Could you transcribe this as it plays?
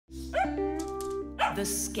The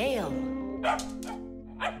scale.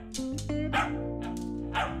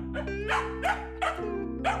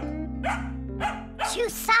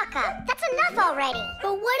 Chewsocka, that's enough already.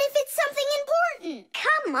 But what if it's something important?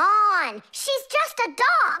 Come on, she's just a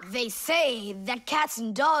dog. They say that cats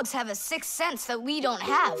and dogs have a sixth sense that we don't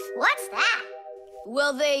have. What's that?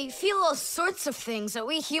 Well, they feel all sorts of things that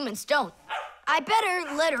we humans don't. I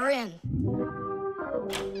better let her in.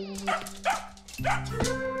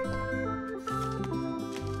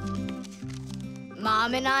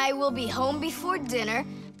 Mom and I will be home before dinner.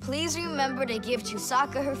 Please remember to give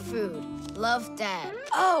Chewsocka her food. Love, Dad.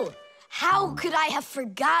 Oh, how could I have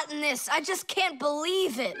forgotten this? I just can't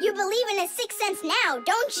believe it. You believe in a sixth sense now,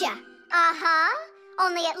 don't ya? Uh-huh.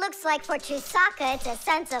 Only it looks like for Chewsocka, it's a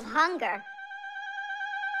sense of hunger.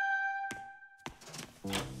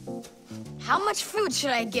 How much food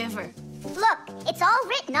should I give her? Look, it's all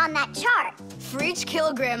written on that chart. For each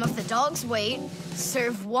kilogram of the dog's weight,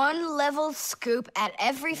 serve 1 level scoop at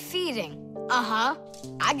every feeding. Uh-huh,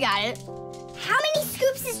 I got it. How many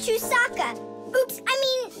scoops is Chewsocka? Oops, I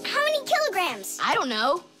mean, how many kilograms? I don't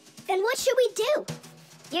know. Then what should we do?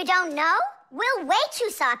 You don't know? We'll weigh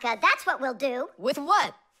Chewsocka, that's what we'll do. With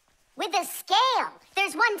what? With a scale.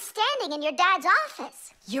 There's one standing in your dad's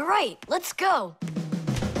office. You're right, let's go.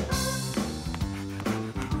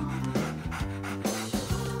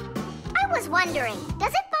 I was wondering,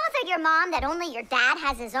 does it bother your mom that only your dad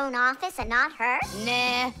has his own office and not her?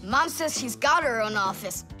 Nah, Mom says she's got her own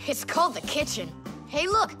office. It's called the kitchen. Hey,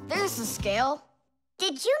 look, there's the scale.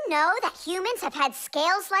 Did you know that humans have had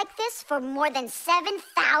scales like this for more than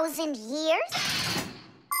 7,000 years?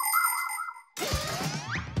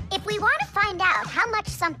 If we want to find out how much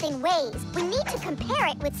something weighs, we need to compare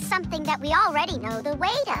it with something that we already know the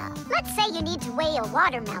weight of. Let's say you need to weigh a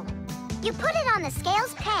watermelon. You put it on the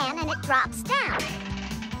scales pan and it drops down.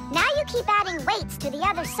 Now you keep adding weights to the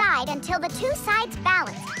other side until the two sides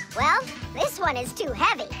balance. Well, this one is too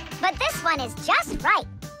heavy, but this one is just right.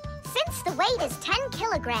 Since the weight is 10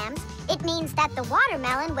 kilograms, it means that the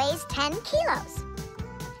watermelon weighs 10 kilos.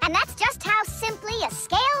 And that's just how simply a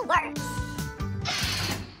scale works.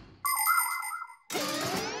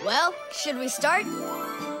 Well, should we start?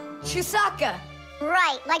 Chewsocka!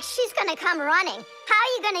 Right, like she's gonna come running. How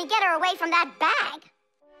are you gonna get her away from that bag?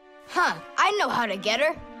 Huh, I know how to get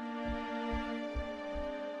her.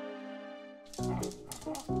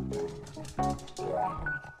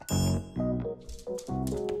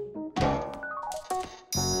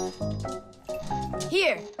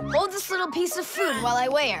 Here, hold this little piece of food while I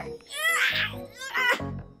weigh her.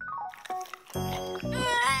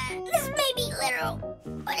 This may be literal,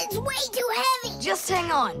 but it's way too heavy. Just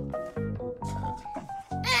hang on.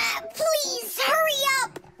 Please, hurry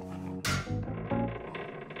up!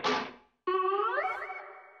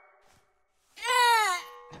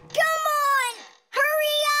 Come on!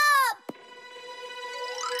 Hurry up!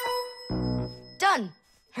 Done.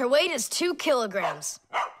 Her weight is 2 kilograms.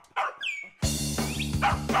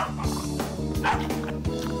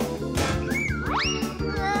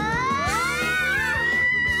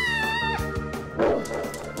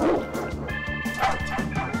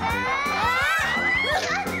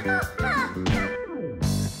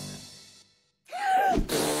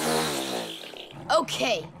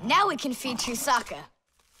 Okay, now we can feed Chewsocka.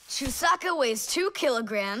 Chewsocka weighs 2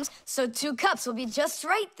 kilograms, so 2 cups will be just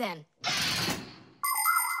right then.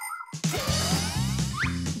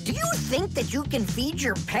 Do you think that you can feed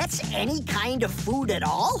your pets any kind of food at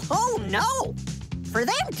all? Oh, no! For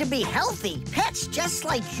them to be healthy, pets just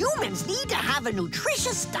like humans need to have a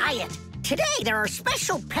nutritious diet. Today, there are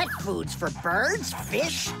special pet foods for birds,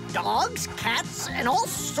 fish, dogs, cats, and all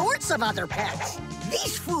sorts of other pets.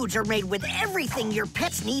 These foods are made with everything your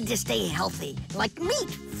pets need to stay healthy, like meat,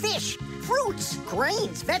 fish, fruits,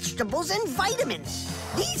 grains, vegetables, and vitamins.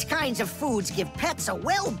 These kinds of foods give pets a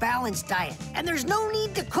well-balanced diet, and there's no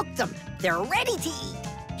need to cook them. They're ready to eat.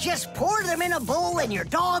 Just pour them in a bowl and your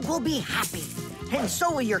dog will be happy. And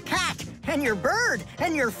so will your cat, and your bird,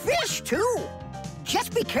 and your fish, too.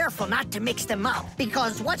 Just be careful not to mix them up,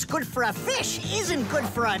 because what's good for a fish isn't good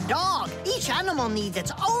for a dog. Each animal needs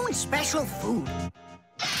its own special food.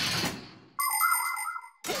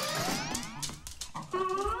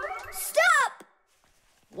 Stop!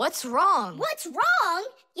 What's wrong? What's wrong?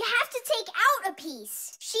 You have to take out a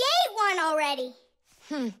piece. She ate one already.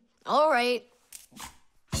 All right.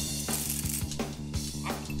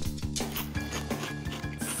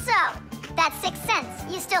 So, that's 6 cents.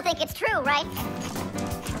 You still think it's true, right?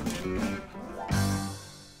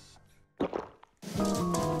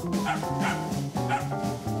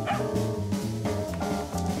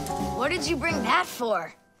 What did you bring that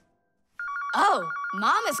for? Oh,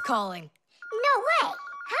 Mom is calling. No way!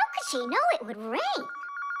 How could she know it would rain?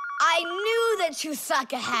 I knew that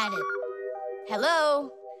Chewsocka had it.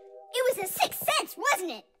 Hello? It was a sixth sense,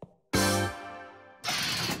 wasn't it?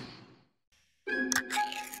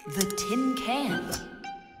 The tin can.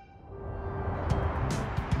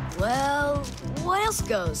 Well, what else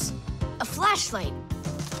goes? A flashlight.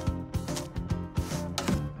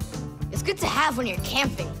 It's good to have when you're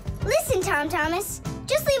camping. Listen, Tom Thomas.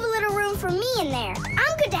 Just leave a little room for me in there.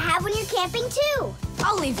 I'm good to have when you're camping, too.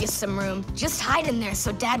 I'll leave you some room. Just hide in there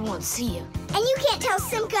so Dad won't see you. And you can't tell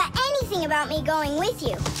Simka anything about me going with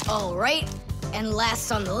you. All right. And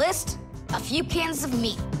last on the list, a few cans of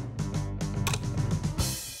meat.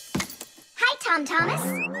 Hi, Tom Thomas.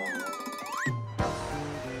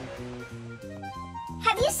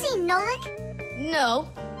 Have you seen Nolik? No.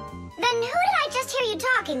 Then who did I just hear you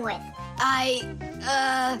talking with?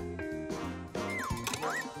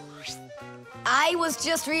 I was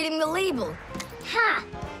just reading the label. Huh.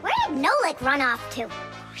 Where did Nolik run off to?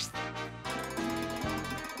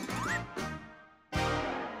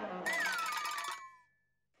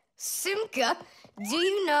 Simka, do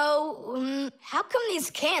you know, how come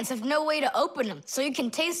these cans have no way to open them so you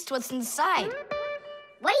can taste what's inside?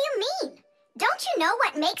 What do you mean? Don't you know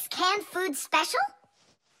what makes canned food special?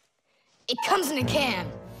 It comes in a can.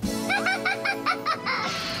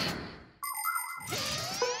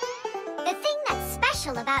 The thing that's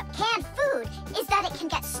special about canned food is that it can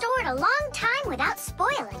get stored a long time without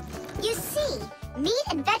spoiling. You see, meat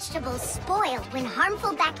and vegetables spoil when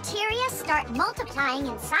harmful bacteria start multiplying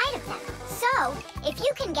inside of them. So, if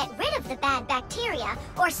you can get rid of the bad bacteria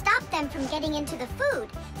or stop them from getting into the food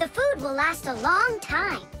will last a long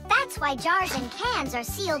time. That's why jars and cans are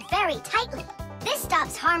sealed very tightly. This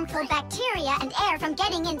stops harmful bacteria and air from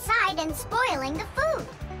getting inside and spoiling the food.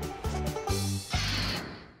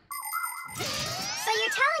 So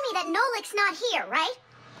you're telling me that Nolik's not here, right?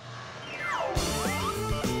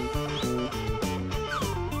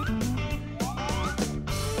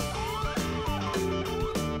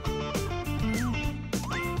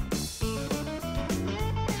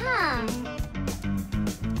 Huh.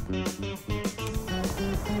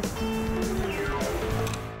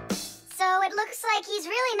 So it looks like he's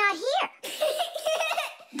really not here.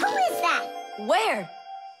 Who is that? Where?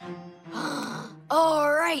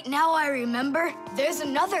 All right, now I remember. There's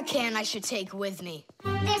another can I should take with me.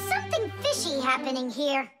 There's something fishy happening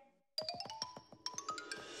here.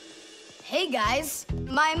 Hey, guys.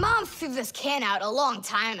 My mom threw this can out a long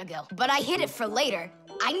time ago, but I hid it for later.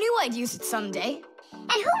 I knew I'd use it someday.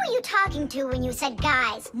 And who were you talking to when you said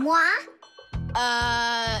guys? Moi?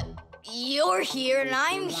 You're here and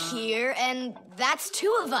I'm here, and that's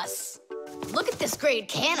two of us. Look at this great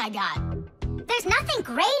can I got. There's nothing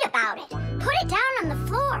great about it. Put it down on the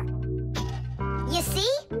floor. You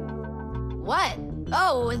see? What?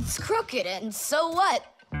 Oh, it's crooked, and so what?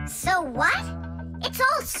 So what? It's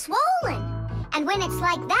all swollen. And when it's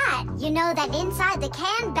like that, you know that inside the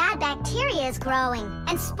can, bad bacteria is growing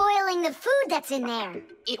and spoiling the food that's in there.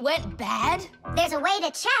 It went bad? There's a way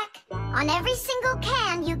to check. On every single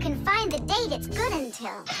can, you can find the date it's good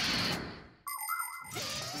until.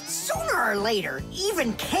 Sooner or later,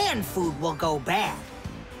 even canned food will go bad.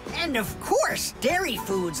 And of course, dairy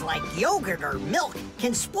foods like yogurt or milk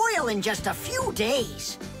can spoil in just a few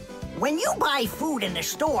days. When you buy food in the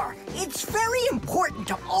store, it's very important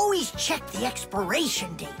to always check the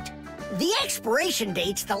expiration date. The expiration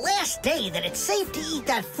date's the last day that it's safe to eat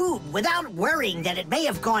that food without worrying that it may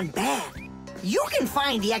have gone bad. You can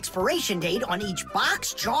find the expiration date on each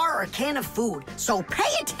box, jar, or can of food, so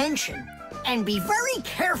pay attention. And be very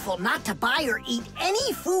careful not to buy or eat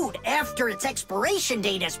any food after its expiration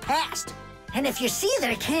date has passed. And if you see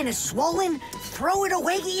that a can is swollen, throw it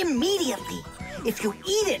away immediately. If you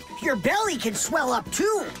eat it, your belly can swell up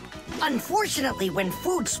too. Unfortunately, when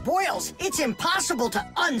food spoils, it's impossible to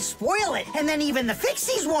unspoil it, and then even the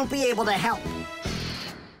Fixies won't be able to help.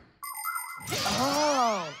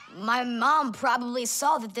 Oh, my mom probably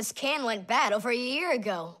saw that this can went bad over a year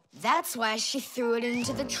ago. That's why she threw it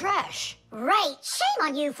into the trash. Right. Shame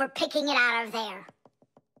on you for picking it out of there.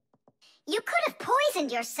 You could have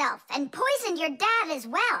poisoned yourself and poisoned your dad as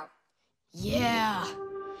well. Yeah.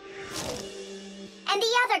 And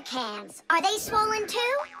the other cans, are they swollen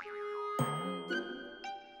too?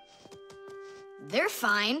 They're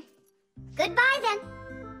fine. Goodbye then.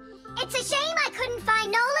 It's a shame I couldn't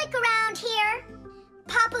find Nolik around here.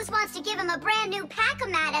 Papoose wants to give him a brand new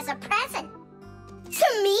pack-a-mat as a present.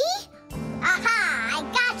 To me? Aha, I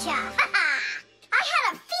gotcha. I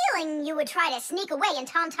had a feeling you would try to sneak away in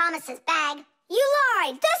Tom Thomas's bag. You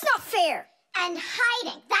lied. That's not fair. And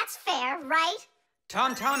hiding, that's fair. there, right?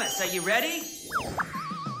 Tom Thomas, are you ready?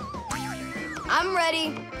 I'm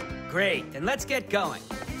ready. Great, then let's get going.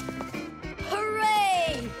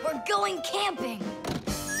 Hooray! We're going camping.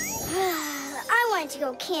 I wanted to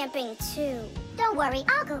go camping, too. Don't worry,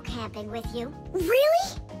 I'll go camping with you.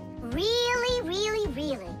 Really? Really, really,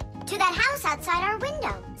 really. To that house outside our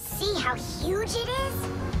window. See how huge it is?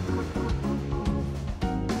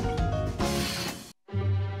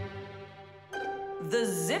 The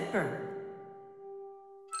zipper.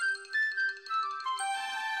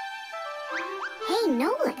 Hey,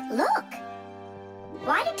 Nolik, look.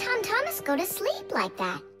 Why did Tom Thomas go to sleep like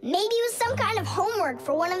that? Maybe it was some kind of homework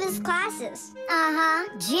for one of his classes. Uh-huh,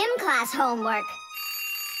 gym class homework.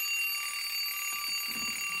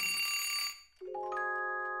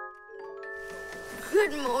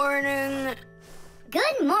 Good morning.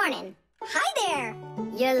 Good morning. Hi there.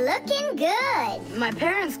 You're looking good. My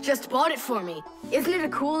parents just bought it for me. Isn't it a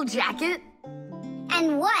cool jacket?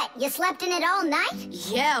 And what, you slept in it all night?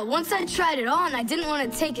 Yeah, once I tried it on, I didn't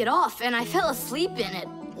want to take it off, and I fell asleep in it.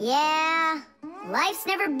 Yeah, life's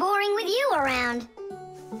never boring with you around.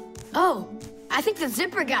 Oh, I think the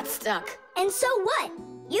zipper got stuck. And so what?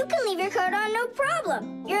 You can leave your coat on, no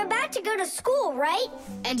problem. You're about to go to school, right?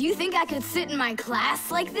 And you think I could sit in my class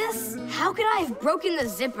like this? How could I have broken the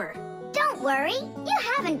zipper? Don't worry, you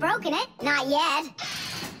haven't broken it. Not yet.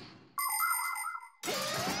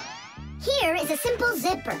 Here is a simple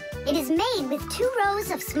zipper. It is made with 2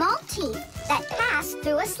 rows of small teeth that pass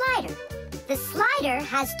through a slider. The slider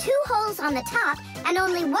has 2 holes on the top and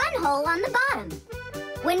only 1 hole on the bottom.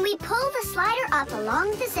 When we pull the slider up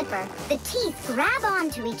along the zipper, the teeth grab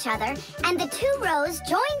onto each other and the 2 rows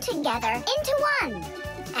join together into one.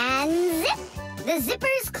 And zip! The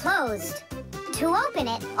zipper's closed. To open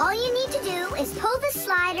it, all you need to do is pull the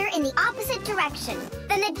slider in the opposite direction.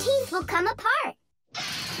 Then the teeth will come apart.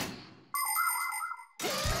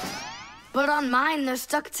 But on mine, they're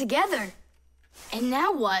stuck together. And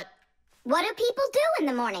now what? What do people do in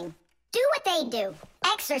the morning? Do what they do.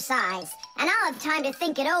 Exercise. And I'll have time to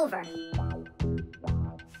think it over.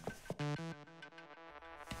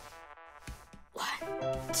 1,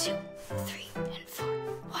 2, 3, and 4.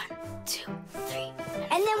 1, 2, 3,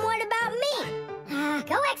 And then what about me?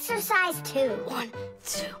 Go exercise too. 1,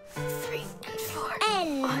 2, 3, and 4.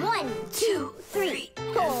 And 1, 2, 3,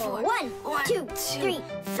 4. 1, 2, 3,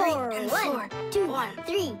 4. 1, 2,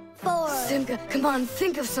 3, 4. Simka, come on,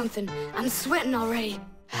 think of something. I'm sweating already.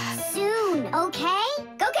 Soon, okay?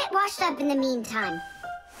 Go get washed up in the meantime.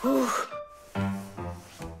 Whew.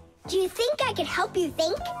 Do you think I could help you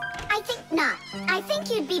think? I think not. I think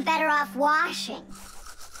you'd be better off washing.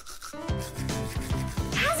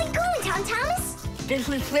 How's it going, Tom Thomas? Did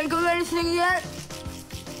she think of anything yet?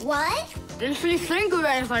 What? Did she think of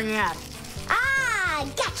anything yet? Ah,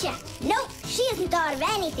 gotcha. Nope, she hasn't thought of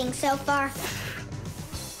anything so far.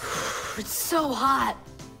 It's so hot.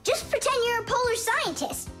 Just pretend you're a polar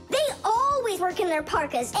scientist. They always work in their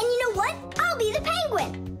parkas, and you know what? I'll be the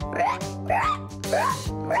penguin.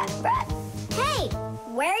 Hey,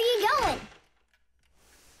 where are you going?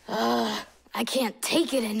 I can't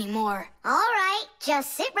take it anymore. All right,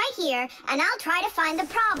 just sit right here, and I'll try to find the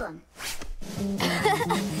problem.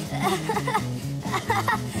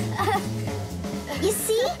 You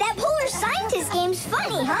see, that polar scientist game's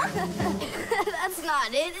funny, huh? That's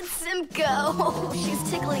not it. It's Simka. Oh,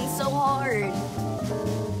 she's tickling so hard.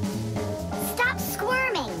 Stop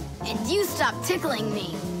squirming. And you stop tickling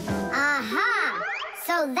me. Aha!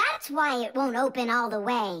 So that's why it won't open all the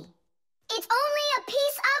way. It's only a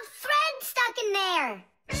piece of thread stuck in there.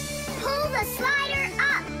 Pull the slider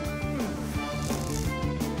up.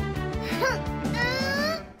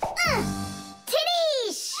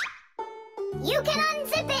 Tadoosh! You can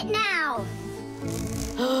unzip it now.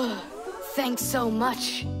 Thanks so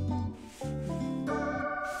much.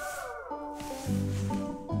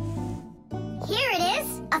 Here it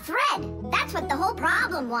is, a thread. That's what the whole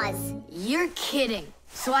problem was. You're kidding.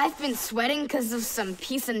 So I've been sweating because of some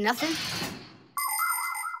piece of nothing?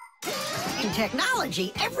 In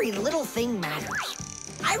technology, every little thing matters.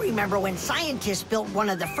 I remember when scientists built one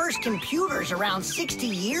of the first computers around 60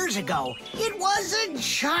 years ago. It was a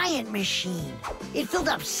giant machine. It filled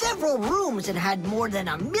up several rooms and had more than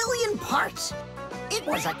 1 million parts. It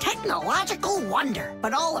was a technological wonder.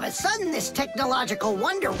 But all of a sudden, this technological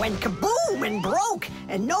wonder went kaboom and broke,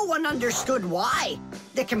 and no one understood why.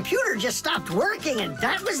 The computer just stopped working, and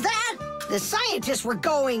that was that. The scientists were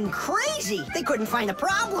going crazy. They couldn't find a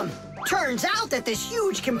problem. Turns out that this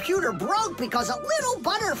huge computer broke because a little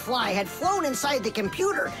butterfly had flown inside the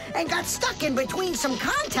computer and got stuck in between some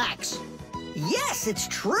contacts. Yes, it's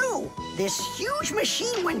true. This huge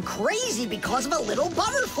machine went crazy because of a little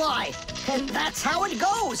butterfly. And that's how it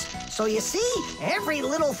goes. So you see, every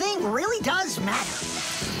little thing really does matter.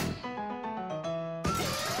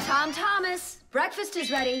 Tom Thomas, breakfast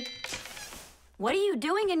is ready. What are you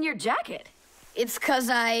doing in your jacket? It's 'cause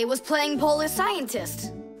I was playing Polar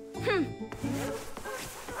Scientist.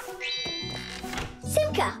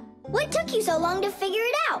 Simka, what took you so long to figure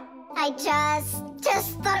it out? I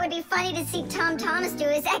just thought it would be funny to see Tom Thomas do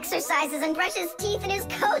his exercises and brush his teeth in his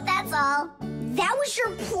coat, that's all. That was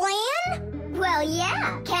your plan? Well,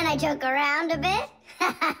 yeah. Can I joke around a bit?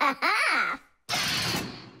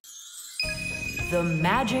 The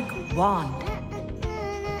magic wand.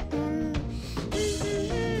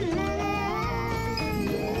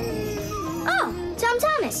 Oh, Tom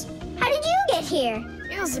Thomas, how did you get here?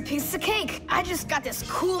 It was a piece of cake. I just got this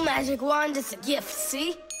cool magic wand as a gift,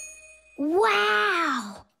 see?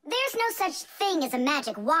 Wow! There's no such thing as a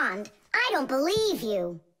magic wand. I don't believe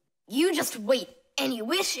you. You just wait. Any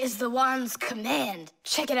wish is the wand's command.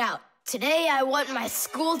 Check it out. Today I want my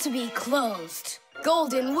school to be closed.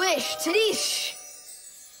 Golden wish, Tadish!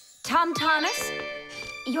 Tom Thomas,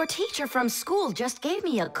 your teacher from school just gave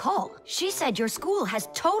me a call. She said your school has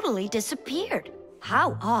totally disappeared.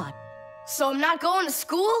 How odd. So I'm not going to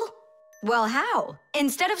school? Well, how?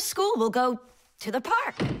 Instead of school, we'll go to the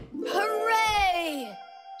park. Hooray!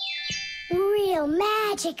 Real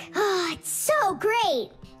magic. Oh, it's so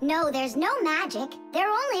great. No, there's no magic. They're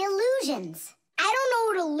only illusions. I don't know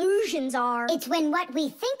what illusions are. It's when what we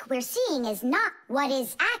think we're seeing is not what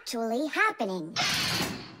is actually happening.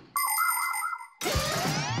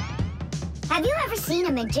 Have you ever seen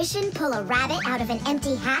a magician pull a rabbit out of an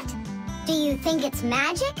empty hat? Do you think it's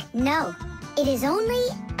magic? No, it is only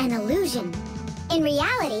an illusion. In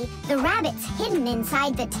reality, the rabbit's hidden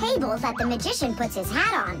inside the table that the magician puts his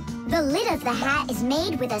hat on. The lid of the hat is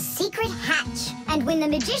made with a secret hatch. And when the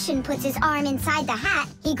magician puts his arm inside the hat,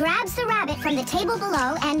 he grabs the rabbit from the table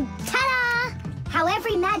below and ta-da! How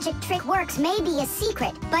every magic trick works may be a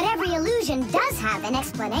secret, but every illusion does have an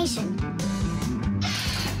explanation.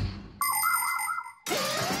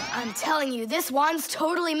 I'm telling you, this wand's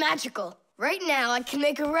totally magical. Right now, I can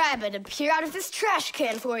make a rabbit appear out of this trash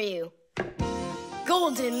can for you.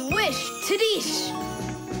 Golden wish, Tadish!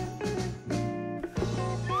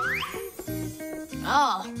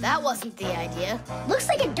 Oh, that wasn't the idea. Looks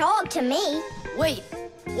like a dog to me. Wait,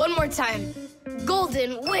 one more time.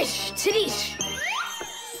 Golden wish, Tadish!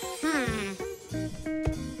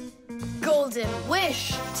 Golden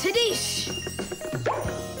wish, Tadish!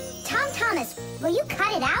 Tom Thomas, will you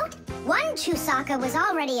cut it out? One Chewsocka was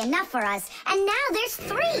already enough for us, and now there's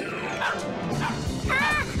 3.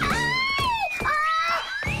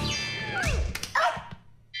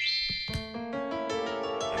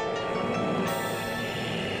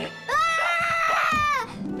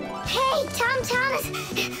 Hey, Tom Thomas,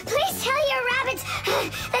 please tell your rabbits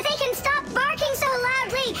that they can stop barking so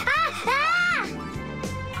loudly.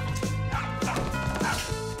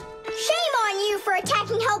 Shame on you for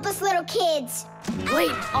attacking helpless little kids.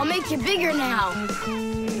 Wait, I'll make you bigger now.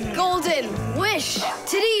 Golden wish,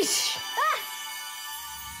 Tadish!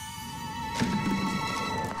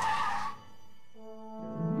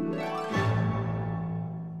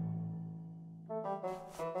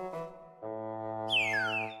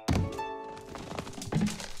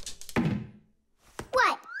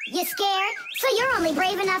 What? You scared? So you're only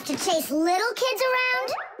brave enough to chase little kids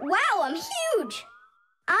around? Wow, I'm huge.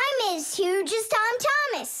 I'm as huge as Tom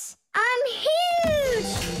Thomas. I'm huge!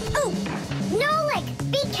 Oh, Nolik,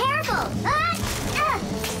 be careful!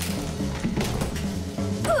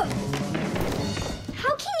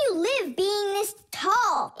 How can you live being this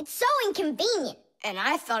tall? It's so inconvenient. And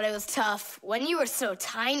I thought it was tough when you were so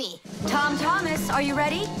tiny. Tom Thomas, are you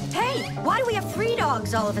ready? Hey, why do we have 3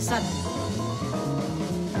 dogs all of a sudden?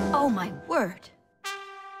 Oh, my word.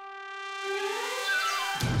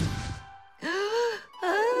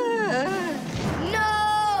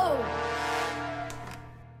 No!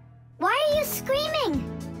 Why are you screaming?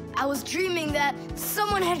 I was dreaming that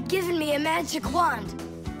someone had given me a magic wand.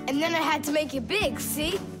 And then I had to make it big,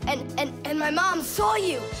 see? And my mom saw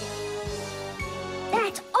you.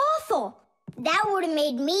 That's awful. That would have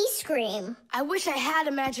made me scream. I wish I had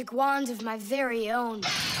a magic wand of my very own.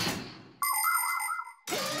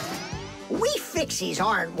 We Fixies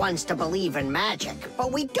aren't ones to believe in magic,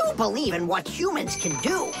 but we do believe in what humans can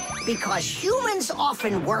do, because humans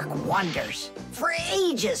often work wonders. For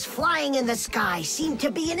ages, flying in the sky seemed to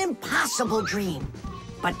be an impossible dream.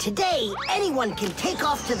 But today, anyone can take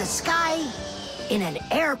off to the sky in an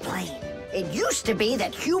airplane. It used to be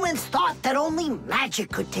that humans thought that only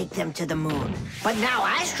magic could take them to the moon. But now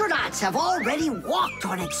astronauts have already walked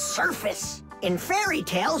on its surface. In fairy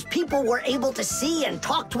tales, people were able to see and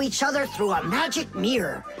talk to each other through a magic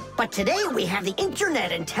mirror. But today we have the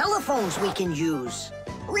internet and telephones we can use.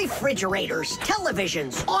 Refrigerators,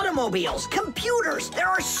 televisions, automobiles, computers. There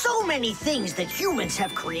are so many things that humans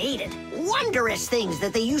have created. Wondrous things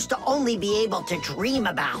that they used to only be able to dream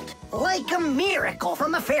about. Like a miracle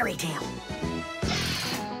from a fairy tale.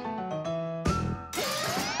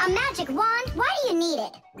 A magic wand? Why do you need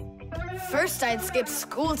it? First, I'd skip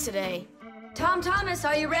school today. Tom Thomas,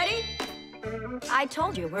 are you ready? I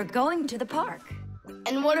told you, we're going to the park.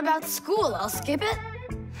 And what about school? I'll skip it?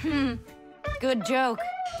 Good joke.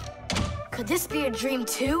 Could this be a dream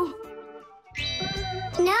too?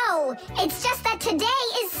 No, it's just that today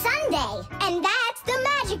is Sunday, and that's the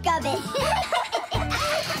magic of it.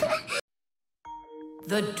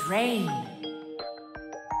 The drain.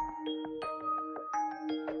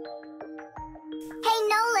 Hey,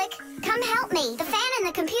 Nolik, come help me. The fan in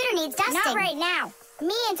the computer needs dusting. Not right now.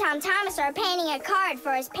 Me and Tom Thomas are painting a card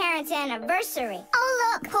for his parents' anniversary.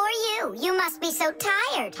 Oh, look, poor you. You must be so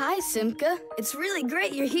tired. Hi, Simka. It's really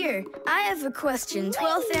great you're here. I have a question.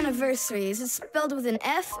 12th anniversary, is it spelled with an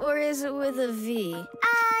F or is it with a V? You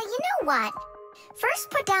know what? First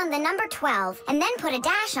put down the number 12, and then put a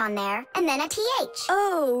dash on there, and then a TH.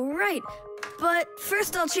 Oh, right. But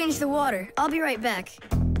first I'll change the water. I'll be right back.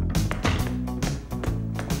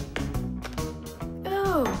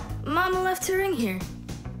 Oh, Mama left her ring here.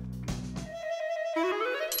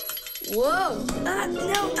 Whoa! No!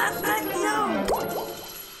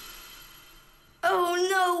 Oh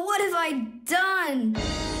no, what have I done?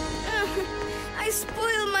 I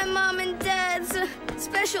spoiled my mom and dad's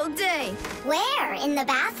special day. Where? In the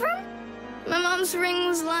bathroom? My mom's ring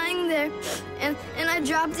was lying there, and I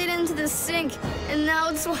dropped it into the sink, and now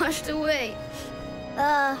it's washed away.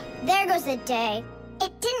 There goes the day.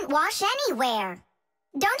 It didn't wash anywhere.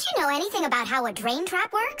 Don't you know anything about how a drain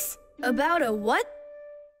trap works? About a what?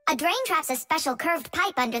 A drain trap's a special curved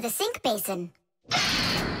pipe under the sink basin.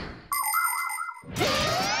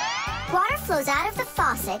 Water flows out of the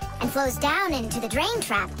faucet and flows down into the drain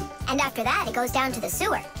trap, and after that it goes down to the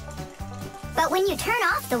sewer. But when you turn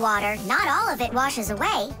off the water, not all of it washes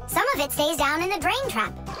away. Some of it stays down in the drain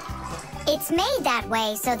trap. It's made that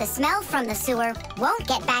way so the smell from the sewer won't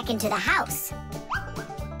get back into the house.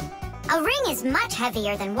 A ring is much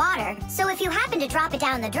heavier than water, so if you happen to drop it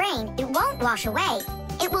down the drain, it won't wash away.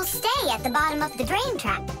 It will stay at the bottom of the drain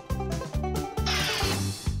trap.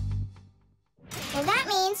 Well, that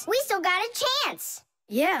means we still got a chance.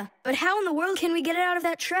 Yeah, but how in the world can we get it out of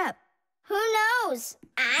that trap? Who knows?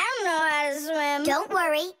 I don't know how to swim. Don't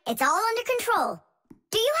worry, it's all under control.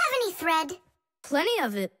 Do you have any thread? Plenty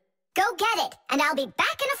of it. Go get it, and I'll be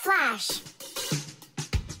back in a flash.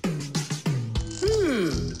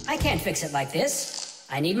 I can't fix it like this.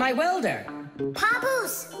 I need my welder.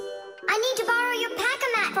 Papoose, I need to borrow your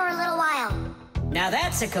pack-a-mat for a little while. Now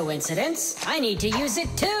that's a coincidence. I need to use it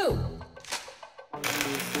too.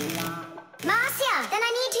 Marcia, then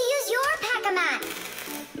I need to use your pack-a-mat.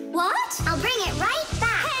 What? I'll bring it right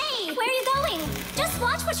back. Hey, where are you going? Just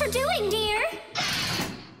watch what you're doing, dear.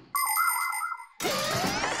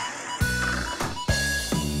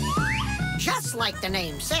 Just like the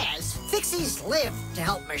name says, Fixies live to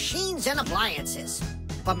help machines and appliances.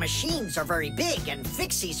 But machines are very big and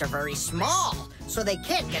Fixies are very small, so they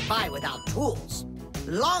can't get by without tools.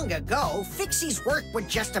 Long ago, Fixies worked with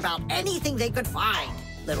just about anything they could find.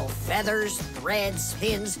 Little feathers, threads,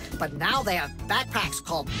 pins, but now they have backpacks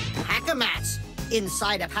called pack-a-mats.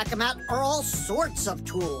 Inside a pack-a-mat are all sorts of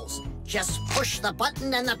tools. Just push the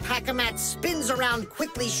button and the pack-a-mat spins around,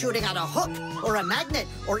 quickly shooting out a hook or a magnet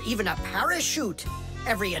or even a parachute.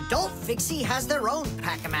 Every adult Fixie has their own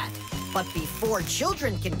pack-a-mat. But before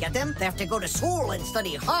children can get them, they have to go to school and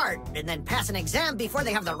study hard and then pass an exam before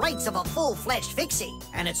they have the rights of a full-fledged Fixie.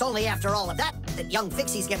 And it's only after all of that that young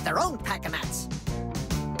Fixies get their own pack-a-mats.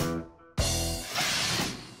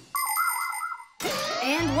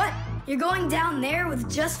 And what? You're going down there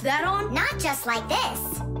with just that on? Not just like this.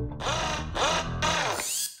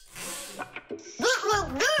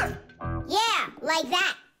 Yeah, like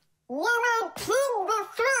that.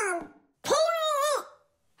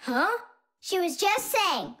 Huh? She was just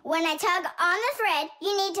saying, when I tug on the thread,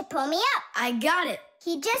 you need to pull me up. I got it.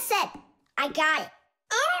 He just said, I got it.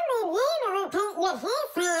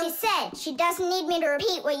 She said she doesn't need me to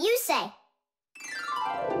repeat what you say.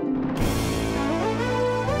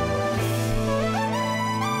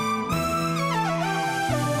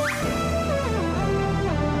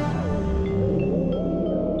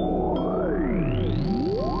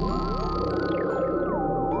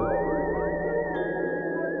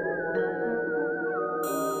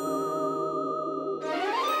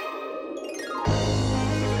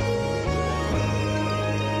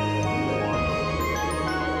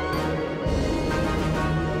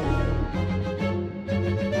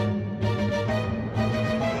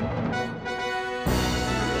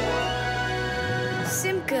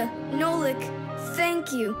 Simka, Nolik,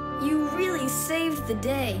 thank you. You really saved the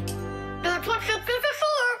day. That's what Fixies are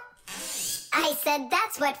for. I said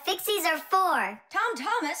that's what Fixies are for. Tom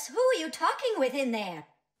Thomas, who are you talking with in there?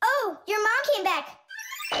 Oh, your mom came back.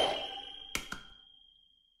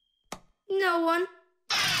 No one.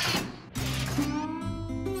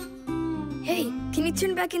 Hey, can you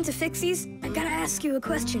turn back into Fixies? I gotta ask you a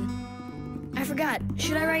question. I forgot.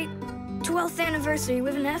 Should I write 12th anniversary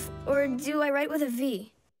with an F, or do I write with a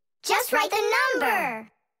V? Just write the number.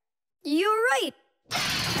 You're right.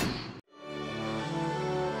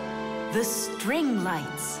 The string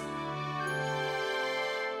lights.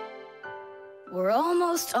 We're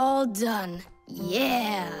almost all done.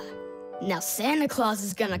 Yeah. Now Santa Claus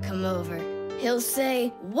is gonna come over. He'll say,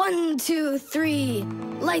 1, 2, 3,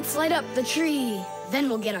 lights light up the tree. Then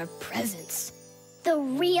we'll get our presents. The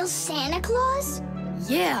real Santa Claus?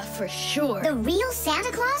 Yeah, for sure. The real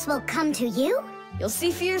Santa Claus will come to you? You'll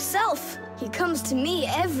see for yourself. He comes to me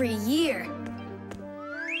every year.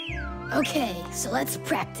 Okay, so let's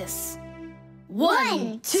practice.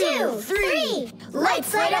 1, 2, 3,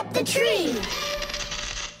 lights light up the tree.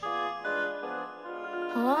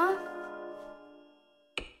 Huh?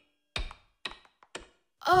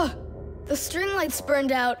 Oh, the string lights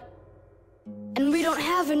burned out. And we don't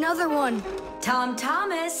have another one. Tom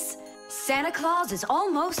Thomas, Santa Claus is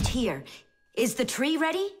almost here. Is the tree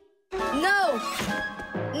ready? No,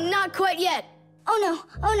 not quite yet. Oh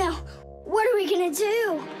no. What are we gonna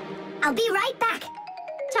do? I'll be right back.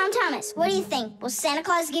 Tom Thomas, what do you think? Will Santa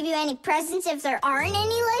Claus give you any presents if there aren't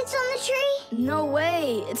any lights on the tree? No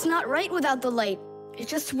way. It's not right without the light. It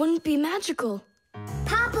just wouldn't be magical.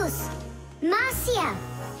 Papus, Marcia,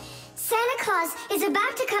 Santa Claus is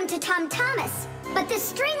about to come to Tom Thomas, but the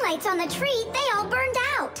string lights on the tree, they all burned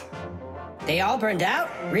out. They all burned out?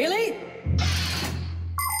 Really?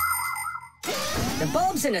 The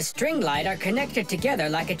bulbs in a string light are connected together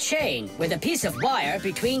like a chain with a piece of wire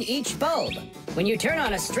between each bulb. When you turn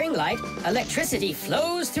on a string light, electricity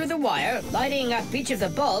flows through the wire, lighting up each of the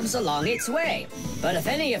bulbs along its way. But if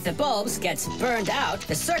any of the bulbs gets burned out,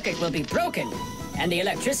 the circuit will be broken, and the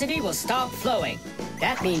electricity will stop flowing.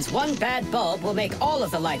 That means one bad bulb will make all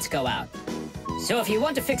of the lights go out. So if you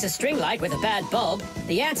want to fix a string light with a bad bulb,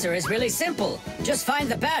 the answer is really simple. Just find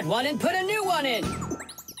the bad one and put a new one in.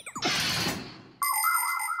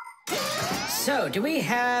 So, do we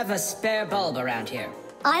have a spare bulb around here?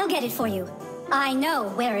 I'll get it for you. I know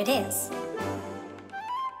where it is.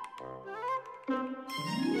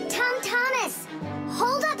 Tom Thomas,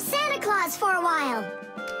 hold up Santa Claus for a while.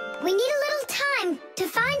 We need a little time to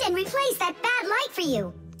find and replace that bad light for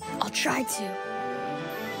you. I'll try to.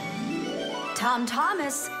 Tom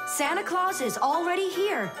Thomas, Santa Claus is already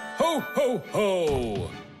here. Ho, ho, ho!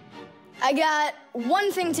 I got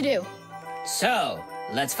one thing to do. So,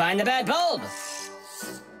 let's find the bad bulb.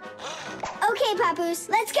 Okay, Papoose,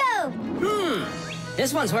 let's go.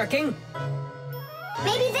 This one's working.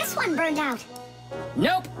 Maybe this one burned out.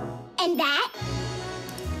 Nope. And that?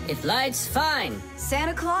 It lights fine.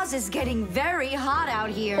 Santa Claus is getting very hot out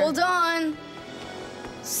here. Hold on.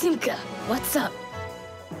 Simka, what's up?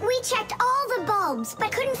 We checked all the bulbs,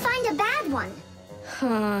 but couldn't find a bad one.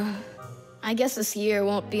 Huh. I guess this year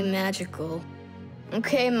won't be magical.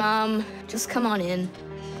 Okay, Mom, just come on in.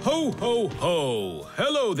 Ho, ho, ho!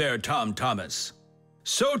 Hello there, Tom Thomas.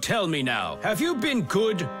 So tell me now, have you been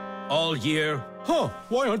good all year? Huh,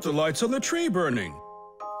 why aren't the lights on the tree burning?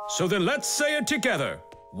 So then let's say it together.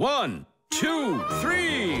 1, 2,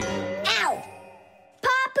 3. Ow!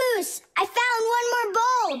 Papoose, I found one more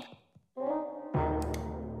bulb.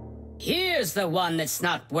 Here's the one that's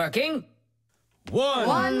not working.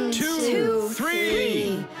 1, 2,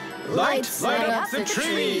 3. Light up the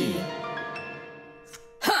tree.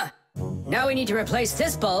 Huh! Now we need to replace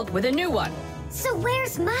this bulb with a new one. So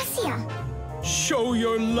where's Marcia? Show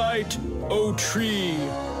your light, O tree.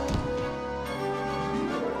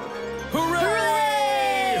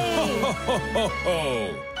 Hooray! Ho, ho, ho,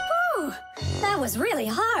 ho. Whew, that was really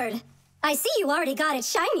hard. I see you already got it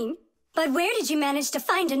shining. But where did you manage to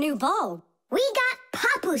find a new bulb? We got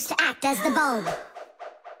Papoose to act as the bulb.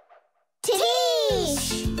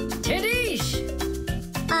 Tidish! Tidish!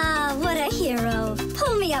 Ah, what a hero.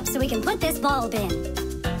 Pull me up so we can put this bulb in.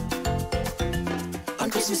 On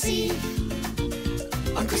Christmas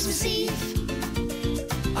Eve, on Christmas Eve,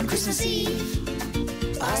 on Christmas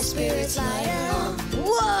Eve, our spirits light up.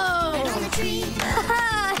 Whoa! And on the tree,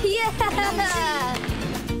 Yeah!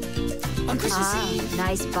 on Christmas Eve,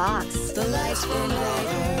 Nice box. the lights burn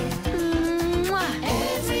brighter.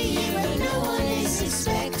 Every year when no one is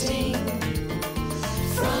expecting,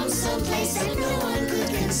 from some place that no one could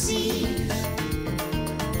conceive,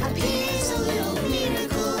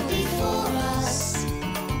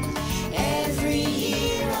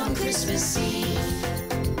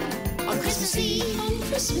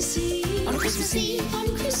 Christmas Eve. On Christmas Eve.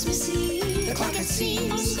 On Christmas Eve. The clock, it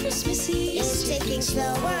seems, on Christmas Eve is ticking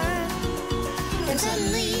slower. Then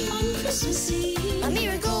suddenly, on Christmas Eve, a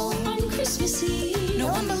miracle on Christmas Eve. No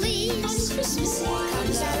one believes on Christmas Eve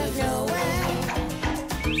comes out of nowhere.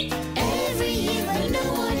 Every year, but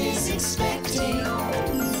no one is expecting.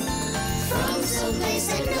 From someplace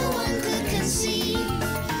that no one could conceive.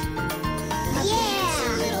 Yeah!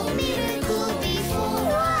 A little miracle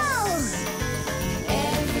before us.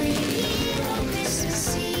 Every year on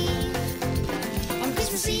Christmas Eve. On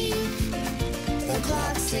Christmas Eve, the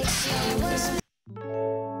clock ticks slower.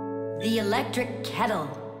 The electric kettle.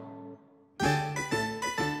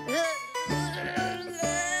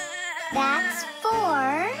 That's 4.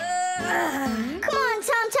 Come on,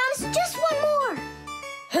 Tom Thomas, just one more.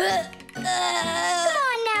 Come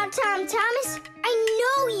on now, Tom Thomas. I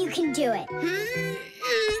know you can do it.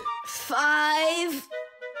 5.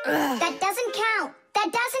 That doesn't count.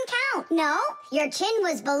 That doesn't count. No, your chin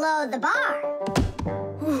was below the bar.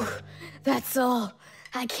 Whew, that's all.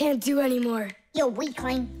 I can't do anymore. You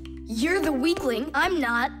weakling. You're the weakling. I'm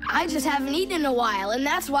not. I just haven't eaten in a while, and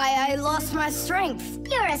that's why I lost my strength.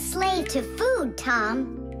 You're a slave to food,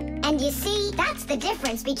 Tom. And you see, that's the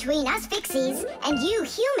difference between us Fixies and you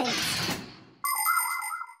humans.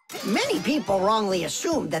 Many people wrongly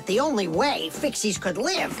assume that the only way Fixies could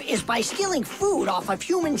live is by stealing food off of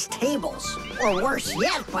humans' tables. Or worse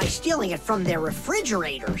yet, by stealing it from their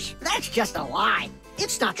refrigerators. That's just a lie.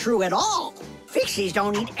 It's not true at all. Fixies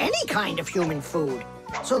don't eat any kind of human food.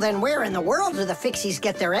 So then where in the world do the Fixies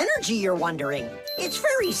get their energy, you're wondering? It's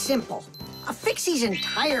very simple. A Fixie's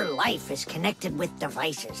entire life is connected with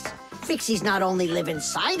devices. Fixies not only live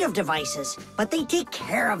inside of devices, but they take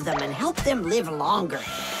care of them and help them live longer.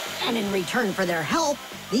 And in return for their help,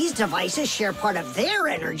 these devices share part of their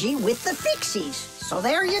energy with the Fixies. So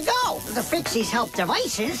there you go. The Fixies help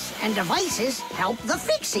devices, and devices help the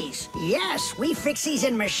Fixies. Yes, we Fixies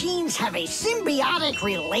and machines have a symbiotic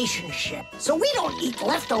relationship. So we don't eat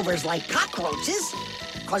leftovers like cockroaches,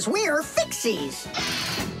 because we're Fixies.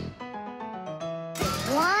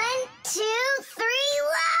 1, 2, 3,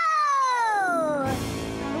 load!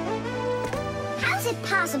 How's it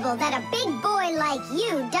possible that a big boy like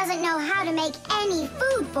you doesn't know how to make any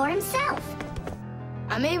food for himself?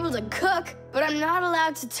 I'm able to cook, but I'm not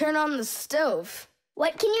allowed to turn on the stove.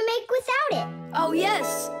 What can you make without it? Oh,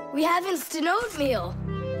 yes. We have instant oatmeal.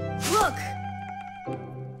 Look.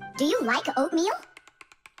 Do you like oatmeal?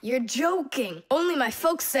 You're joking. Only my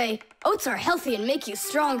folks say oats are healthy and make you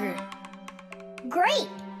stronger. Great.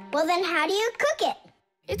 Well, then how do you cook it?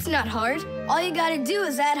 It's not hard. All you gotta do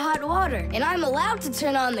is add hot water, and I'm allowed to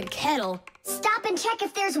turn on the kettle. Stop and check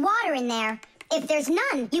if there's water in there. If there's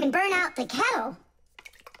none, you can burn out the kettle.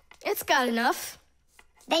 It's got enough.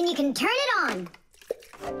 Then you can turn it on.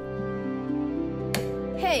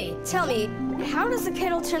 Hey, tell me, how does the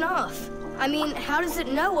kettle turn off? I mean, how does it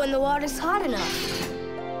know when the water's hot enough?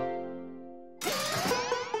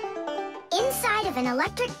 Inside of an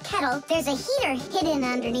electric kettle, there's a heater hidden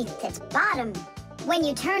underneath its bottom. When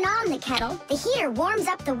you turn on the kettle, the heater warms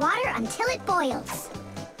up the water until it boils.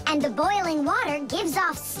 And the boiling water gives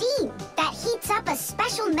off steam that heats up a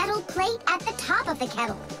special metal plate at the top of the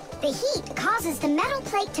kettle. The heat causes the metal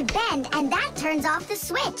plate to bend, and that turns off the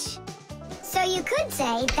switch. So you could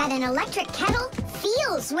say that an electric kettle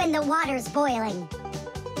feels when the water's boiling.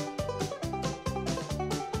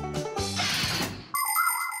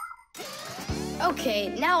 Okay,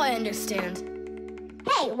 now I understand.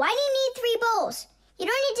 Hey, why do you need 3 bowls? You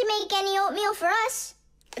don't need to make any oatmeal for us.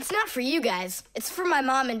 It's not for you guys. It's for my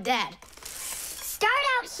mom and dad. Start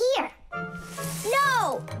out here.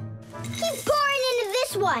 No! Keep pouring into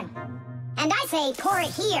this one. And I say pour it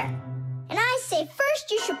here. And I say first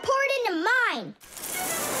you should pour it into mine.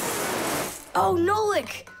 Oh,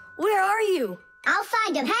 Nolik! Where are you? I'll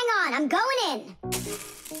find him. Hang on, I'm going in.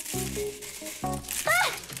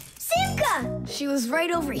 Ah! Simka! She was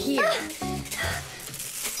right over here.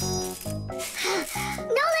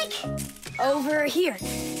 Nolik! Over here.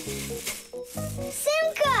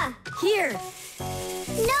 Simka! Here.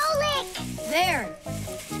 Nolik! There.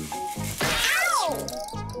 Ow!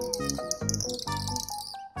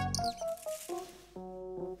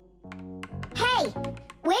 Hey,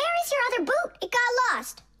 where is your other boot? It got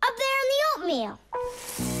lost. Up there in the oatmeal.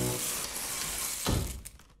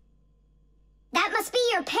 That must be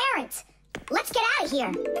your parents. Let's get out of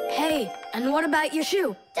here. Hey, and what about your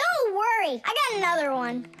shoe? Don't worry, I got another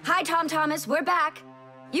one. Hi, Tom Thomas. We're back.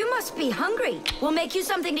 You must be hungry. We'll make you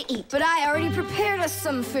something to eat. But I already prepared us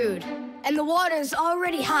some food. and the water's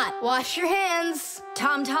already hot. Wash your hands.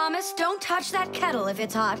 Tom Thomas, don't touch that kettle if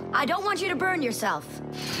it's hot. I don't want you to burn yourself.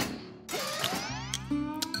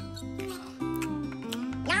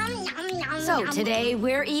 So today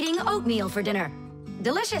we're eating oatmeal for dinner.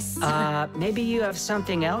 Delicious. Maybe you have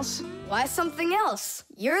something else? Why something else?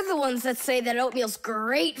 You're the ones that say that oatmeal's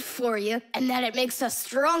great for you and that it makes us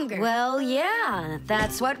stronger. Well, yeah,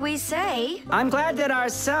 that's what we say. I'm glad that our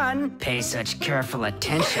son pays such careful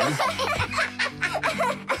attention.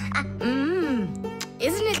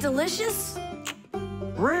 Isn't it delicious?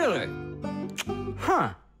 Really? Huh.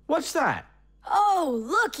 What's that? Oh,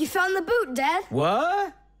 look, you found the boot, Dad.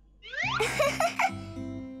 What?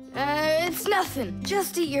 It's nothing.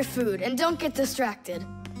 Just eat your food and don't get distracted.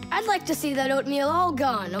 I'd like to see that oatmeal all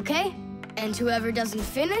gone, okay? And whoever doesn't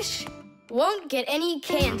finish won't get any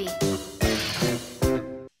candy.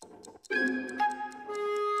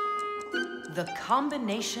 The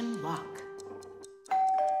combination lock.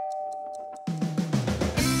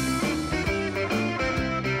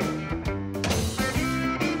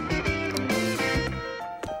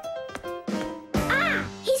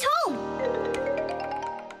 He's home!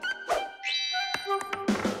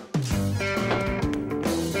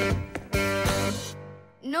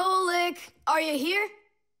 Nolik, are you here?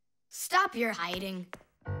 Stop your hiding.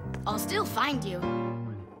 I'll still find you.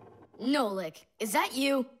 Nolik, is that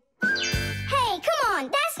you? Hey, come on,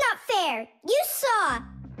 that's not fair. You saw.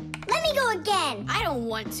 Let me go again. I don't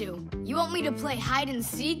want to. You want me to play hide and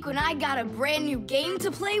seek when I got a brand new game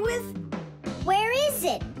to play with? Where is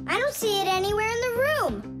it? I don't see it anywhere in the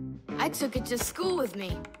room. I took it to school with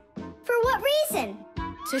me. For what reason?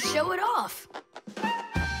 To show it off.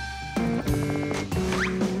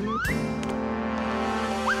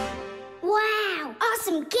 Wow,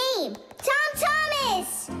 awesome game. Tom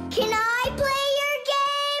Thomas, can I play your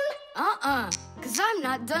game? 'Cause I'm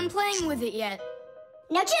not done playing with it yet.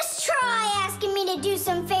 Now just try asking me to do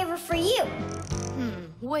some favor for you.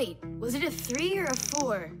 Wait, was it a 3 or a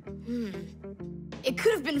 4? It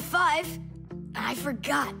could have been 5. I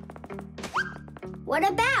forgot. What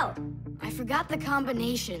about? I forgot the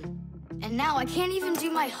combination. And now I can't even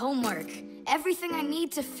do my homework. Everything I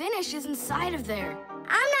need to finish is inside of there.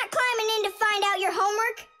 I'm not climbing in to find out your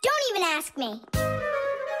homework. Don't even ask me.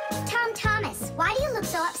 Tom Thomas, why do you look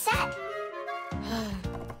so upset?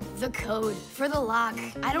 The code for the lock.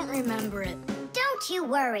 I don't remember it. Don't you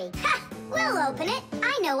worry. Ha! We'll open it.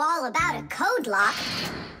 I know all about a code lock.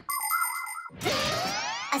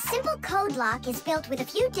 A simple code lock is built with a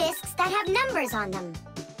few discs that have numbers on them.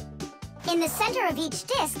 In the center of each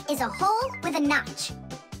disc is a hole with a notch.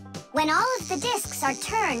 When all of the discs are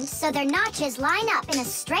turned so their notches line up in a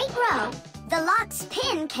straight row, the lock's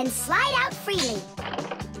pin can slide out freely.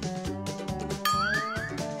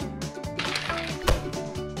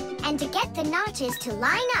 And to get the notches to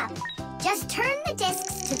line up, just turn the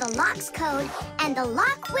discs to the lock's code and the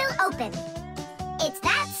lock will open. It's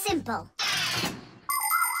that simple.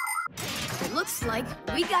 It looks like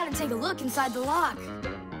we gotta take a look inside the lock.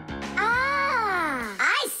 Ah,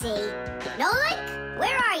 I see. Nolik,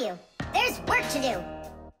 where are you? There's work to do.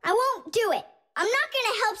 I won't do it. I'm not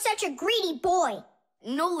gonna help such a greedy boy.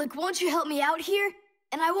 Nolik, won't you help me out here?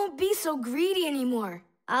 And I won't be so greedy anymore.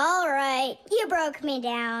 All right, you broke me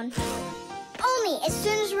down. Only as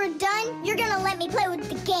soon as we're done, you're gonna let me play with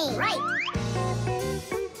the game. Right.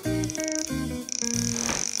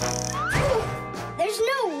 There's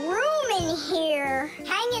no room in here.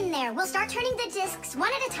 Hang in there. We'll start turning the discs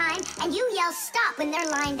one at a time, and you yell stop when they're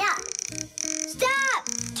lined up. Stop!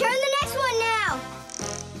 Turn the next one now.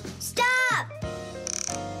 Stop!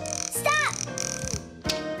 Stop!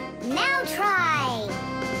 Now try.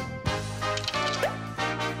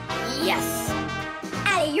 Yes!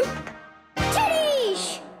 Alley-oop!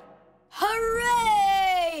 Titties!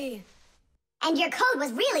 Hooray! And your code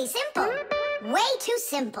was really simple. Way too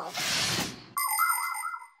simple.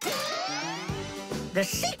 The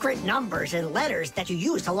secret numbers and letters that you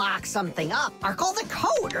use to lock something up are called the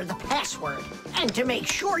code or the password. And to make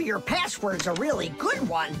sure your password's a really good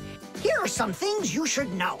one, here are some things you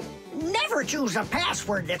should know. Never choose a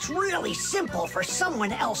password that's really simple for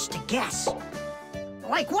someone else to guess.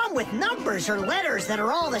 Like one with numbers or letters that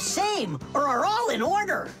are all the same or are all in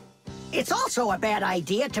order. It's also a bad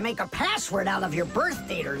idea to make a password out of your birth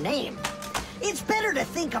date or name. It's better to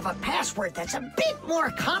think of a password that's a bit more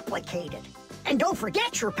complicated. And don't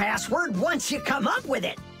forget your password once you come up with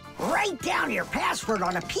it. Write down your password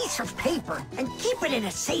on a piece of paper and keep it in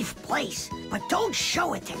a safe place, but don't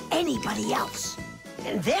show it to anybody else.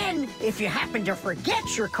 And then, if you happen to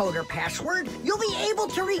forget your code or password, you'll be able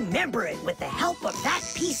to remember it with the help of that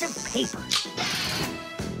piece of paper.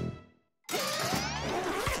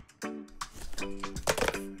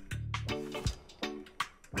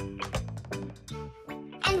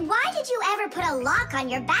 lock on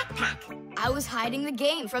your backpack? I was hiding the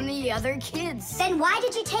game from the other kids. Then why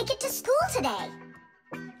did you take it to school today?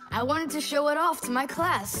 I wanted to show it off to my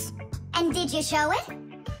class. And did you show it?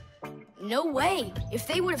 No way. If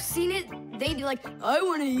they would have seen it, they'd be like, I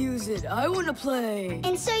want to use it. I want to play.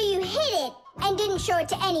 And so you hid it and didn't show it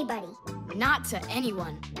to anybody? Not to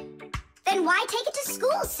anyone. Then why take it to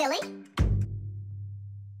school, silly?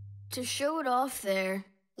 To show it off there.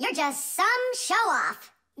 You're just some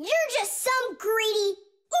show-off. You're just some greedy...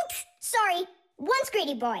 Oops, sorry. Once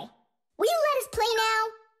greedy boy. Will you let us play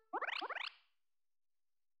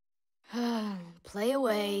now? Play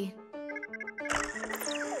away.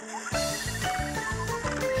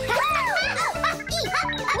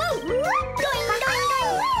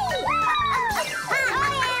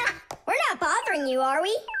 We're not bothering you, are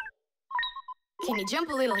we? Can you jump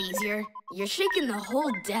a little easier? You're shaking the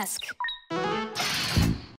whole desk.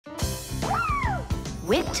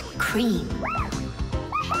 Whipped cream.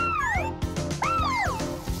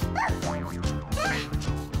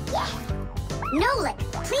 Nolik,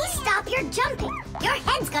 please stop your jumping. Your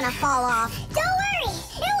head's gonna fall off. Don't worry,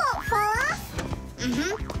 it won't fall off.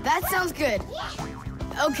 That sounds good.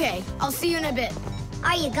 Okay, I'll see you in a bit.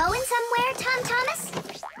 Are you going somewhere, Tom Thomas?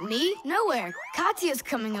 Me? Nowhere. Katya's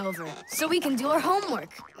coming over, so we can do our homework.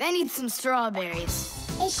 I need some strawberries.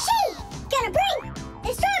 Is she gonna bring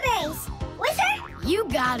the strawberries with her? You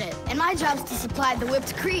got it. And my job's to supply the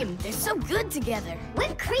whipped cream. They're so good together.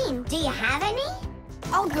 Whipped cream, do you have any?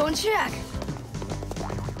 I'll go and check.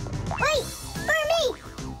 Wait, for me!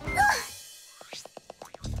 Ugh.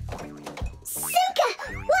 Simka,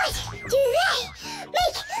 what do they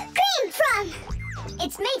make cream from?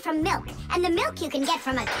 It's made from milk, and the milk you can get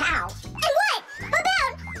from a cow. And what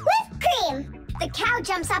about whipped cream? The cow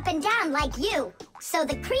jumps up and down like you, so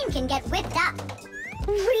the cream can get whipped up.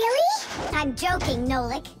 Really? I'm joking,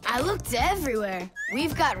 Nolik. I looked everywhere.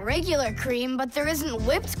 We've got regular cream, but there isn't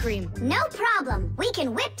whipped cream. No problem. We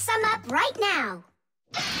can whip some up right now.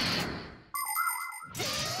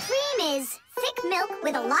 Cream is thick milk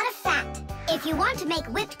with a lot of fat. If you want to make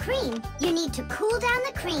whipped cream, you need to cool down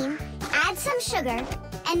the cream, add some sugar,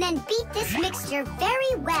 and then beat this mixture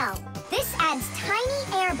very well. This adds tiny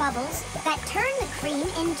air bubbles that turn the cream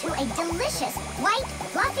into a delicious, white,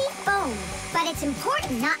 fluffy foam. But it's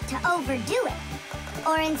important not to overdo it.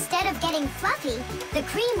 Or instead of getting fluffy, the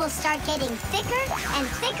cream will start getting thicker and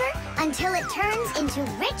thicker until it turns into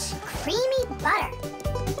rich, creamy butter.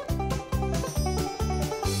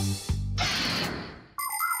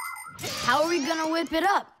 How are we gonna whip it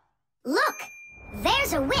up? Look,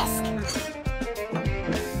 there's a whisk.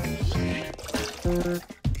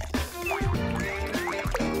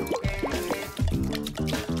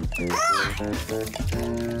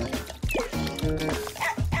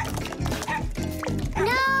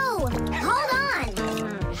 No! Hold on!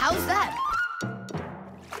 How's that?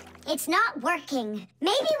 It's not working.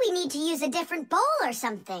 Maybe we need to use a different bowl or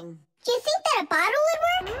something. Do you think that a bottle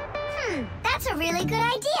would work? That's a really good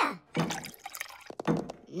idea.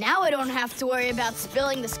 Now I don't have to worry about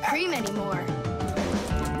spilling this cream anymore.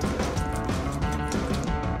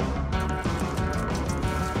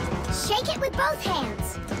 Shake it with both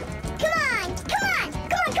hands. Come on, come on,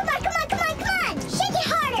 come on, come on, come on, come on, come on! Shake it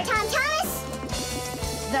harder, Tom Thomas!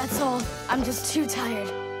 That's all. I'm just too tired.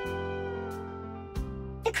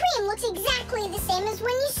 The cream looks exactly the same as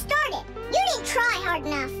when you started. You didn't try hard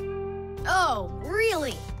enough. Oh,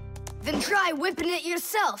 really? Then try whipping it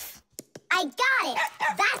yourself. I got it.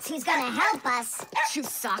 That's who's gonna help us.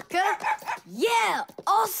 Chewsocka? Yeah,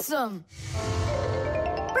 awesome.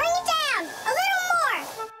 Bring it down. A little more.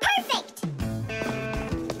 Perfect.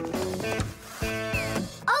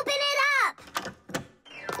 Open it up.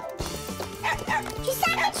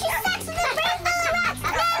 Chewsocka, Chewsocka, the rainbow rocks.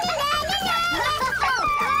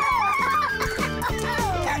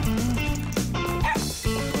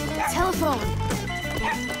 Telephone.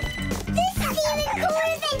 This is even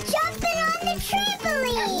cooler than jumping on the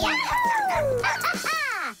trampoline. Yahoo!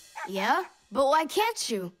 Yeah? But why can't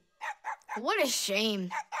you? What a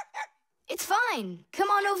shame. It's fine. Come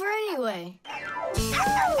on over anyway. You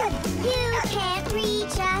can't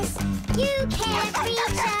reach us. You can't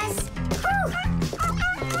reach us.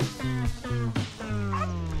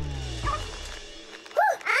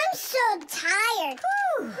 I'm so tired.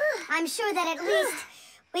 I'm sure that at least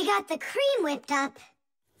we got the cream whipped up.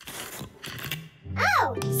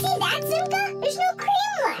 Oh, see that, Simka? There's no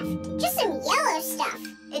cream left. Just some yellow stuff.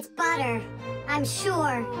 It's butter, I'm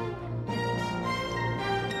sure.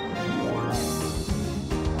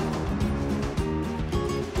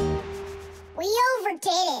 We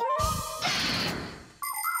overdid it.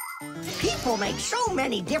 People make so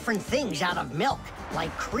many different things out of milk,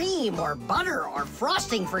 like cream or butter or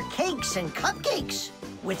frosting for cakes and cupcakes.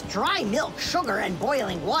 With dry milk, sugar, and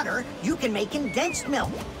boiling water, you can make condensed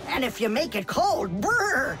milk. And if you make it cold,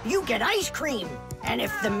 brr, you get ice cream. And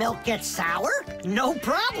if the milk gets sour, no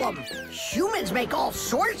problem. Humans make all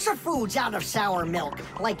sorts of foods out of sour milk,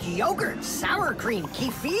 like yogurt, sour cream,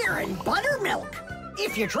 kefir, and buttermilk.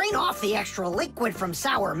 If you drain off the extra liquid from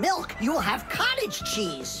sour milk, you'll have cottage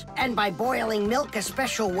cheese. And by boiling milk a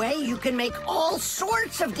special way, you can make all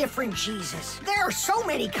sorts of different cheeses. There are so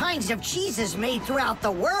many kinds of cheeses made throughout the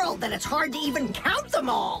world that it's hard to even count them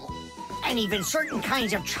all. And even certain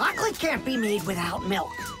kinds of chocolate can't be made without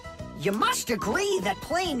milk. You must agree that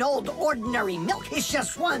plain old ordinary milk is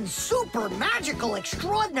just one super magical,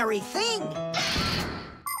 extraordinary thing.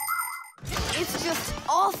 It's just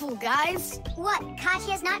awful, guys. What,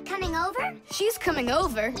 Katya's not coming over? She's coming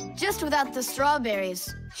over, just without the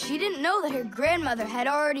strawberries. She didn't know that her grandmother had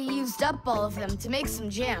already used up all of them to make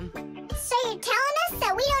some jam. So you're telling us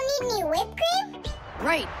that we don't need any whipped cream?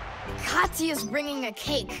 Right. Katya's bringing a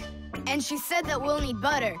cake, and she said that we'll need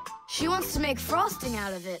butter. She wants to make frosting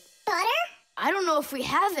out of it. Butter? I don't know if we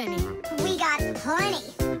have any. We got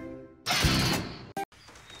plenty.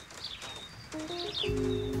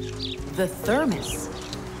 The thermos.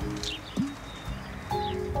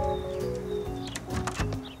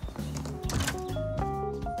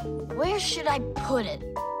 Where should I put it?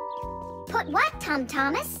 Put what, Tom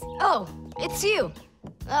Thomas? Oh, it's you.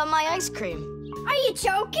 My ice cream. Are you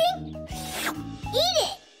joking? Eat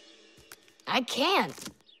it! I can't.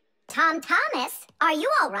 Tom Thomas, are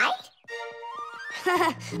you all right?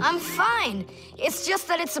 I'm fine. It's just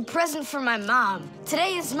that it's a present for my mom.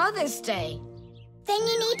 Today is Mother's Day. Then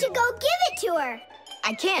you need to go give it to her.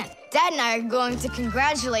 I can't. Dad and I are going to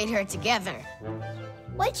congratulate her together.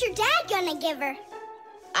 What's your dad gonna give her?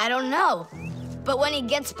 I don't know. But when he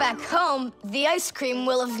gets back home, the ice cream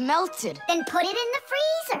will have melted. Then put it in the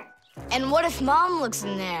freezer. And what if Mom looks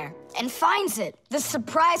in there and finds it? The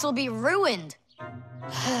surprise will be ruined.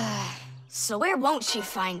 So where won't she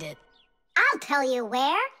find it? I'll tell you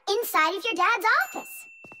where. Inside of your dad's office.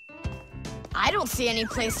 I don't see any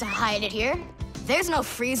place to hide it here. There's no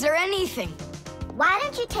freezer or anything. Why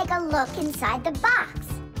don't you take a look inside the box?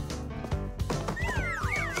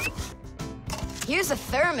 Here's a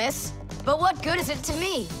thermos, but what good is it to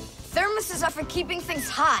me? Thermoses are for keeping things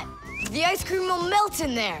hot. The ice cream will melt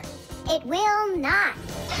in there. It will not.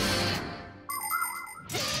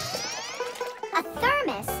 A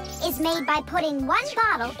thermos is made by putting one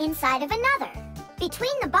bottle inside of another.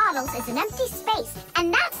 Between the bottles is an empty space,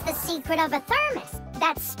 and that's the secret of a thermos.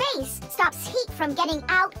 That space stops heat from getting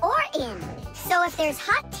out or in. So if there's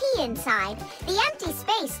hot tea inside, the empty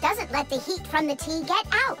space doesn't let the heat from the tea get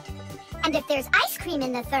out. And if there's ice cream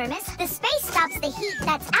in the thermos, the space stops the heat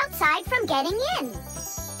that's outside from getting in.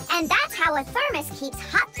 And that's how a thermos keeps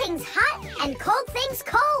hot things hot and cold things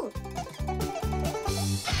cold.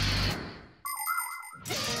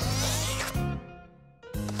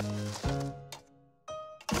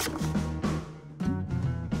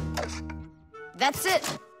 That's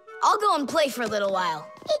it. I'll go and play for a little while.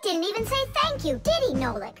 He didn't even say thank you, did he,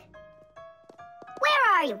 Nolik? Where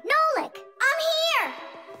are you? Nolik! I'm here!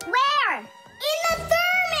 Where? In the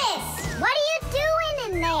thermos! What are you doing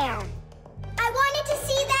in there? I wanted to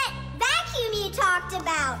see that vacuum you talked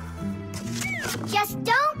about. Just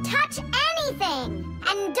don't touch anything!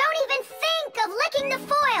 And don't even think of licking the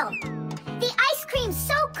foil! The ice cream's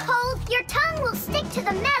so cold, your tongue will stick to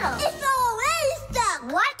the metal. It's already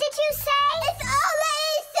stuck! What did you say? It's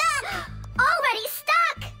already stuck! Already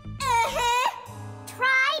stuck! Uh-huh.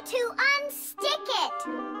 Try to unstick it.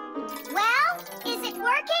 Well, is it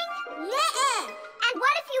working? Nuh-uh. And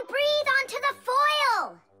what if you breathe onto the foil?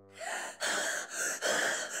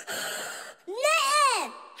 Nuh-uh.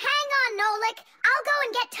 Hang on, Nolik. I'll go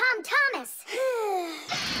and get Tom Thomas.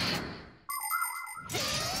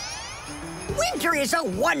 Winter is a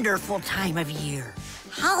wonderful time of year.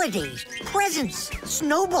 Holidays, presents,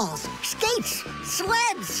 snowballs, skates,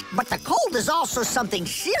 sleds. But the cold is also something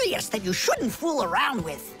serious that you shouldn't fool around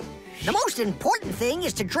with. The most important thing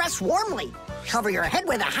is to dress warmly. Cover your head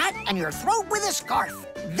with a hat and your throat with a scarf.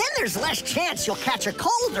 Then there's less chance you'll catch a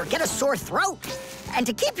cold or get a sore throat. And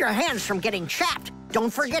to keep your hands from getting chapped,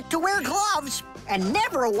 don't forget to wear gloves. And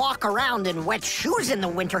never walk around in wet shoes in the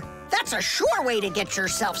winter. That's a sure way to get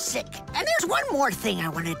yourself sick. And there's one more thing I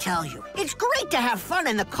want to tell you. It's great to have fun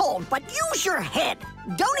in the cold, but use your head.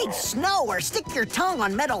 Don't eat snow or stick your tongue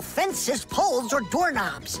on metal fences, poles, or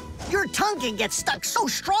doorknobs. Your tongue can get stuck so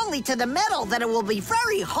strongly to the metal that it will be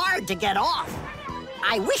very hard to get off.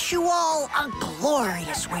 I wish you all a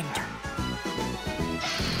glorious winter.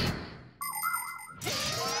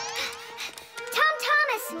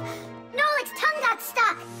 Nolik's tongue got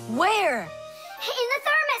stuck. Where? In the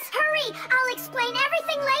thermos. Hurry! I'll explain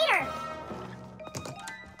everything later.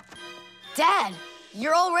 Dad,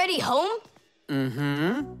 you're already home?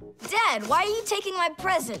 Mm-hmm. Dad, why are you taking my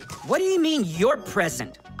present? What do you mean, your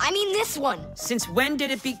present? I mean this one. Since when did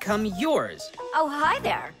it become yours? Oh, hi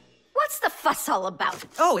there. What's the fuss all about?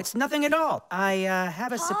 Oh, it's nothing at all. I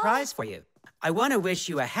have a surprise for you. I want to wish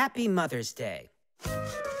you a happy Mother's Day.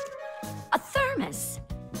 A thermos.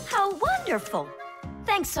 How wonderful.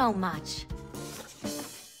 Thanks so much.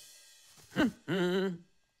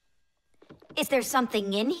 Is there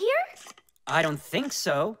something in here? I don't think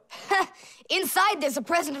so. Inside there's a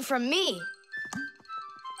present from me.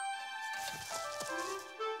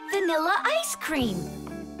 Vanilla ice cream.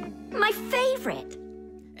 My favorite.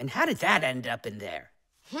 And how did that end up in there?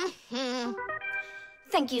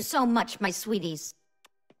 Thank you so much, my sweeties.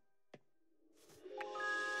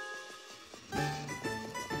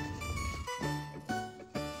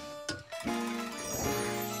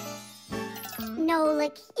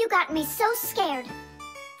 Nolik, you got me so scared.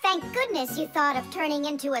 Thank goodness you thought of turning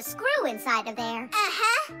into a screw inside of there.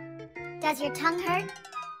 Uh-huh. Does your tongue hurt?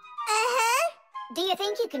 Uh-huh. Do you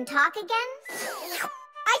think you can talk again?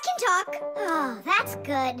 I can talk. Oh, that's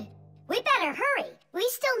good. We better hurry. We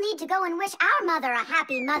still need to go and wish our mother a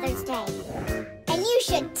happy Mother's Day. And you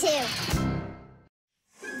should too.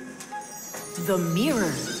 The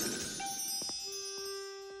mirror.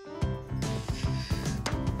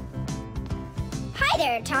 Hi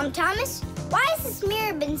there, Tom Thomas. Why has this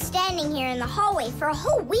mirror been standing here in the hallway for a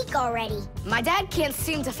whole week already? My dad can't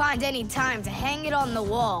seem to find any time to hang it on the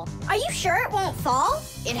wall. Are you sure it won't fall?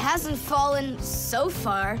 It hasn't fallen so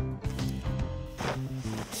far.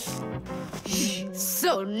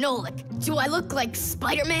 So, Nolik, do I look like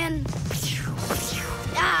Spider-Man?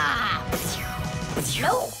 Ah!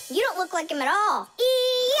 No, you don't look like him at all.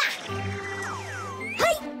 Yeah!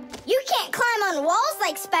 Hey! You can't climb on walls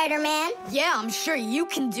like Spider-Man. Yeah, I'm sure you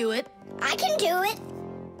can do it. I can do it.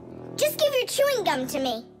 Just give your chewing gum to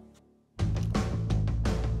me.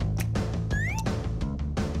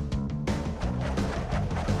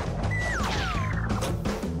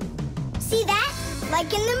 See that?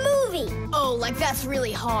 Like in the movie. Oh, like that's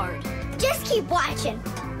really hard. Just keep watching.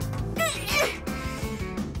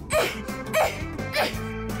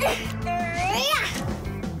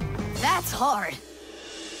 That's hard.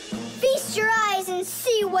 Feast your eyes and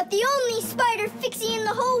see what the only spider Fixie in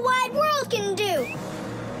the whole wide world can do.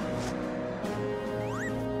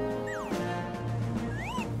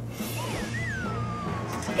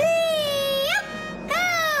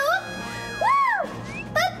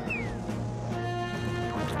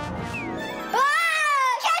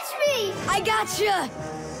 Catch me! I gotcha!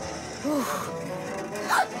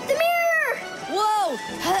 The mirror! Whoa!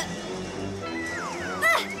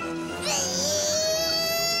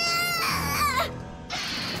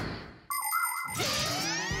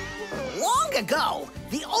 Long ago,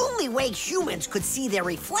 the only way humans could see their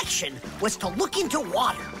reflection was to look into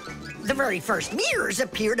water. The very first mirrors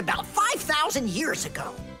appeared about 5,000 years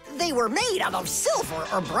ago. They were made out of silver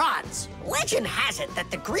or bronze. Legend has it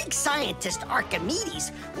that the Greek scientist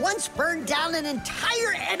Archimedes once burned down an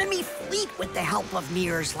entire enemy fleet with the help of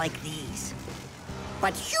mirrors like these.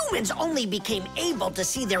 But humans only became able to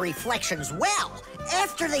see their reflections well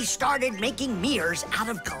after they started making mirrors out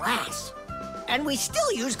of glass. And we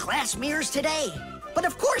still use glass mirrors today. But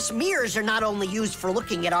of course, mirrors are not only used for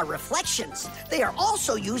looking at our reflections, they are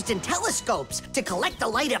also used in telescopes to collect the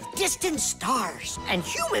light of distant stars. And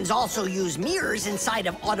humans also use mirrors inside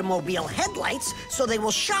of automobile headlights so they will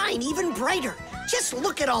shine even brighter. Just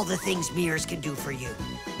look at all the things mirrors can do for you.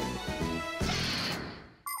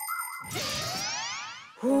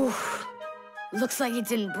 Whew. Looks like it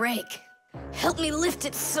didn't break. Help me lift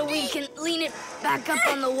it so we can lean it back up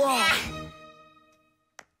on the wall.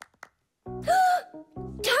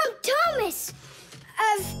 Tom Thomas!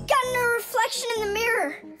 I've gotten a reflection in the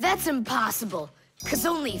mirror. That's impossible, because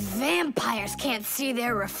only vampires can't see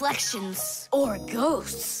their reflections. Or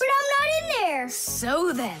ghosts. But I'm not in there.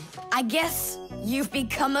 So then, I guess you've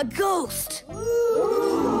become a ghost. No,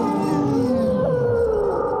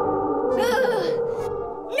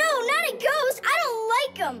 not a ghost. I don't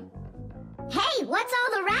like them. Hey, what's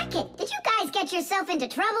all the racket? Did you guys get yourself into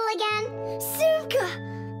trouble again?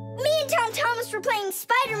 Simka! Me and Tom Thomas were playing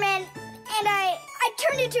Spider-Man, and I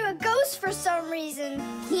turned into a ghost for some reason.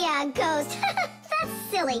 Yeah, ghost. That's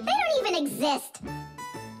silly. They don't even exist.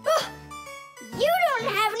 Oh, you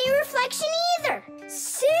don't have any reflection either.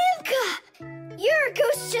 Simka! You're a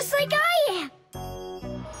ghost just like I am.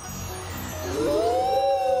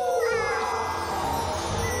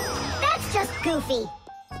 That's just goofy.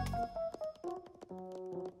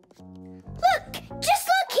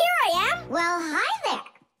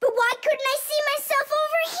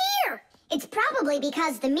 Probably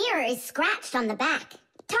because the mirror is scratched on the back.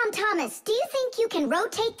 Tom Thomas, do you think you can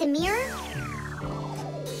rotate the mirror?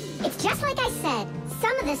 It's just like I said.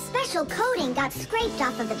 Some of the special coating got scraped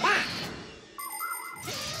off of the back.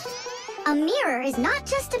 A mirror is not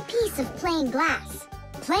just a piece of plain glass.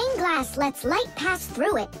 Plain glass lets light pass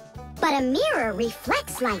through it, but a mirror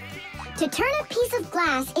reflects light. To turn a piece of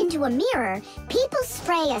glass into a mirror, people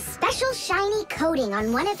spray a special shiny coating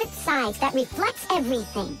on one of its sides that reflects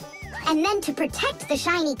everything. And then to protect the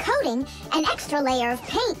shiny coating, an extra layer of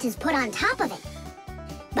paint is put on top of it.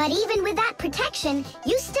 But even with that protection,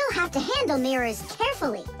 you still have to handle mirrors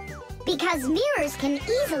carefully, because mirrors can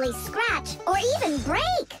easily scratch or even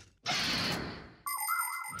break.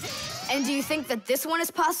 And do you think that this one is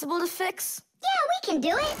possible to fix? Yeah, we can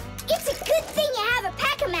do it. It's a good thing you have a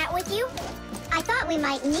pack-a-mat with you. I thought we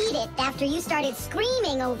might need it after you started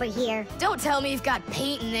screaming over here. Don't tell me you've got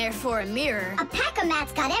paint in there for a mirror. A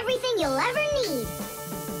pack-a-mat's got everything you'll ever need.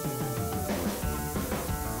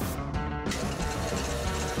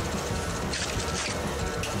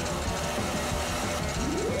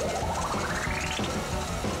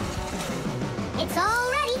 It's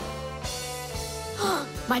all ready.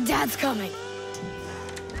 My dad's coming.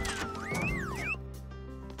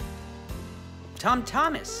 Tom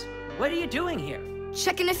Thomas, what are you doing here?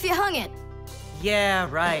 Checking if you hung it. Yeah,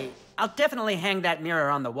 right. I'll definitely hang that mirror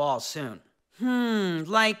on the wall soon.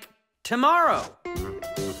 Like tomorrow.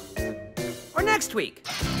 Or next week.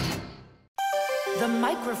 The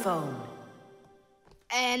microphone.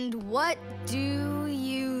 And what do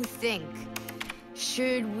you think?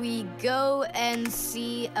 Should we go and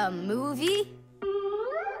see a movie?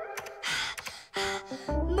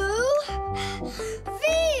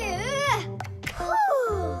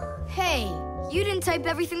 Hey, you didn't type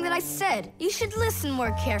everything that I said. You should listen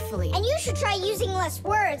more carefully. And you should try using less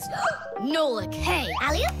words. Nolik, hey.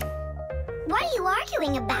 Alley-oop? What are you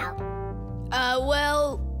arguing about?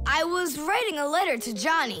 Well, I was writing a letter to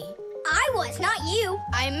Johnny. I was, not you.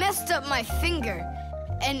 I messed up my finger,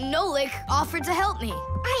 and Nolik offered to help me.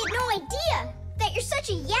 I had no idea that you're such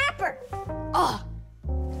a yapper. Oh.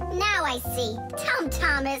 Now I see. Tom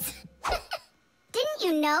Thomas. Didn't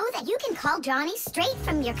you know that you can call Johnny straight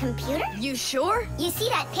from your computer? You sure? You see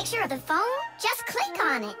that picture of the phone? Just click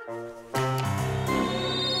on it.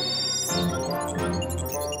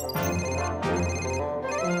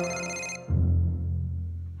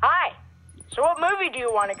 Hi. So what movie do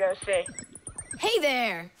you want to go see? Hey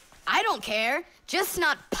there. I don't care. Just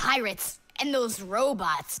not pirates and those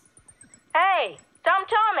robots. Hey, Tom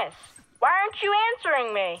Thomas. Why aren't you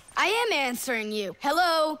answering me? I am answering you.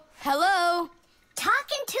 Hello? Hello?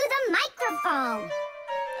 Talking to the microphone.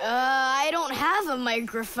 I don't have a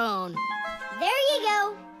microphone. There you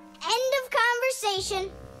go. End of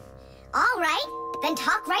conversation. All right, then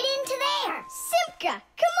talk right into there. Simka,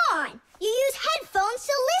 come on. You use headphones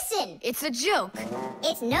to listen. It's a joke.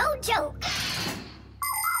 It's no joke.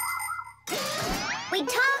 We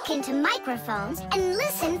talk into microphones and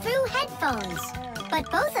listen through headphones.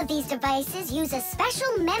 But both of these devices use a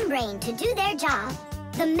special membrane to do their job.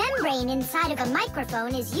 The membrane inside of a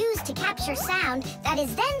microphone is used to capture sound that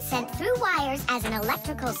is then sent through wires as an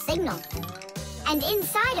electrical signal. And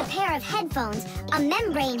inside a pair of headphones, a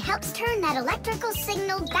membrane helps turn that electrical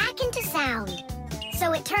signal back into sound.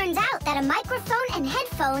 So it turns out that a microphone and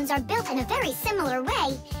headphones are built in a very similar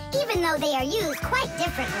way, even though they are used quite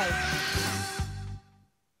differently.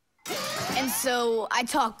 And so I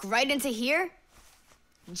talk right into here?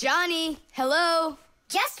 Johnny, hello?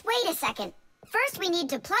 Just wait a second. First, we need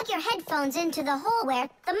to plug your headphones into the hole where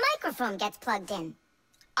the microphone gets plugged in.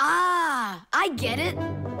 Ah, I get it.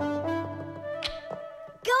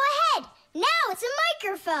 Go ahead. Now it's a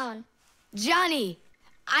microphone. Johnny,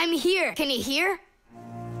 I'm here. Can you hear?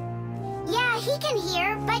 Yeah, he can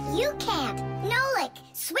hear, but you can't. Nolik,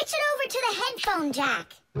 switch it over to the headphone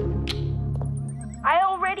jack. I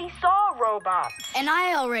already saw a robot. And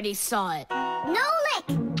I already saw it.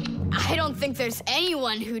 Nolik! I don't think there's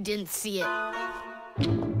anyone who didn't see it.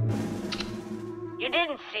 You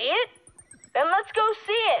didn't see it? Then let's go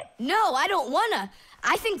see it. No, I don't wanna.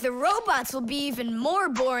 I think the robots will be even more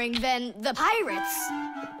boring than the pirates.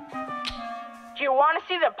 Do you want to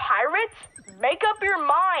see the pirates? Make up your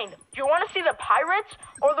mind. Do you want to see the pirates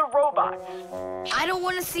or the robots? I don't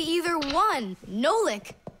want to see either one.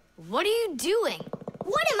 Nolik, what are you doing?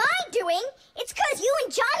 What am I doing? It's 'cause you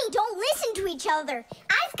and Johnny don't listen to each other.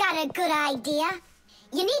 I've got a good idea.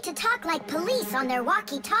 You need to talk like police on their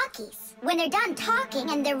walkie-talkies. When they're done talking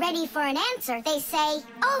and they're ready for an answer, they say,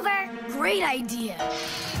 over. Great idea.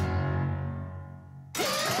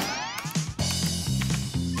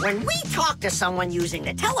 When we talk to someone using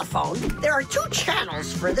the telephone, there are 2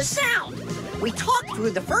 channels for the sound. We talk through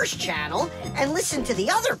the first channel and listen to the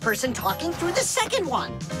other person talking through the second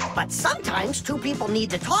one. But sometimes 2 people need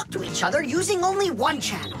to talk to each other using only 1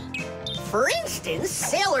 channel. For instance,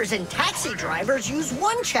 sailors and taxi drivers use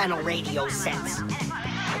 1-channel radio sets.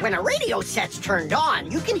 When a radio set's turned on,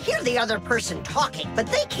 you can hear the other person talking, but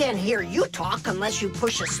they can't hear you talk unless you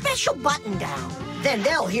push a special button down. Then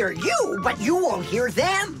they'll hear you, but you won't hear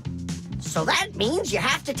them. So that means you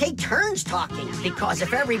have to take turns talking, because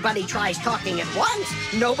if everybody tries talking at once,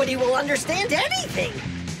 nobody will understand anything.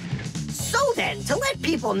 So then, to let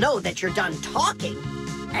people know that you're done talking,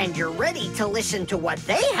 and you're ready to listen to what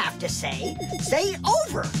they have to say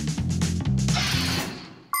over.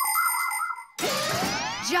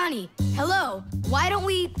 Johnny, hello. Why don't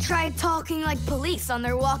we try talking like police on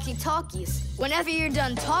their walkie-talkies? Whenever you're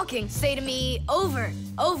done talking, say to me, over,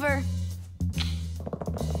 over.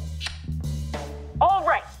 All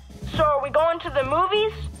right, so are we going to the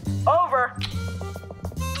movies? Over.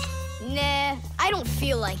 Nah, I don't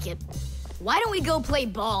feel like it. Why don't we go play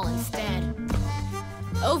ball instead?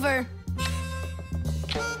 Over.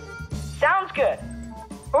 Sounds good.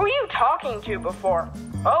 Who were you talking to before?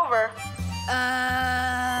 Over.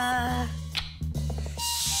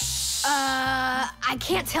 I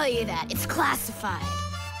can't tell you that. It's classified.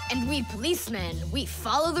 And we policemen, we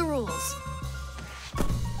follow the rules.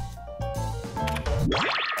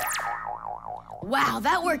 Wow,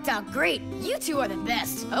 that worked out great. You 2 are the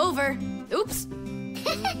best. Over. Oops.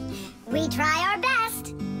 We try our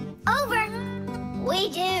best. Over. We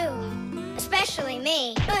do. Especially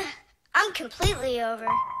me. I'm completely over.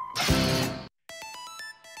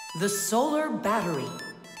 The solar battery.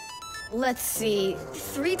 Let's see.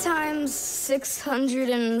 3 times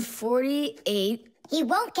 648. He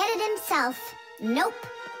won't get it himself. Nope.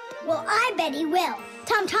 Well, I bet he will.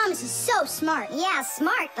 Tom Thomas is so smart. Yeah,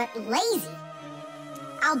 smart, but lazy.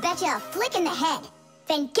 I'll bet you a flick in the head.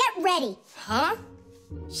 Then get ready. Huh?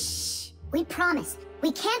 Shh. We promise.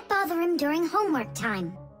 We can't bother him during homework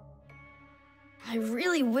time. I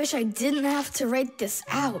really wish I didn't have to write this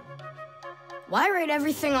out. Why write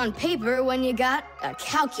everything on paper when you got a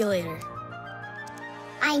calculator?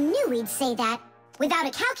 I knew he'd say that. Without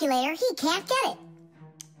a calculator, he can't get it.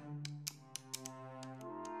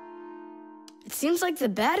 It seems like the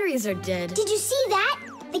batteries are dead. Did you see that?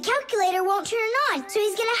 The calculator won't turn on, so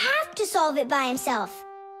he's gonna have to solve it by himself.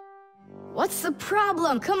 What's the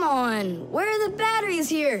problem? Come on. Where are the batteries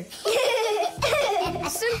here?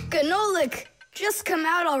 Simka and Nolik, just come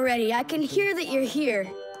out already. I can hear that you're here.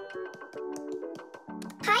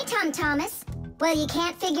 Hi, Tom Thomas. Well, you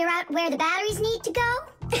can't figure out where the batteries need to go?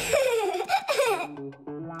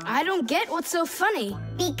 I don't get what's so funny.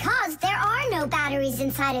 Because there are no batteries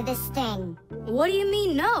inside of this thing. What do you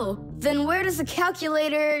mean, no? Then where does the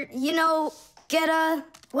calculator, get a...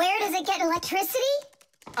 Where does it get electricity?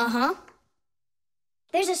 Uh-huh.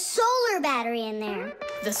 There's a solar battery in there.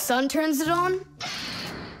 The sun turns it on?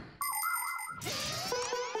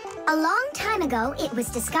 A long time ago, it was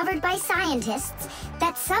discovered by scientists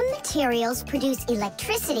that some materials produce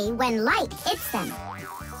electricity when light hits them.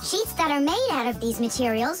 Sheets that are made out of these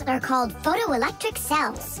materials are called photoelectric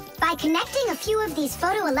cells. By connecting a few of these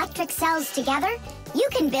photoelectric cells together, you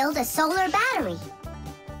can build a solar battery.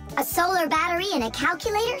 A solar battery in a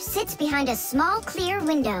calculator sits behind a small clear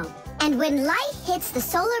window. And when light hits the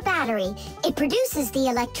solar battery, it produces the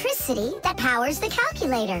electricity that powers the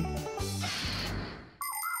calculator.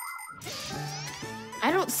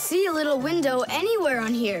 I don't see a little window anywhere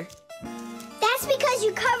on here. That's because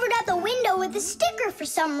you covered up the window with a sticker for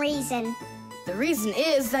some reason. The reason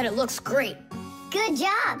is that it looks great. Good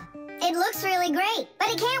job. It looks really great, but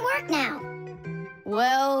it can't work now.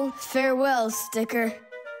 Well, farewell, sticker.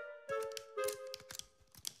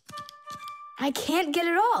 I can't get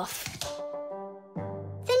it off.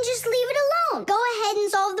 Then just leave it alone. Go ahead and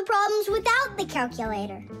solve the problems without the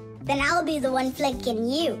calculator. Then I'll be the one flicking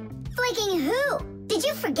you. Flicking who? Did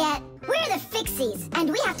you forget? We're the Fixies, and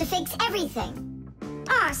we have to fix everything.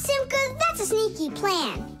 Ah, Simka, that's a sneaky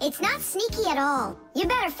plan. It's not sneaky at all. You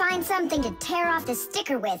better find something to tear off the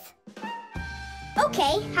sticker with.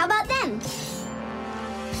 Okay, how about them?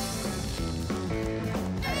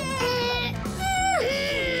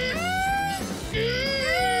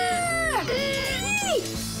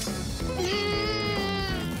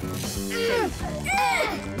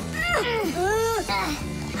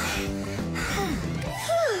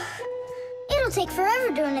 It'll take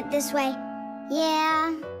forever doing it this way.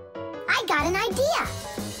 Yeah, I got an idea.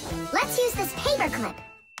 Let's use this paper clip.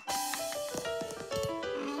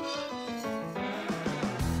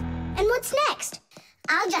 And what's next?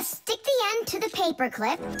 I'll just stick the end to the paper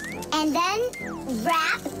clip and then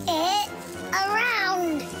wrap it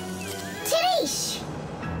around. Tidish!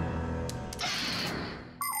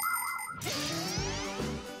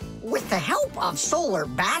 With the help of solar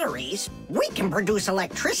batteries, we can produce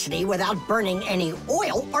electricity without burning any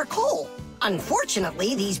oil or coal.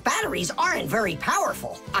 Unfortunately, these batteries aren't very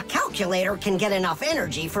powerful. A calculator can get enough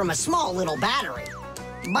energy from a small little battery.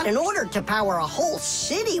 But in order to power a whole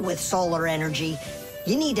city with solar energy,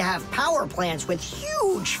 you need to have power plants with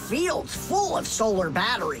huge fields full of solar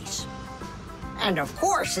batteries. And of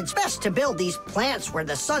course, it's best to build these plants where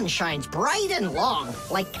the sun shines bright and long,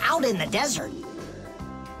 like out in the desert.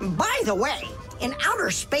 By the way, in outer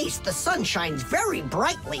space, the sun shines very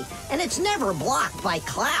brightly, and it's never blocked by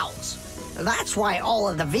clouds. That's why all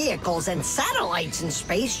of the vehicles and satellites in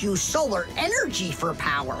space use solar energy for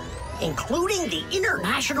power, including the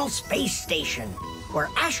International Space Station, where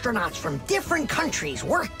astronauts from different countries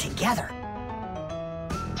work together.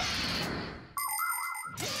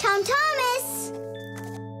 Tom Thomas!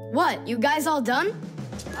 What, you guys all done?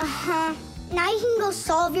 Uh-huh. Now you can go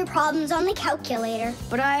solve your problems on the calculator.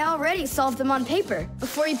 But I already solved them on paper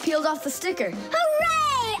before you peeled off the sticker.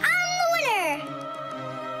 Hooray! I'm the winner!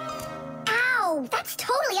 Ow! That's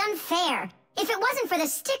totally unfair. If it wasn't for the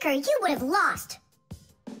sticker, you would have lost.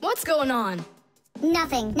 What's going on?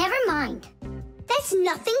 Nothing. Never mind. That's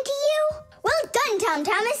nothing to you? Well done, Tom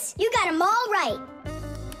Thomas. You got them all right.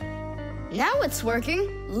 Now it's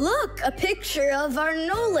working. Look, a picture of our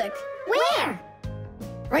Nolik. Where?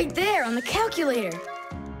 Right there on the calculator.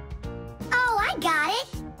 Oh, I got it.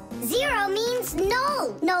 0 means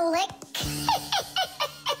no, Nolik.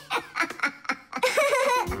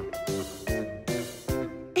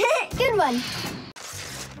 Good one.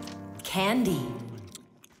 Candy.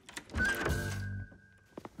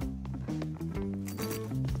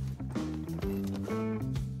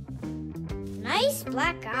 Nice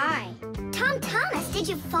black eye. Tom Thomas, did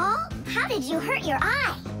you fall? How did you hurt your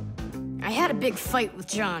eye? I had a big fight with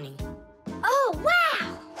Johnny. Oh,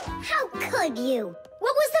 wow! How could you?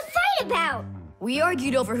 What was the fight about? We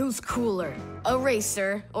argued over who's cooler, a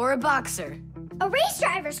racer or a boxer. A race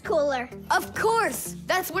driver's cooler. Of course!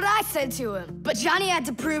 That's what I said to him. But Johnny had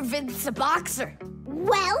to prove it's a boxer.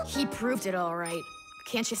 Well? He proved it all right.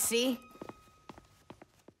 Can't you see?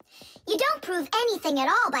 You don't prove anything at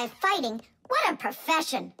all by fighting. What a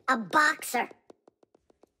profession, a boxer.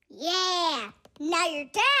 Yeah, now your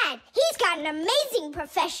dad, he's got an amazing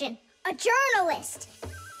profession, a journalist.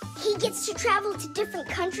 He gets to travel to different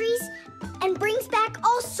countries and brings back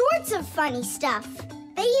all sorts of funny stuff.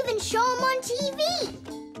 They even show him on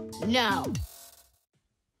TV. No.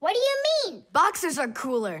 What do you mean? Boxers are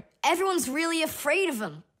cooler. Everyone's really afraid of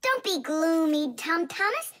them. Don't be gloomy, Tom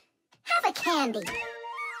Thomas. Have a candy.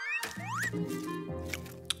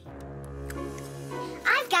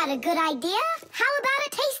 I've got a good idea. How about a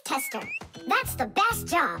taste tester? That's the best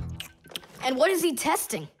job. And what is he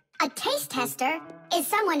testing? A taste tester is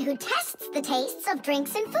someone who tests the tastes of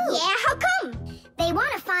drinks and food. Yeah, how come? They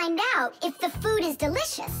want to find out if the food is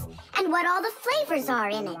delicious and what all the flavors are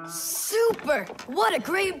in it. Super! What a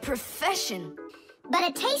great profession. But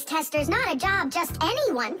a taste tester's not a job just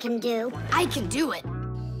anyone can do. I can do it.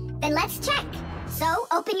 Then let's check. So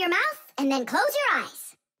open your mouth and then close your eyes.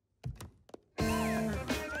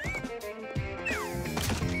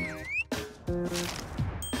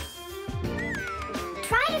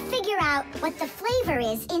 Try to figure out what the flavor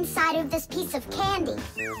is inside of this piece of candy.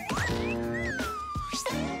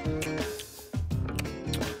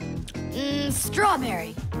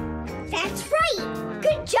 Strawberry. That's right.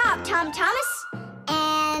 Good job, Tom Thomas.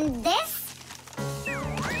 And this?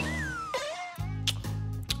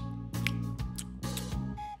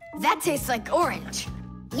 That tastes like orange.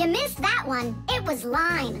 You missed that one. It was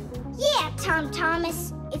lime. Yeah, Tom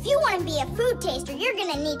Thomas. If you want to be a food taster, you're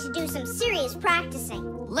gonna need to do some serious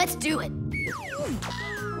practicing. Let's do it.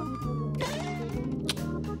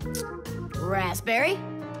 Raspberry.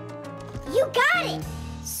 You got it.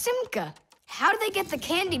 Simka. How do they get the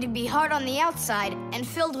candy to be hard on the outside and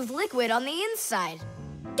filled with liquid on the inside?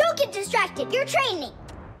 Don't get distracted. You're training.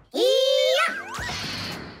 Yeah!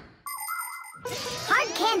 Hard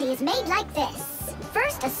candy is made like this.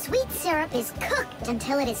 First, a sweet syrup is cooked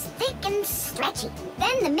until it is thick and stretchy.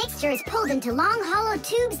 Then the mixture is pulled into long, hollow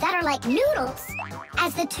tubes that are like noodles.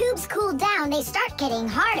 As the tubes cool down, they start getting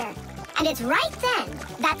harder. And it's right then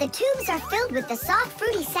that the tubes are filled with the soft,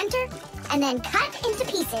 fruity center and then cut into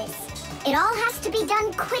pieces. It all has to be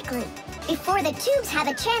done quickly before the tubes have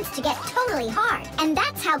a chance to get totally hard. And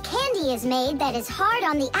that's how candy is made that is hard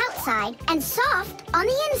on the outside and soft on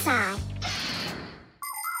the inside.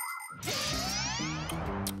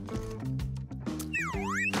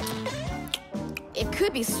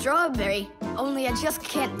 might be strawberry, only I just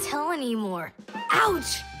can't tell anymore.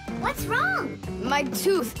 Ouch! What's wrong? My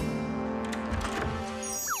tooth.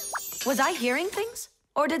 Was I hearing things?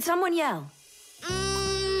 Or did someone yell?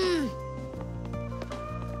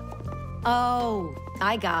 Oh,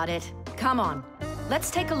 I got it. Come on,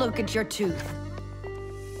 let's take a look at your tooth.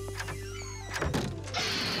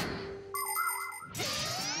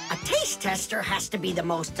 A taste tester has to be the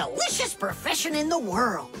most delicious profession in the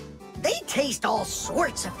world. They taste all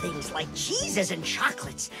sorts of things like cheeses and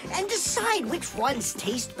chocolates and decide which ones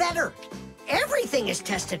taste better. Everything is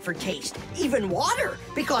tested for taste, even water,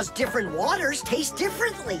 because different waters taste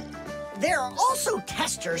differently. There are also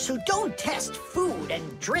testers who don't test food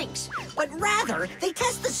and drinks, but rather they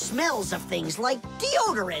test the smells of things like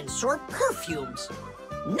deodorants or perfumes.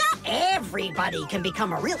 Not everybody can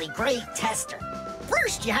become a really great tester.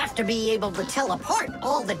 First, you have to be able to tell apart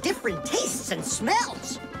all the different tastes and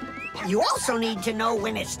smells. You also need to know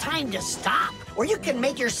when it's time to stop, or you can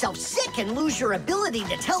make yourself sick and lose your ability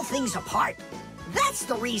to tell things apart. That's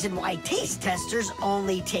the reason why taste testers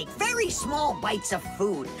only take very small bites of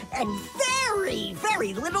food and very,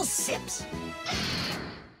 very little sips.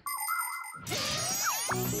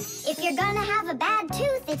 If you're gonna have a bad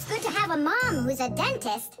tooth, it's good to have a mom who's a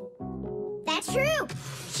dentist. That's true.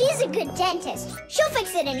 She's a good dentist. She'll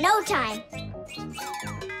fix it in no time.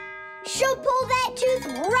 She'll pull that tooth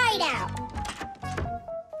right out.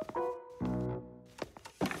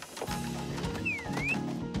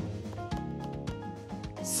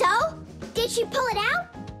 So, did she pull it out?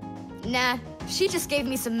 Nah, she just gave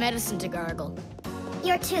me some medicine to gargle.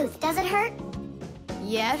 Your tooth, does it hurt?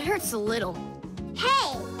 Yeah, it hurts a little.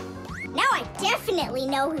 Hey, now I definitely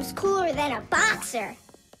know who's cooler than a boxer.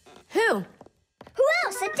 Who? Who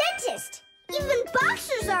else? A dentist. Even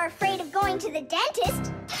boxers are afraid of going to the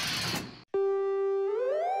dentist.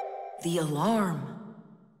 The alarm.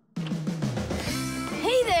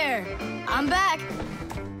 Hey there! I'm back!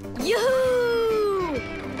 Yoo-hoo!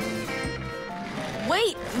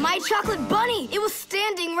 Wait, my chocolate bunny! It was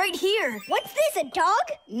standing right here! What's this, a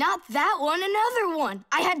dog? Not that one, another one!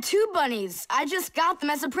 I had 2 bunnies. I just got them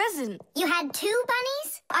as a present. You had 2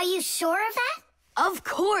 bunnies? Are you sure of that? Of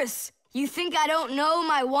course! You think I don't know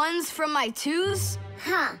my 1s from my 2s?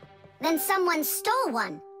 Huh. Then someone stole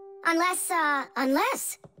one. Unless.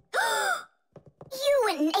 You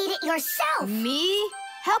went and ate it yourself! Me?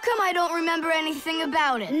 How come I don't remember anything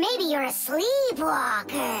about it? Maybe you're a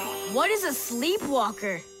sleepwalker. What is a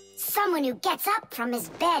sleepwalker? Someone who gets up from his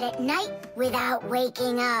bed at night without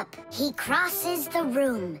waking up. He crosses the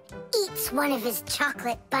room, eats one of his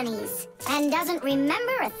chocolate bunnies, and doesn't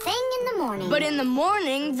remember a thing in the morning. But in the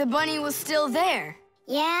morning, the bunny was still there.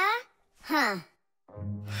 Yeah? Huh.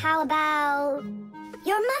 How about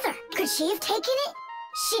your mother? Could she have taken it?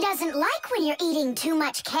 She doesn't like when you're eating too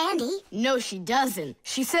much candy. No, she doesn't.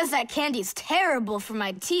 She says that candy's terrible for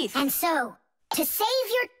my teeth. And so, to save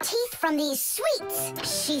your teeth from these sweets,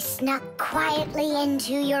 she snuck quietly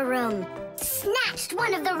into your room, snatched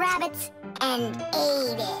one of the rabbits, and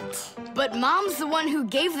ate it. But Mom's the one who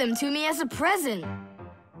gave them to me as a present.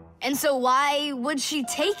 And so why would she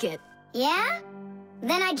take it? Yeah?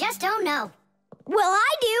 Then I just don't know. Well,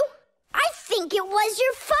 I do. I think it was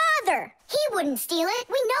your father. He wouldn't steal it.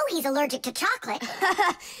 We know he's allergic to chocolate.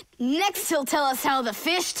 Next, he'll tell us how the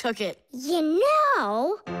fish took it. You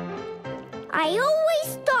know, I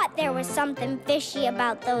always thought there was something fishy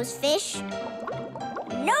about those fish.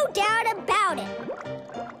 No doubt about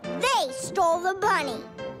it. They stole the bunny.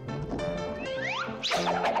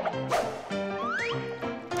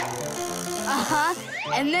 Uh-huh.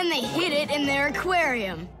 And then they hid it in their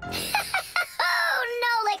aquarium. Oh,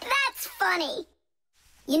 Nolik, that's funny.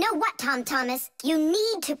 You know what, Tom Thomas? You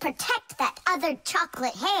need to protect that other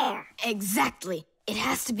chocolate hair. Exactly. It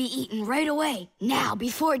has to be eaten right away. Now,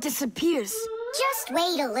 before it disappears. Just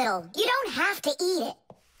wait a little. You don't have to eat it.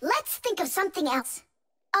 Let's think of something else.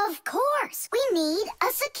 Of course, we need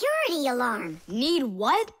a security alarm. Need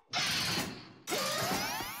what?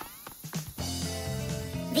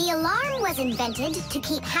 The alarm was invented to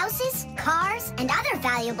keep houses, cars, and other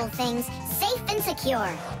valuable things safe and secure.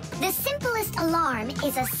 The simplest alarm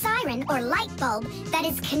is a siren or light bulb that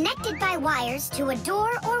is connected by wires to a door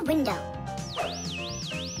or window.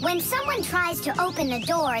 When someone tries to open the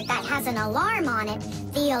door that has an alarm on it,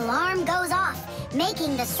 the alarm goes off,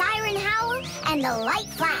 making the siren howl and the light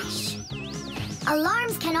flash.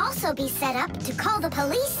 Alarms can also be set up to call the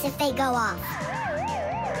police if they go off.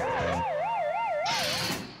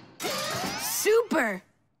 Super!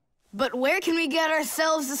 But where can we get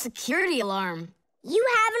ourselves a security alarm? You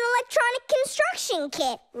have an electronic construction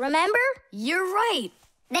kit, remember? You're right.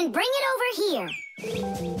 Then bring it over here.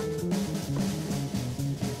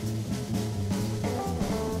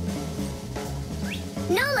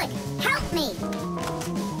 Nolik, help me.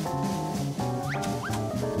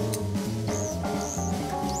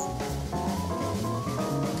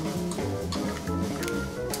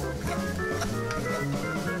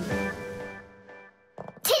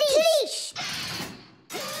 Tidish!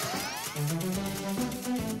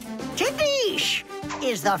 Tidish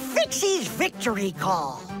is the Fixies victory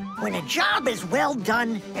call. When a job is well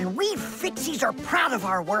done and we Fixies are proud of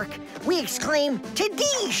our work, we exclaim,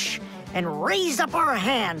 Tidish! And raise up our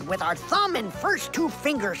hand with our thumb and first two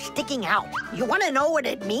fingers sticking out. You want to know what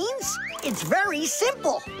it means? It's very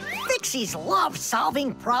simple. Fixies love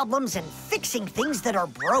solving problems and fixing things that are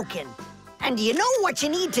broken. And do you know what you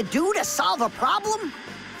need to do to solve a problem?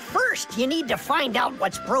 First, you need to find out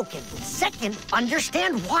what's broken. Second,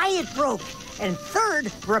 understand why it broke. And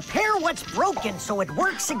third, repair what's broken so it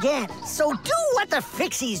works again. So do what the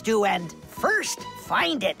Fixies do and first,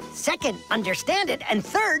 find it. Second, understand it. And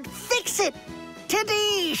third, fix it.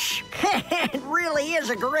 Tidish! It really is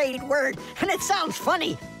a great word, and it sounds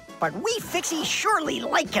funny, but we Fixies surely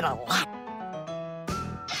like it a lot.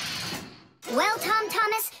 Well, Tom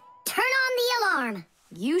Thomas, turn on the alarm.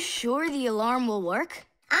 You sure the alarm will work?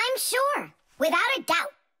 I'm sure, without a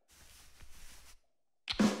doubt.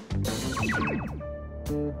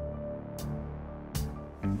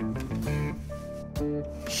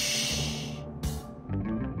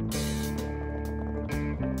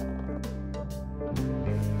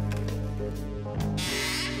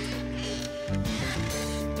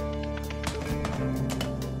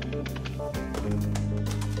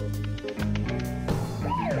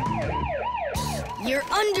 You're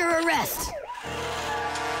under arrest.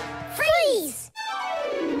 Freeze!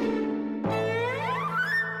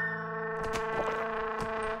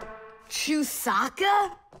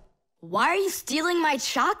 Chewsocka? Why are you stealing my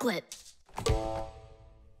chocolate?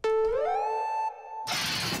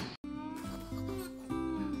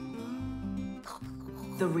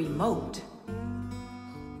 The remote.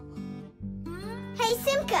 Hey,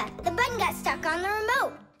 Simka, the button got stuck on the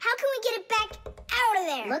remote. How can we get it back out of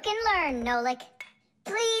there? Look and learn, Nolik.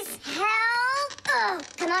 Please help! Oh,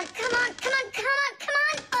 come on, come on, come on, come on, come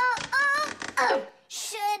on! Oh, oh, oh!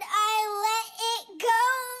 Should I let it go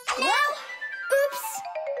now? Oops!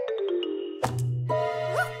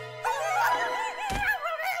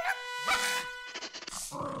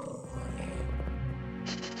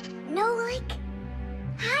 Nolik,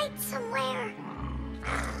 hide somewhere.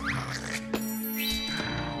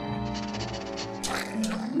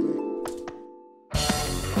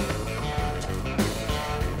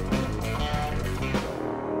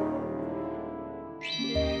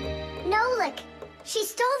 Nolik, she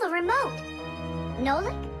stole the remote.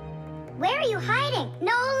 Nolik? Where are you hiding?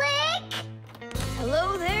 Nolik!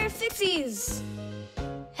 Hello there, Fixies.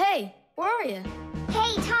 Hey, where are you?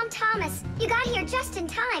 Hey, Tom Thomas, you got here just in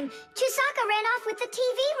time. Chewsocka ran off with the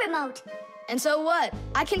TV remote. And so what?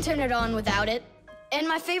 I can turn it on without it. And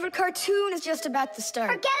my favorite cartoon is just about to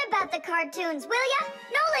start. Forget about the cartoons, will ya?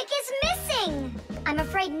 Nolik is missing! I'm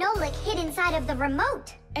afraid Nolik hid inside of the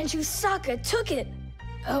remote. And Chewsocka took it.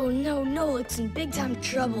 Oh no, Nolik's in big time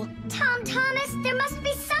trouble. Tom Thomas, there must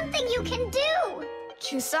be something you can do!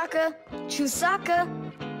 Chewsocka, Chewsocka,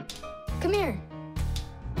 come here.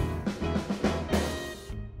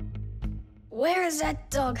 Where is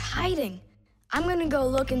that dog hiding? I'm gonna go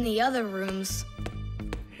look in the other rooms.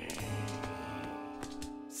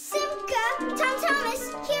 Simka, Tom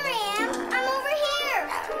Thomas, here I am. I'm over here.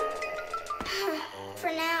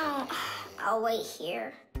 For now, I'll wait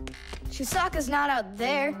here. Chewsocka's not out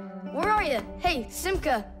there. Where are you? Hey,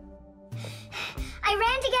 Simka. I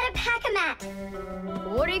ran to get a pack-a-mat.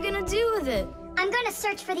 What are you gonna do with it? I'm gonna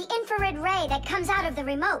search for the infrared ray that comes out of the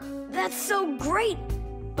remote. That's so great!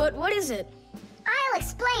 But what is it? I'll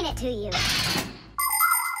explain it to you.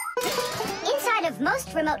 Inside of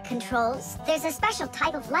most remote controls, there's a special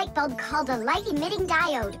type of light bulb called a light-emitting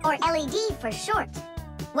diode, or LED for short.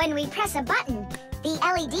 When we press a button, the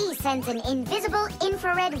LED sends an invisible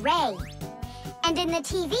infrared ray. And in the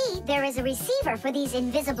TV, there is a receiver for these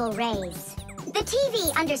invisible rays. The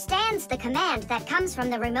TV understands the command that comes from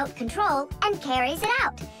the remote control and carries it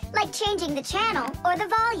out, like changing the channel or the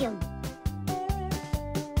volume.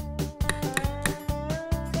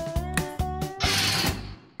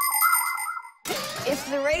 If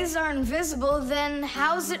the rays are invisible, then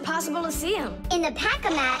how is it possible to see them? In the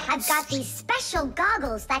pack-a-mat, I've got these special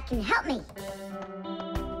goggles that can help me.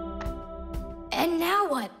 And now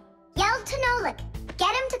what? Yell to Nolik.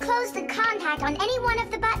 Get him to close the contact on any one of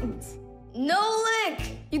the buttons.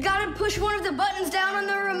 Nolik! You gotta push one of the buttons down on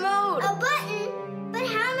the remote. A button? But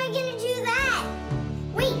how am I gonna do that?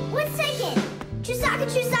 Wait, 1 second. Chewsocka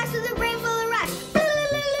chew socks with a brain full of rocks.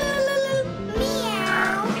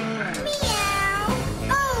 Meow. Meow.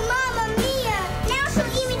 Oh, Mamma Mia. Now she'll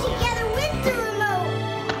eat me together with the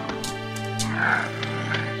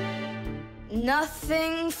remote.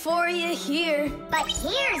 Nothing for you here. But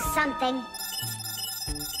here's something.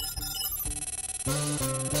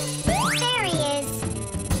 There he is.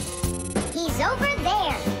 He's over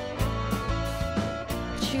there.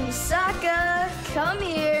 Chewsocka, come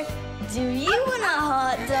here. Do you want a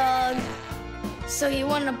hot dog? So you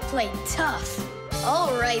want to play tough?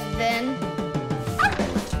 All right then.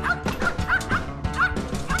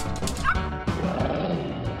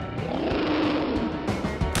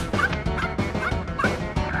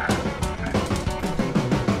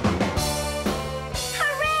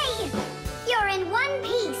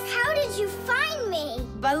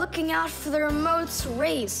 By looking out for the remote's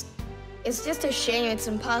rays. It's just a shame it's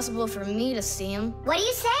impossible for me to see him. What are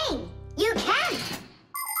you saying? You can!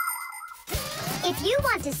 If you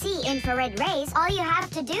want to see infrared rays, all you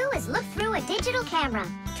have to do is look through a digital camera.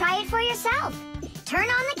 Try it for yourself. Turn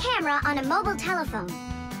on the camera on a mobile telephone.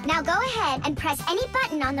 Now go ahead and press any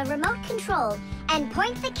button on the remote control and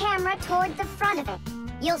point the camera toward the front of it.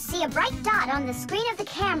 You'll see a bright dot on the screen of the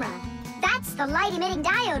camera. That's the light-emitting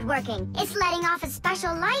diode working. It's letting off a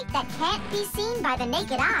special light that can't be seen by the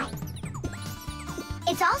naked eye.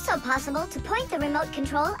 It's also possible to point the remote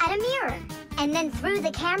control at a mirror. And then through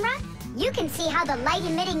the camera, you can see how the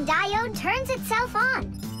light-emitting diode turns itself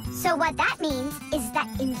on. So what that means is that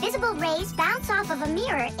invisible rays bounce off of a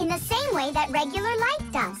mirror in the same way that regular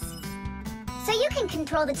light does. So you can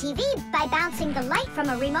control the TV by bouncing the light from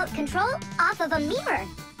a remote control off of a mirror.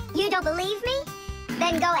 You don't believe me?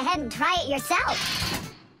 Then go ahead and try it yourself.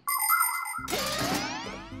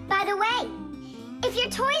 By the way, if your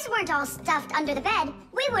toys weren't all stuffed under the bed,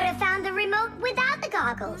 we would have found the remote without the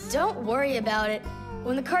goggles. Don't worry about it.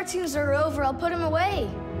 When the cartoons are over, I'll put them away.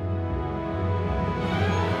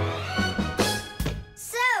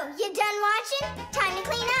 So, you done watching? Time to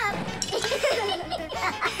clean up.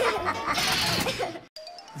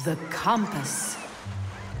 The compass.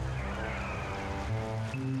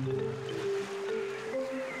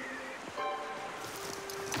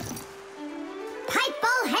 Pipe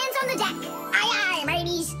all hands on the deck. Aye, aye,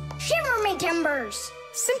 mateys. Shiver me timbers.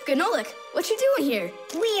 Simka and Nolik, what you doing here?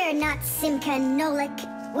 We're not Simka and Nolik.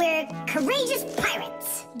 We're courageous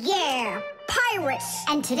pirates. Yeah, pirates.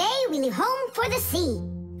 And today we leave home for the sea.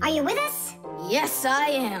 Are you with us? Yes, I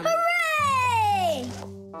am. Hooray!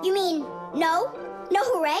 You mean no? No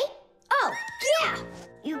hooray? Oh, yeah.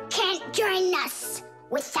 You can't join us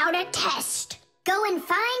without a test. Go and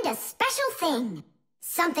find a special thing.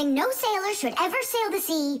 Something no sailor should ever sail the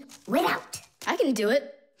sea without. I can do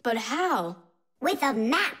it, but how? With a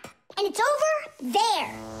map. And it's over there.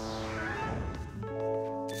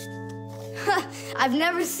 I've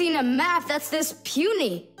never seen a map that's this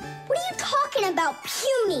puny. What are you talking about,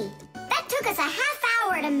 puny? That took us a half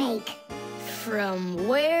hour to make. From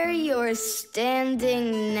where you're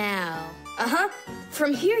standing now. Uh-huh.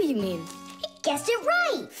 From here, you mean? He guessed it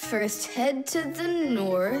right. First, head to the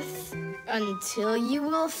north until you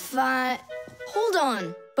will find... Hold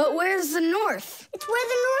on. But where's the north? It's where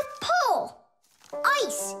the North Pole.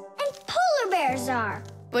 Ice and polar bears are.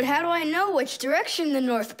 But how do I know which direction the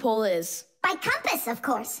North Pole is? By compass, of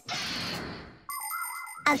course.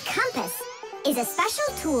 A compass is a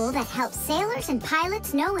special tool that helps sailors and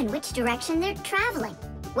pilots know in which direction they're traveling,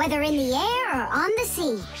 whether in the air or on the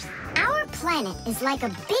sea. Our planet is like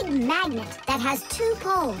a big magnet that has two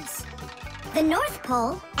poles, the North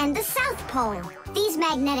Pole and the South Pole. These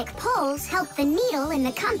magnetic poles help the needle in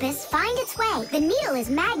the compass find its way. The needle is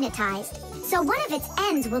magnetized, so one of its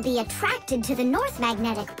ends will be attracted to the north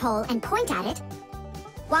magnetic pole and point at it,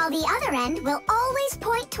 while the other end will always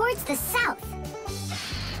point towards the south.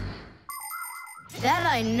 That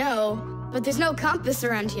I know, but there's no compass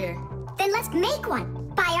around here. Then let's make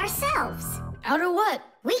one by ourselves. Out of what?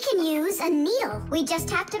 We can use a needle. We just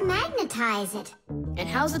have to magnetize it. And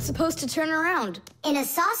how's it supposed to turn around? In a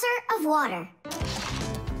saucer of water.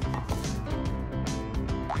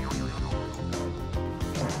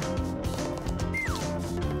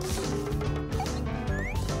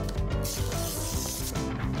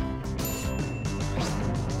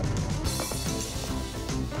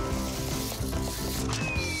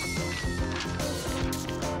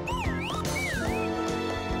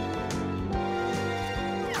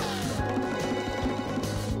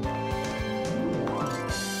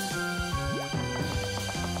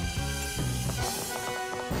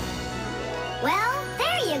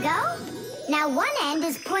 Now one end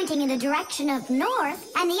is pointing in the direction of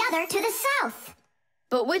north and the other to the south.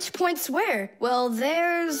 But which points where? Well,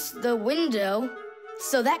 there's the window,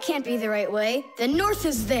 so that can't be the right way. Then north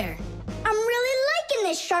is there. I'm really liking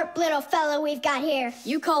this sharp little fella we've got here.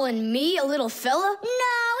 You calling me a little fella?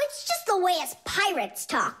 No, it's just the way us pirates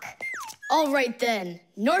talk. All right then,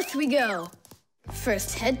 north we go.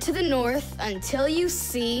 First head to the north until you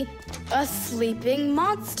see a sleeping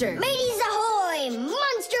monster. Mateys ahoy!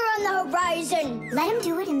 Monster on the horizon! Let him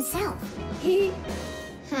do it himself.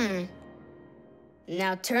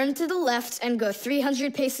 Now turn to the left and go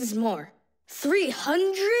 300 paces more.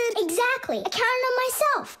 300? Exactly. I counted on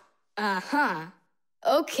myself. Uh-huh.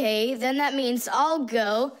 Okay, then that means I'll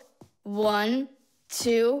go 1,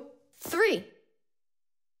 2, 3.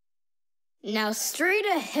 Now straight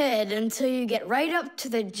ahead until you get right up to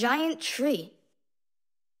the giant tree.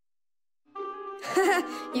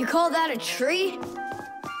 You call that a tree?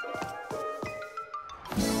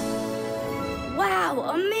 Wow,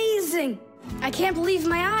 amazing! I can't believe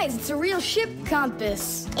my eyes. It's a real ship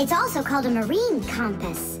compass. It's also called a marine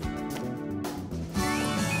compass.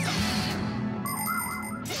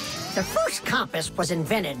 The first compass was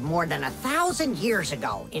invented more than 1,000 years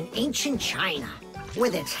ago in ancient China.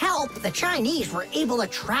 With its help, the Chinese were able to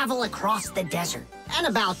travel across the desert. And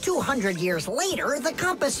about 200 years later, the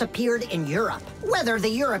compass appeared in Europe. Whether the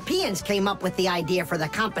Europeans came up with the idea for the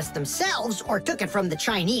compass themselves or took it from the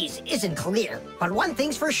Chinese isn't clear. But one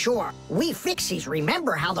thing's for sure, we Fixies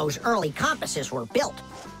remember how those early compasses were built.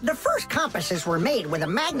 The first compasses were made with a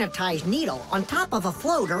magnetized needle on top of a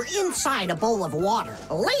floater inside a bowl of water.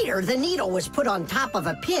 Later, the needle was put on top of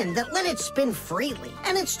a pin that let it spin freely,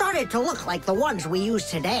 and it started to look like the ones we use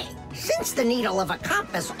today. Since the needle of a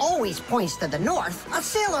compass always points to the north, a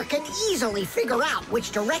sailor can easily figure out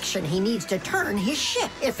which direction he needs to turn his ship.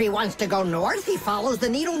 If he wants to go north, he follows the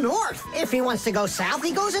needle north. If he wants to go south,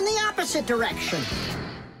 he goes in the opposite direction.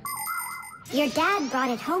 Your dad brought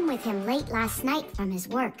it home with him late last night from his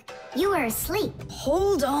work. You were asleep.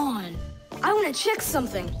 Hold on. I want to check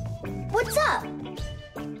something. What's up?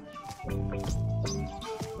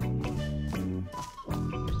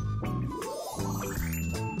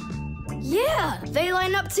 Yeah, they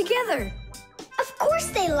line up together. Of course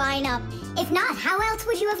they line up. If not, how else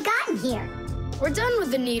would you have gotten here? We're done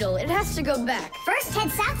with the needle. It has to go back. First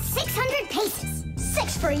head south 600 paces.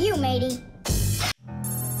 6 for you, matey.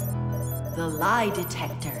 The lie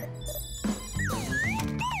detector.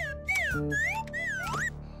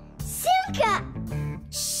 Simka!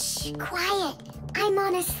 Shh, quiet. I'm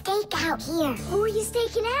on a stakeout here. Who are you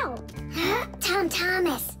staking out? Tom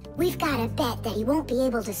Thomas. We've got a bet that he won't be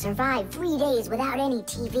able to survive 3 days without any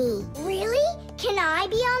TV. Really? Can I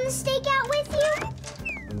be on the stakeout with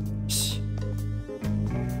you? Shh.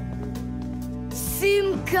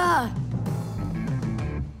 Simka!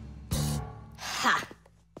 Ha!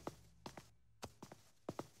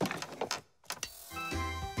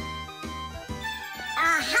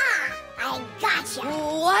 Aha! I gotcha.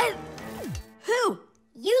 What? Who?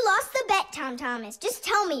 You lost the bet, Tom Thomas. Just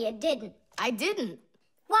tell me you didn't. I didn't.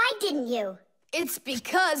 Why didn't you? It's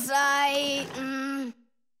because I'm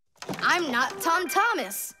not Tom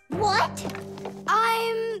Thomas. What?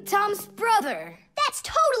 I'm Tom's brother. That's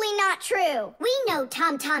totally not true. We know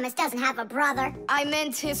Tom Thomas doesn't have a brother. I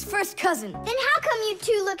meant his first cousin. Then how come you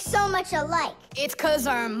two look so much alike? It's 'cause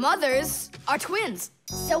our mothers are twins.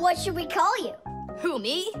 So what should we call you? Who,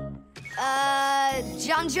 me?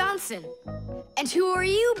 John Johnson. And who are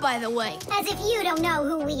you, by the way? As if you don't know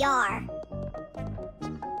who we are.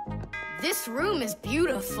 This room is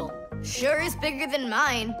beautiful. Sure is bigger than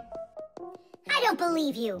mine. I don't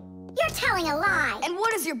believe you. You're telling a lie. And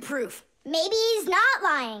what is your proof? Maybe he's not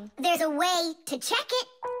lying. There's a way to check it.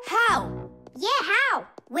 How? Yeah, how?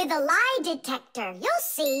 With a lie detector. You'll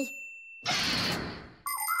see.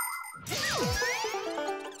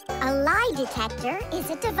 A lie detector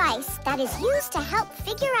is a device that is used to help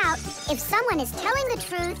figure out if someone is telling the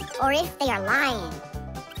truth or if they are lying.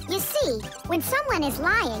 You see, when someone is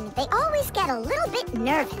lying, they always get a little bit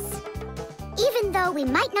nervous. Even though we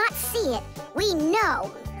might not see it, we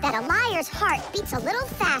know that a liar's heart beats a little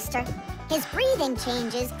faster, his breathing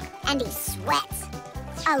changes, and he sweats.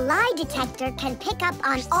 A lie detector can pick up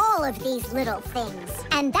on all of these little things.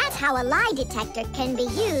 And that's how a lie detector can be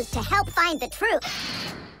used to help find the truth.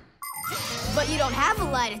 But you don't have a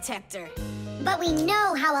lie detector. But we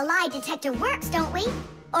know how a lie detector works, don't we?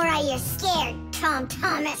 Or are you scared, Tom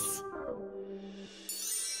Thomas?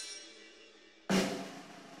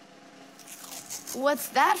 What's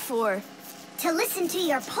that for? To listen to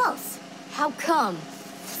your pulse. How come?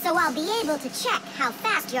 So I'll be able to check how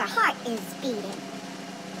fast your heart is beating.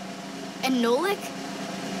 And Nolik?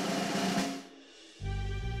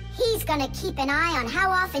 He's gonna keep an eye on how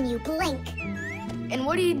often you blink. And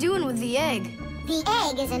what are you doing with the egg? The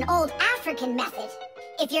egg is an old African method.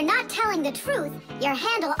 If you're not telling the truth, your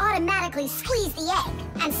hand will automatically squeeze the egg.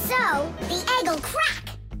 And so, the egg will crack.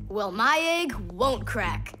 Well, my egg won't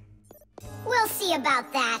crack. We'll see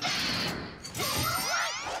about that.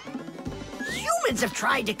 Humans have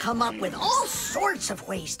tried to come up with all sorts of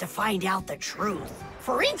ways to find out the truth.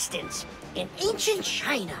 For instance, in ancient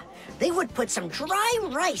China, they would put some dry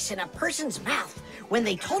rice in a person's mouth when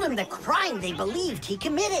they told him the crime they believed he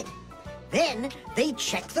committed. Then they'd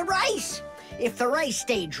check the rice. If the rice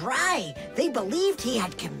stayed dry, they believed he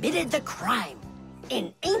had committed the crime.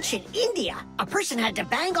 In ancient India, a person had to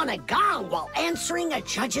bang on a gong while answering a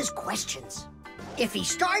judge's questions. If he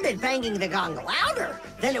started banging the gong louder,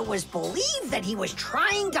 then it was believed that he was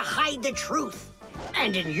trying to hide the truth.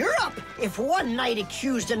 And in Europe, if one knight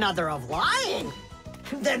accused another of lying,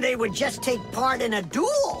 then they would just take part in a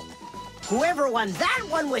duel. Whoever won that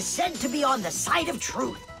one was said to be on the side of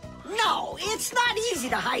truth. No, it's not easy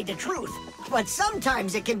to hide the truth, but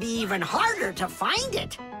sometimes it can be even harder to find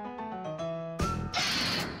it.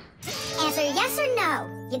 Answer yes or no.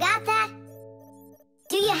 You got that?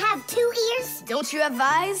 Do you have 2 ears? Don't you have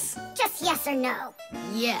eyes? Just yes or no.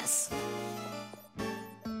 Yes.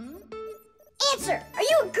 Answer, are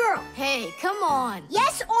you a girl? Hey, come on.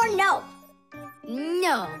 Yes or no?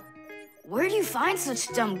 No. Where do you find such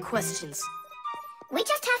dumb questions? We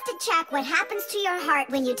just have to check what happens to your heart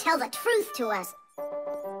when you tell the truth to us.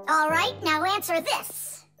 All right, now answer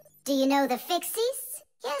this. Do you know the Fixies?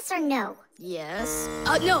 Yes or no? Yes.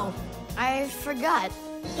 No. I forgot.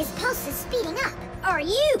 His pulse is speeding up. Are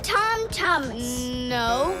you Tom Thomas?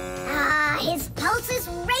 No. His pulse is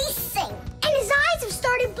racing. And his eyes have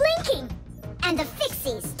started blinking. And the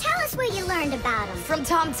Fixies, tell us where you learned about them. From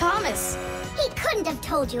Tom Thomas. He couldn't have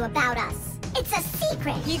told you about us. It's a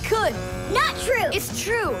secret. He could. Not true. It's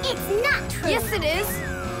true. It's not true. Yes, it is.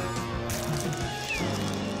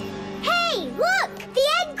 Hey, look! The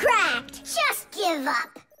egg cracked. Just give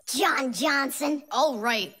up, John Johnson. All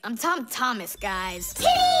right, I'm Tom Thomas, guys.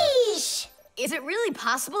 Tish! Is it really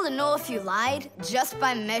possible to know if you lied just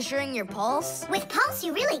by measuring your pulse? With pulse,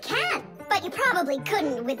 you really can. But you probably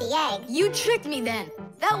couldn't with the egg. You tricked me then.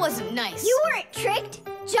 That wasn't nice. You weren't tricked.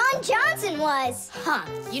 John Johnson was. Huh.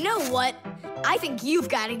 You know what? I think you've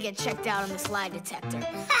got to get checked out on this lie detector.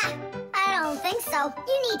 Ha! I don't think so.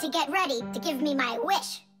 You need to get ready to give me my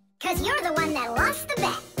wish. 'Cause you're the one that lost the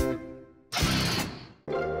bet.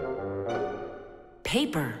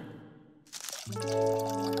 Paper.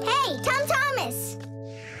 Hey, Tom Thomas!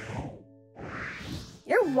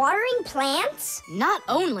 You're watering plants? Not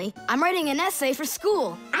only. I'm writing an essay for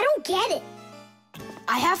school. I don't get it.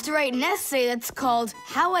 I have to write an essay that's called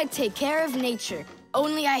How I Take Care of Nature.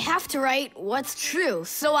 Only I have to write what's true,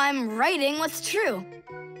 so I'm writing what's true.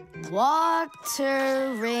 Watering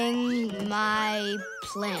my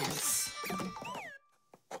plants.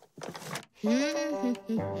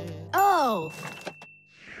 Oh!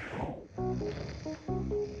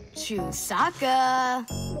 Chewsocka.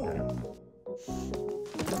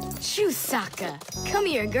 Chewsocka, come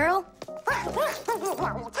here, girl.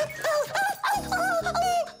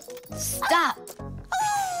 Stop.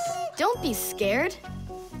 Don't be scared.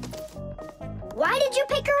 Why did you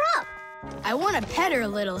pick her up? I want to pet her a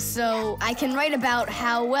little so I can write about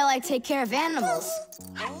how well I take care of animals.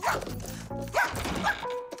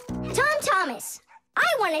 Tom Thomas, I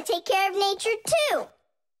want to take care of nature too.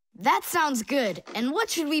 That sounds good. And what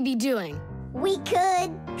should we be doing? We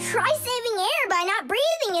could try saving air by not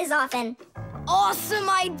breathing as often. Awesome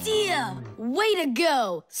idea! Way to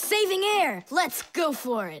go! Saving air! Let's go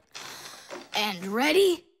for it. And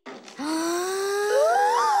ready?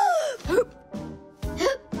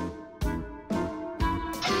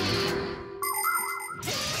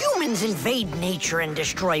 Humans invade nature and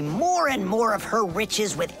destroy more and more of her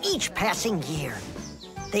riches with each passing year.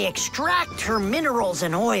 They extract her minerals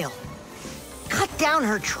and oil, cut down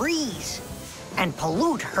her trees, and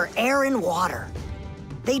pollute her air and water.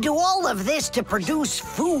 They do all of this to produce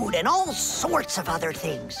food and all sorts of other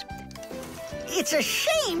things. It's a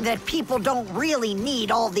shame that people don't really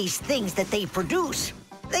need all these things that they produce.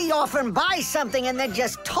 They often buy something and then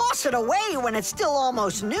just toss it away when it's still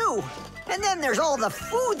almost new. And then there's all the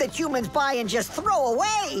food that humans buy and just throw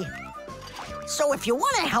away. So if you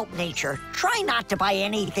want to help nature, try not to buy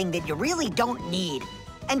anything that you really don't need.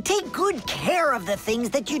 And take good care of the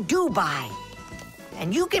things that you do buy.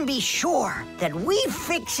 And you can be sure that we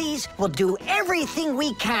Fixies will do everything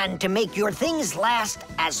we can to make your things last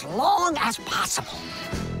as long as possible.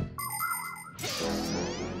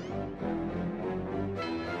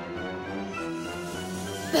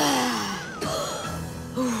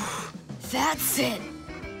 That's it.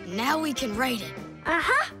 Now we can write it.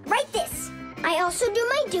 Write this. I also do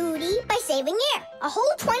my duty by saving air. A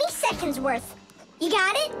whole 20 seconds worth. You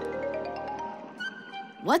got it?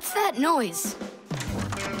 What's that noise?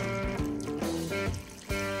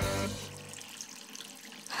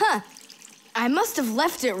 Huh. I must have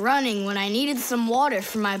left it running when I needed some water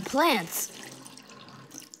for my plants.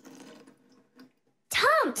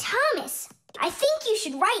 Thomas, I think you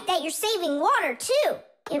should write that you're saving water, too.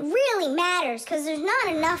 It really matters, because there's not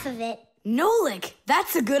enough of it. Nolik,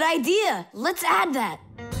 that's a good idea. Let's add that.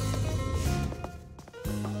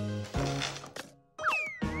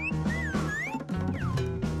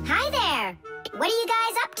 Hi there. What are you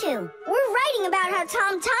guys up to? We're writing about how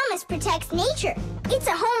Tom Thomas protects nature. It's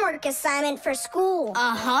a homework assignment for school.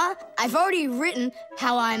 I've already written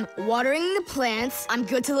how I'm watering the plants, I'm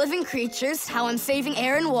good to living creatures, how I'm saving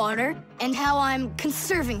air and water, and how I'm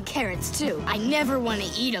conserving carrots, too. I never want to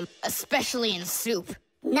eat them, especially in soup.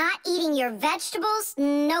 Not eating your vegetables?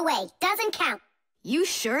 No way. Doesn't count. You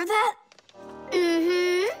sure that?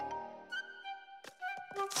 Mm-hmm.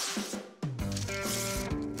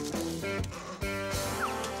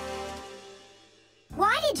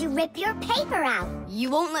 Why did you rip your paper out? You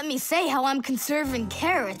won't let me say how I'm conserving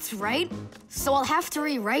carrots, right? So I'll have to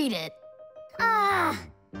rewrite it.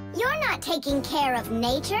 You're not taking care of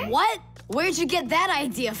nature. What? Where'd you get that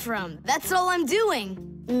idea from? That's all I'm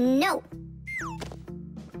doing. No.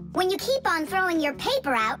 When you keep on throwing your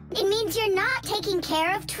paper out, it means you're not taking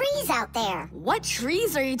care of trees out there. What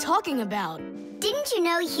trees are you talking about? Didn't you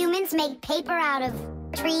know humans make paper out of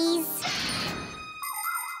trees?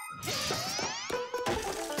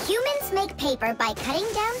 Humans make paper by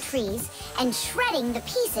cutting down trees and shredding the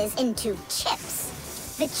pieces into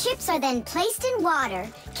chips. The chips are then placed in water,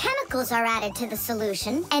 chemicals are added to the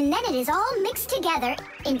solution, and then it is all mixed together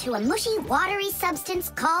into a mushy, watery substance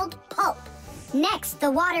called pulp. Next,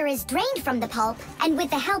 the water is drained from the pulp, and with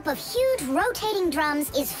the help of huge rotating drums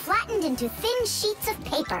is flattened into thin sheets of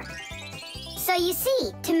paper. So you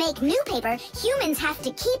see, to make new paper, humans have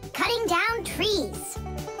to keep cutting down trees.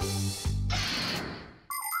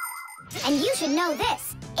 And you should know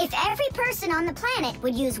this. If every person on the planet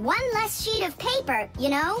would use one less sheet of paper, you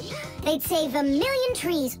know, they'd save 1 million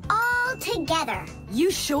trees all together.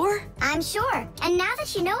 You sure? I'm sure. And now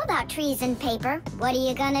that you know about trees and paper, what are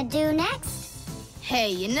you gonna do next? Hey,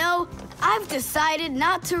 you know, I've decided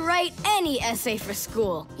not to write any essay for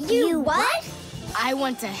school. You what? I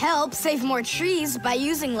want to help save more trees by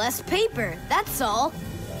using less paper, that's all.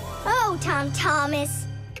 Oh, Tom Thomas,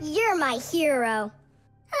 you're my hero.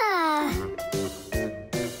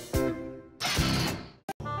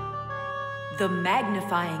 The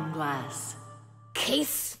magnifying glass.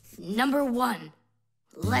 Case number 1.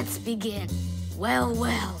 Let's begin. Well,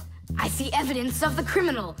 well. I see evidence of the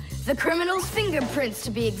criminal. The criminal's fingerprints,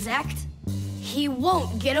 to be exact. He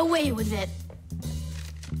won't get away with it.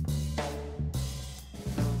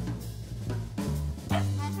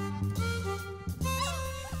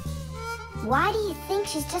 Why do you think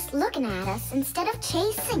she's just looking at us instead of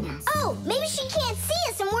chasing us? Oh, maybe she can't see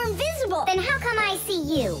us and we're invisible. Then how come I see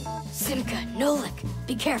you? Simka, Nolik,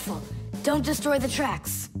 be careful. Don't destroy the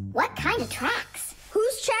tracks. What kind of tracks?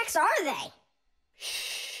 Whose tracks are they?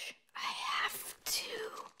 Shh, I have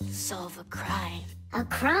to solve a crime. A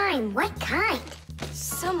crime? What kind?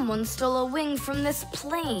 Someone stole a wing from this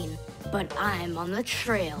plane, but I'm on the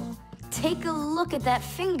trail. Take a look at that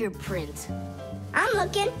fingerprint. I'm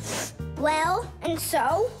looking. Well, and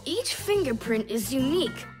so? Each fingerprint is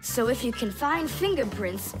unique, so if you can find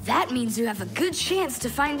fingerprints, that means you have a good chance to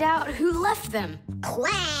find out who left them.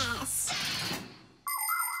 Class!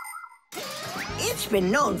 It's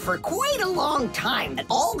been known for quite a long time that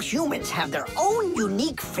all humans have their own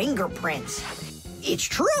unique fingerprints. It's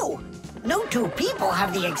true. No two people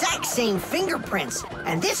have the exact same fingerprints,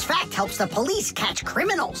 and this fact helps the police catch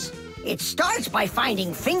criminals. It starts by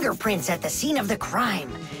finding fingerprints at the scene of the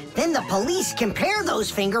crime. Then the police compare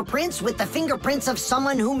those fingerprints with the fingerprints of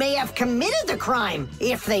someone who may have committed the crime.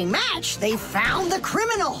 If they match, they found the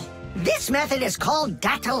criminal. This method is called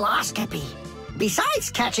dactyloscopy. Besides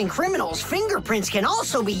catching criminals, fingerprints can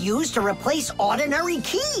also be used to replace ordinary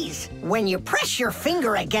keys. When you press your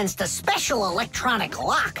finger against a special electronic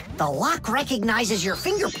lock, the lock recognizes your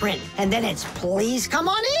fingerprint, and then it's "please come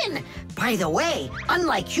on in." By the way,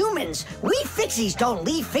 unlike humans, we Fixies don't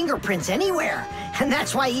leave fingerprints anywhere, and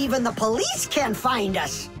that's why even the police can't find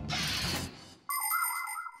us.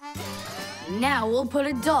 Now we'll put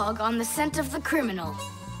a dog on the scent of the criminal.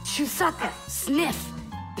 Chewsocka, sniff.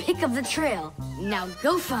 Pick up the trail. Now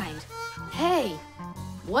go find. Hey,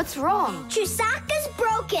 What's wrong? Chewsocka's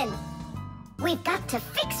broken. We've got to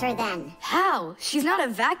fix her then. How? She's not a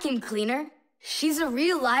vacuum cleaner. She's a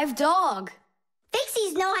real live dog.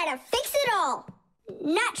 Fixies know how to fix it all.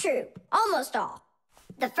 Not true. Almost all.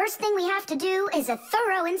 The first thing we have to do is a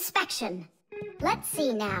thorough inspection. Let's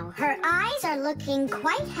see now. Her eyes are looking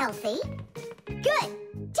quite healthy. Good.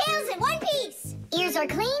 Tails in one piece. Ears are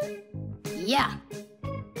clean. Yeah.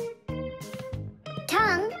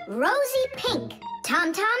 Tongue, rosy pink.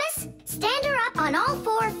 Tom Thomas, stand her up on all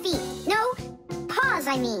 4 feet. No, paws,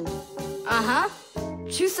 I mean. Uh-huh.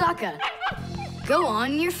 Chewsocka. Go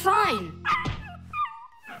on, you're fine.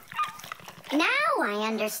 Now I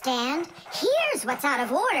understand. Here's what's out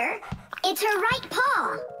of order. It's her right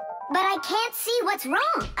paw. But I can't see what's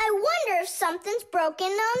wrong. I wonder if something's broken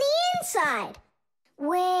on the inside.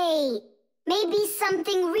 Wait, maybe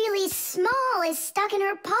something really small is stuck in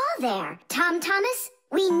her paw there. Tom Thomas,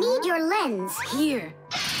 we need your lens. Here.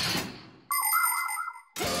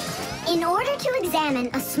 In order to examine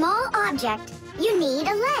a small object, you need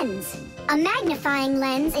a lens. A magnifying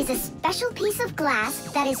lens is a special piece of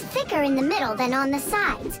glass that is thicker in the middle than on the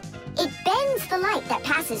sides. It bends the light that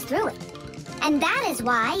passes through it. And that is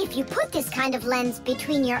why, if you put this kind of lens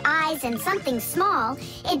between your eyes and something small,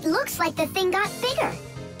 it looks like the thing got bigger.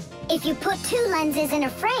 If you put 2 lenses in a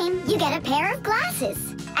frame, you get a pair of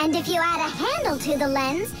glasses. And if you add a handle to the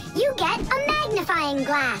lens, you get a magnifying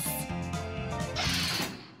glass.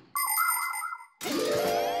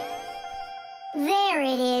 There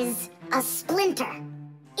it is, a splinter.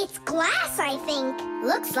 It's glass, I think.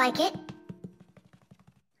 Looks like it.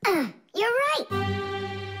 You're right.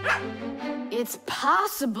 It's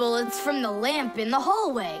possible it's from the lamp in the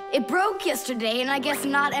hallway. It broke yesterday, and I guess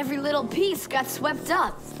not every little piece got swept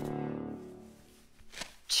up.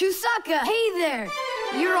 Chewsocka, hey there!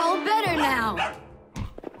 You're all better now.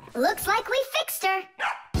 Looks like we fixed her.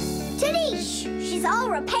 Tadish! She's all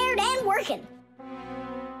repaired and working.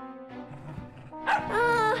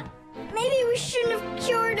 Maybe we shouldn't have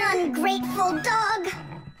cured her. Ungrateful dog.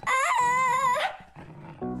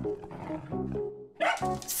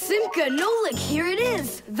 Simka, Nolik, here it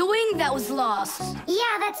is. The wing that was lost.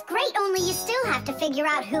 Yeah, that's great, only you still have to figure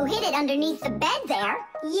out who hid it underneath the bed there.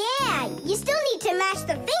 Yeah, you still need to match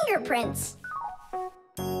the fingerprints.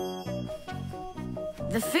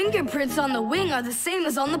 The fingerprints on the wing are the same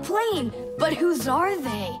as on the plane. But whose are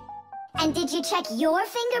they? And did you check your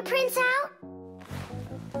fingerprints out?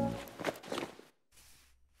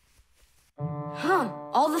 Huh,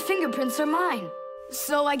 all the fingerprints are mine.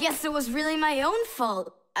 So I guess it was really my own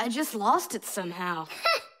fault. I just lost it somehow.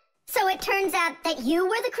 So it turns out that you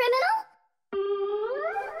were the criminal?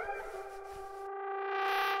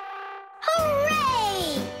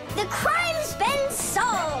 Hooray! The crime's been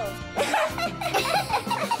solved!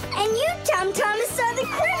 And you, Tom Thomas, are the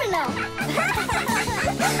criminal!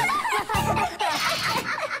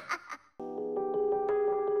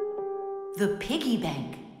 The piggy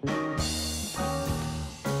bank.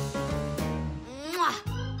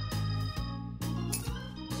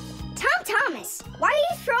 Thomas, why are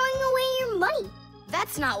you throwing away your money?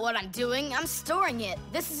 That's not what I'm doing. I'm storing it.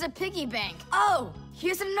 This is a piggy bank. Oh,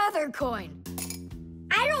 here's another coin.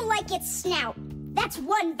 I don't like its snout. That's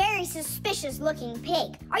one very suspicious-looking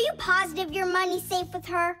pig. Are you positive your money's safe with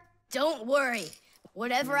her? Don't worry.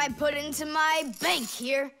 Whatever I put into my bank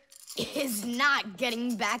here is not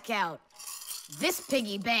getting back out. This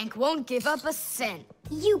piggy bank won't give up a cent.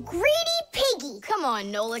 You greedy piggy! Come on,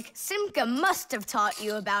 Nolik. Simka must have taught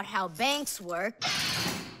you about how banks work.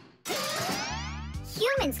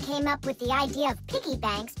 Humans came up with the idea of piggy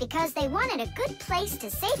banks because they wanted a good place to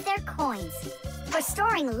save their coins. For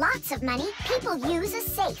storing lots of money, people use a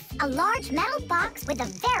safe, a large metal box with a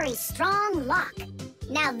very strong lock.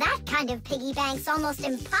 Now that kind of piggy bank's almost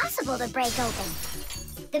impossible to break open.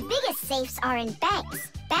 The biggest safes are in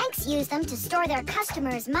banks. Banks use them to store their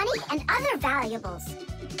customers' money and other valuables.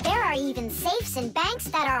 There are even safes in banks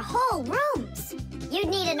that are whole rooms. You'd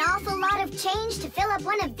need an awful lot of change to fill up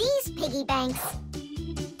one of these piggy banks.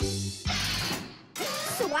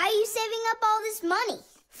 So why are you saving up all this money?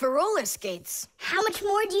 For roller skates. How much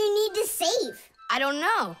more do you need to save? I don't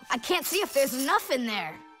know. I can't see if there's enough in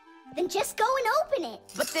there. Then just go and open it.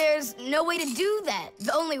 But there's no way to do that.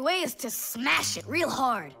 The only way is to smash it real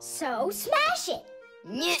hard. So smash it.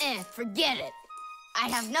 Nuh-uh, forget it. I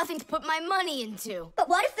have nothing to put my money into. But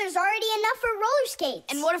what if there's already enough for roller skates?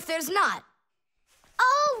 And what if there's not?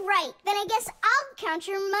 All right, then I guess I'll count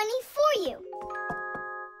your money for you.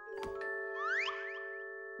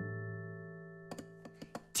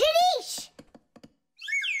 Tadish!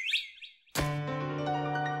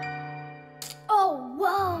 Oh,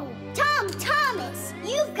 whoa! Tom Thomas,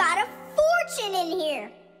 you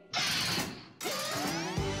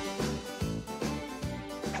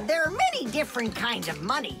different kinds of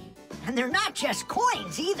money. And they're not just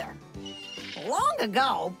coins either. Long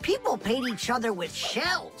ago, people paid each other with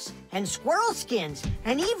shells and squirrel skins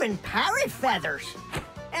and even parrot feathers.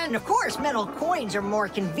 And of course, metal coins are more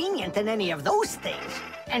convenient than any of those things.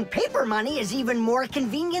 And paper money is even more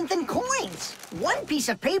convenient than coins. One piece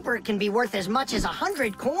of paper can be worth as much as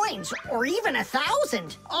 100 coins, or even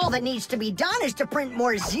 1,000. All that needs to be done is to print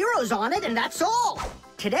more zeros on it, and that's all.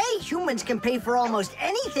 Today, humans can pay for almost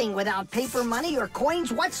anything without paper money or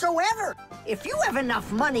coins whatsoever. If you have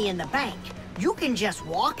enough money in the bank, you can just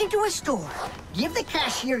walk into a store, give the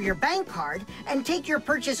cashier your bank card, and take your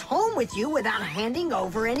purchase home with you without handing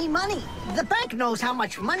over any money. The bank knows how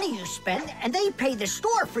much money you spend, and they pay the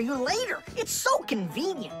store for you later. It's so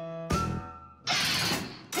convenient.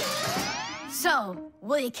 So,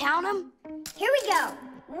 will you count them? Here we go.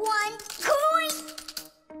 1 coin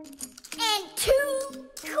and 2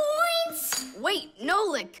 coins. Wait,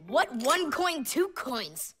 Nolik, what 1 coin, 2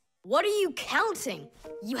 coins? What are you counting?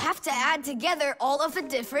 You have to add together all of the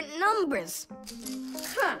different numbers.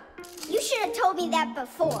 Huh. You should have told me that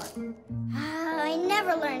before. I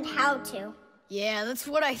never learned how to. Yeah, that's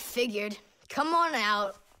what I figured. Come on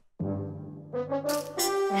out.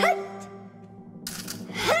 Hut!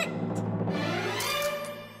 Hut!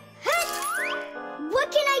 Hut!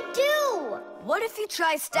 What can I do? What if you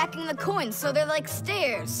try stacking the coins so they're like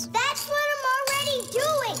stairs? That's what I'm already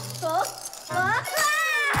doing.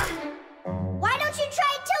 Why don't you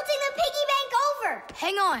try tilting the piggy bank over?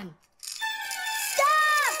 Hang on.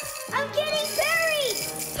 Stop! I'm getting buried!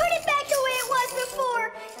 Put it back the way it was before!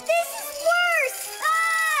 This is worse!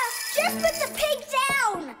 Just put the pig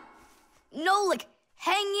down! Nolik,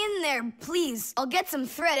 hang in there, please. I'll get some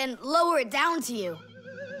thread and lower it down to you.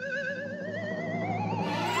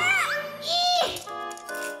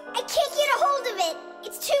 I can't get a hold of it.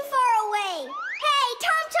 It's too far away. Hey,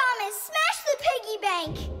 Tom Thomas, smash the piggy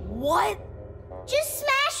bank. What? Just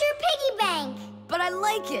smash your piggy bank. But I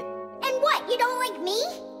like it. And what, you don't like me?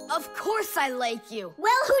 Of course I like you.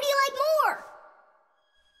 Well, who do you like more?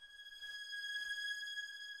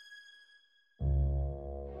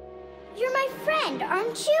 You're my friend,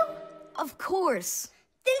 aren't you? Of course.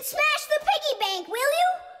 Then smash the piggy bank, will you?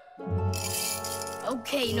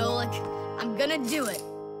 Okay, Nolik. I'm gonna do it.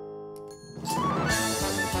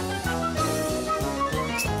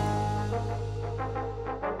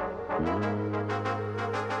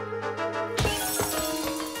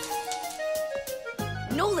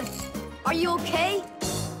 Nolik, are you okay?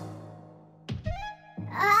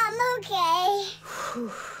 I'm okay.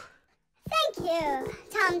 Thank you,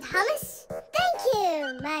 Tom Thomas. Thank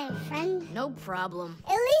you, my friend. No problem.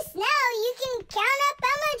 At least now you can count up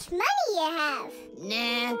how much money you have.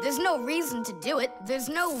 Nah, there's no reason to do it. There's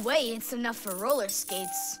no way it's enough for roller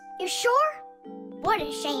skates. You sure? What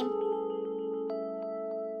a shame.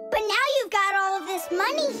 But now you've got all of this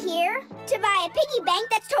money here to buy a piggy bank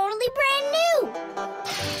that's totally brand new.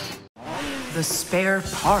 The spare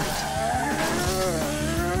part.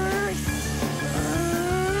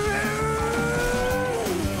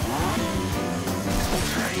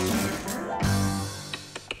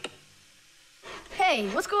 Hey,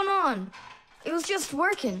 what's going on? It was just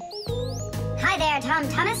working. Hi there, Tom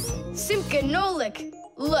Thomas. Simka and Nolik.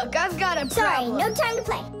 Look, I've got a Sorry, problem. no time to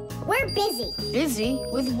play. We're busy. Busy?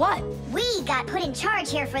 With what? We got put in charge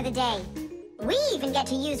here for the day. We even get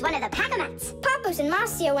to use one of the pack-a-mats. Papoose and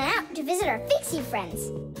Marcia went out to visit our Fixie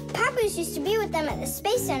friends. Papoose used to be with them at the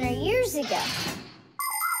Space Center years ago.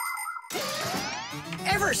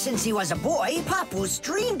 Ever since he was a boy, Papoose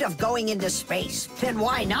dreamed of going into space. And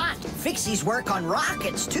why not? Fixies work on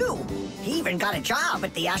rockets, too. He even got a job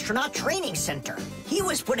at the Astronaut Training Center. He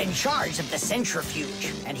was put in charge of the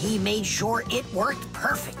centrifuge, and he made sure it worked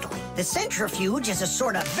perfectly. The centrifuge is a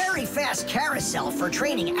sort of very fast carousel for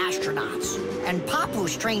training astronauts. And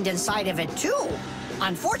Papoose trained inside of it, too.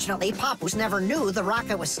 Unfortunately, Papoose never knew the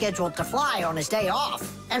rocket was scheduled to fly on his day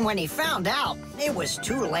off. And when he found out, it was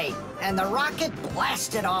too late, and the rocket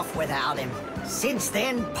blasted off without him. Since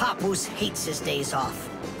then, Papoose hates his days off.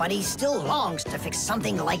 But he still longs to fix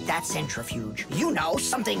something like that centrifuge. You know,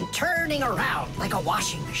 something turning around like a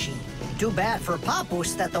washing machine. Too bad for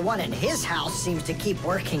Papoose that the one in his house seems to keep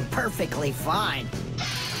working perfectly fine.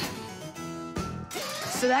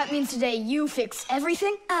 So that means today you fix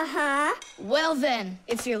everything? Uh-huh. Well then,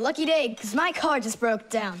 it's your lucky day, because my car just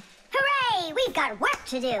broke down. Hooray! We've got work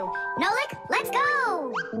to do. Nolik, let's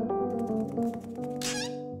go!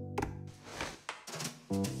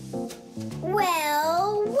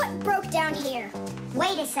 Well, what broke down here?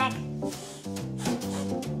 Wait a sec.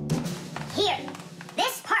 Here,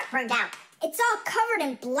 this part burned out. It's all covered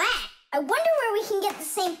in black. I wonder where we we can get the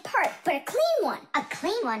same part, but a clean one. A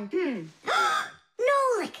clean one?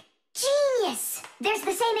 Nolik! Genius! There's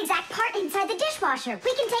the same exact part inside the dishwasher.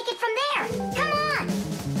 We can take it from there. Come on!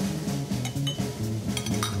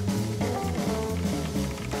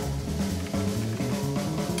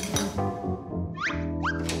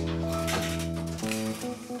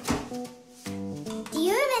 Do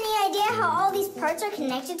you have any idea how all these parts are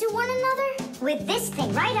connected to one another? With this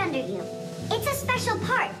thing right under you. It's a special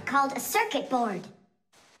part called a circuit board.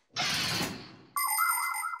 A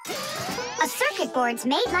circuit board's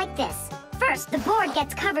made like this. First, the board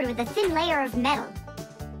gets covered with a thin layer of metal.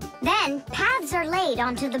 Then, paths are laid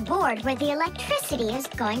onto the board where the electricity is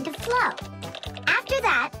going to flow. After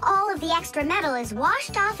that, all of the extra metal is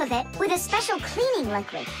washed off of it with a special cleaning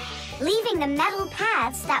liquid, leaving the metal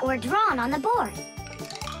paths that were drawn on the board.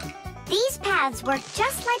 These paths work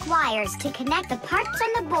just like wires to connect the parts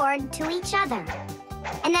on the board to each other.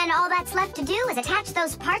 And then all that's left to do is attach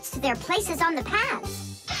those parts to their places on the paths.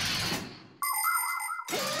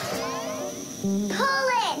 Pull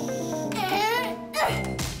it!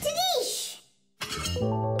 Tadish!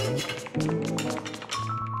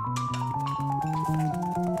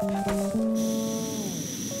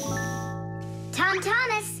 Tom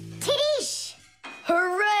Thomas, Tadish!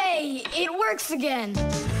 Hooray! It works again.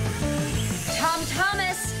 Tom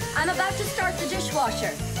Thomas, I'm about to start the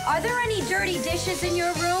dishwasher. Are there any dirty dishes in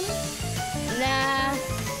your room? Nah.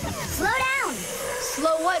 Slow down!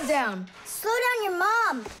 Slow what down? Slow down your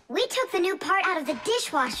mom. We took the new part out of the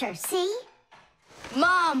dishwasher, see?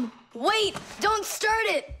 Mom, wait! Don't start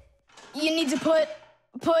it! You need to put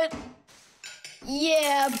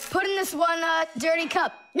in this one, dirty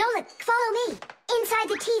cup. Nolik, follow me. Inside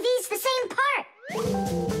the TV's the same part.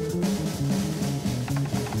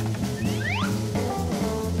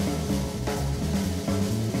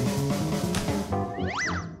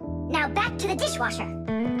 Now back to the dishwasher.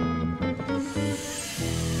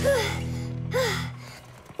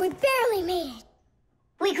 We barely made it.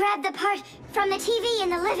 We grabbed the part from the TV in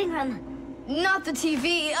the living room. Not the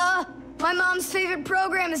TV, my mom's favorite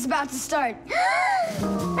program is about to start.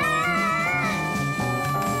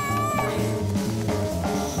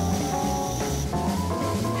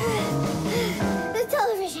 The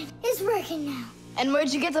television is working now. And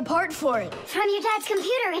where'd you get the part for it? From your dad's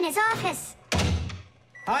computer in his office.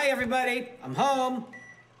 Hi, everybody. I'm home.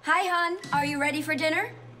 Hi, hon. Are you ready for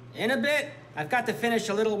dinner? In a bit. I've got to finish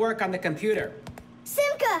a little work on the computer.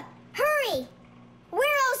 Simka, hurry!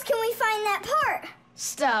 Where else can we find that part?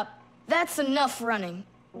 Stop. That's enough running.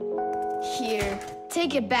 Here,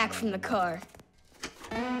 take it back from the car.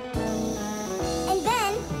 And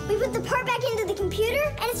then we put the part back into the computer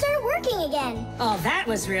and it started working again. Oh, that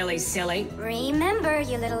was really silly. Remember,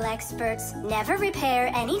 you little experts, never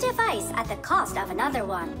repair any device at the cost of another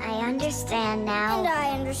one. I understand now. And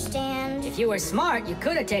I understand. If you were smart, you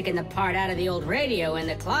could have taken the part out of the old radio in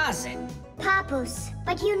the closet. Papus,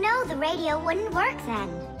 but you know the radio wouldn't work then.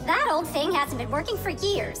 That old thing hasn't been working for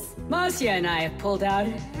years. Marcia and I have pulled out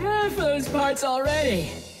half those parts already.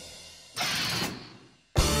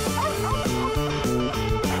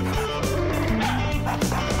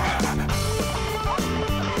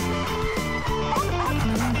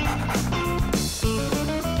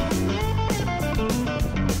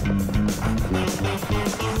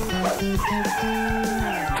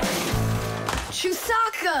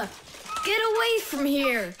 Chewsocka! Get away from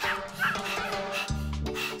here!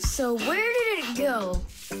 So where did it go?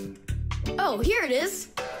 Oh, here it is.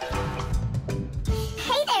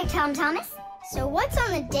 Hey there, Tom Thomas. So what's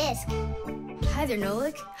on the disc? Hi there,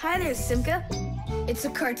 Nolik. Hi there, Simka. It's a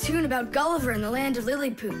cartoon about Gulliver in the land of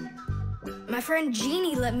Lilliput. My friend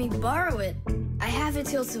Jeannie let me borrow it. I have it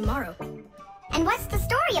till tomorrow. And what's the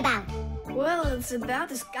story about? Well, it's about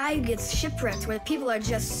this guy who gets shipwrecked where people are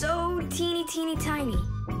just so teeny tiny.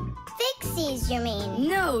 Fixies, you mean?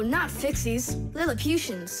 No, not Fixies.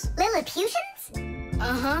 Lilliputians. Lilliputians?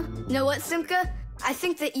 Uh-huh. Know what, Simka? I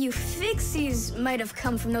think that you Fixies might have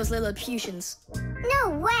come from those Lilliputians. No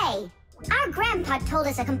way! Our grandpa told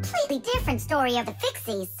us a completely different story of the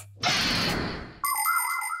Fixies.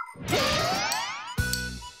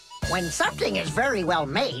 When something is very well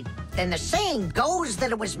made, then the saying goes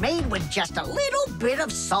that it was made with just a little bit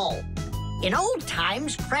of soul. In old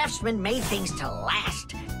times, craftsmen made things to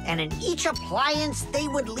last, and in each appliance, they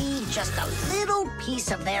would leave just a little piece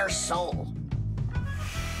of their soul.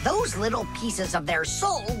 Those little pieces of their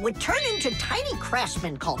soul would turn into tiny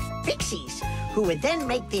craftsmen called Fixies, who would then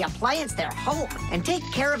make the appliance their home and take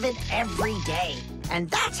care of it every day. And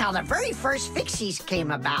that's how the very first Fixies came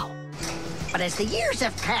about. But as the years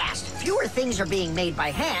have passed, fewer things are being made by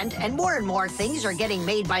hand, and more things are getting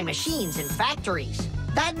made by machines in factories.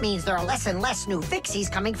 That means there are less and less new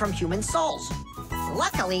Fixies coming from human souls.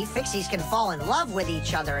 Luckily, Fixies can fall in love with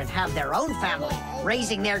each other and have their own family,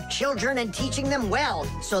 raising their children and teaching them well,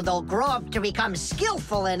 so they'll grow up to become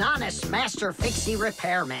skillful and honest Master Fixie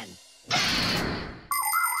repairmen.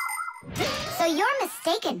 So you're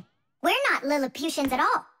mistaken. We're not Lilliputians at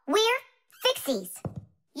all. We're Fixies.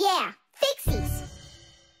 Yeah, Fixies.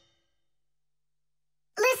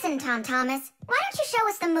 Listen, Tom Thomas, why don't you show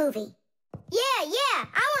us the movie? Yeah,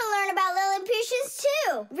 I want to learn about Lilliputians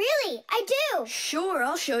too. Really, I do. Sure,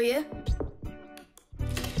 I'll show you.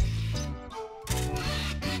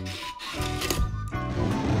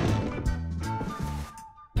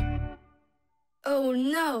 Oh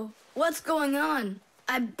no, what's going on?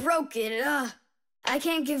 I broke it. I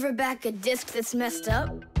can't give her back a disc that's messed up.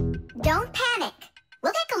 Don't panic.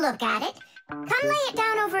 We'll take a look at it. Come lay it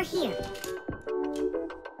down over here.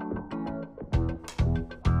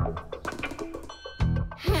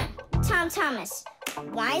 Tom Thomas,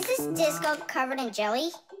 why is this disc all covered in jelly?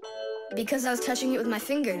 Because I was touching it with my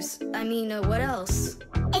fingers. I mean, what else?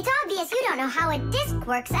 It's obvious you don't know how a disc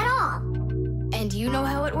works at all. And you know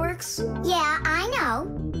how it works? Yeah, I know.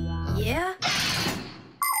 Yeah?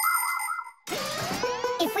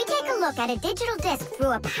 If we take a look at a digital disc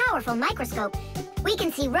through a powerful microscope, we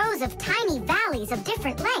can see rows of tiny valleys of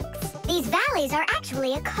different lengths. These valleys are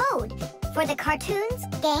actually a code for the cartoons,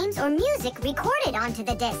 games, or music recorded onto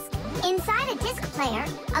the disc. Inside a disc player,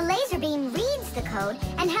 a laser beam reads the code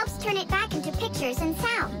and helps turn it back into pictures and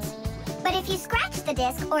sounds. But if you scratch the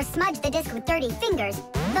disc or smudge the disc with dirty fingers,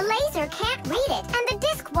 the laser can't read it and the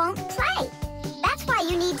disc won't play. That's why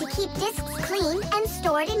you need to keep discs clean and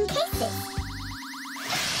stored in cases.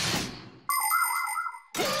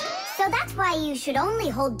 So that's why you should only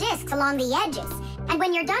hold discs along the edges. And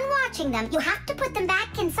when you're done watching them, you have to put them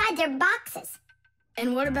back inside their boxes.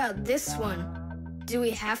 And what about this one? Do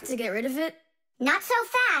we have to get rid of it? Not so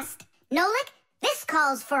fast. Nolik, this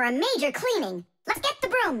calls for a major cleaning. Let's get the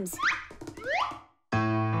brooms.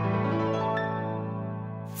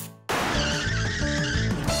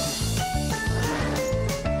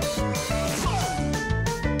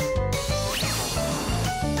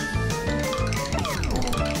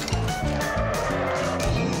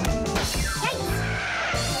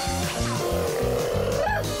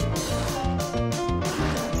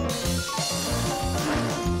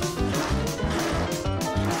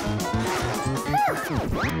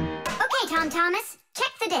 Okay, Tom Thomas,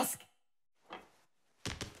 check the disc.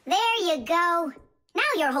 There you go.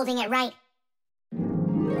 Now you're holding it right.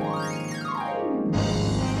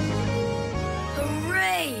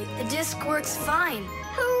 Hooray! The disc works fine.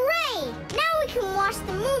 Hooray! Now we can watch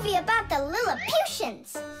the movie about the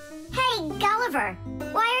Lilliputians. Hey, Gulliver,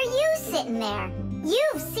 why are you sitting there?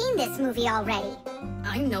 You've seen this movie already.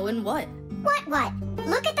 I know in what? What?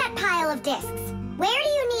 Look at that pile of discs. Where do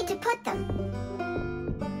you need to put them?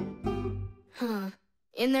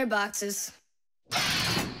 In their boxes.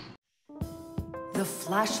 The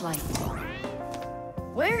flashlight.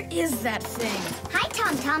 Where is that thing? Hi,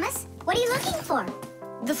 Tom Thomas. What are you looking for?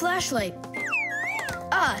 The flashlight.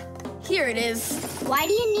 Ah, here it is. Why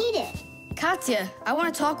do you need it? Katya, I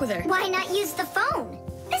want to talk with her. Why not use the phone?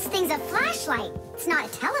 This thing's a flashlight. It's not a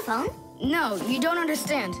telephone. No, you don't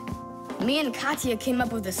understand. Me and Katya came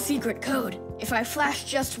up with a secret code. If I flash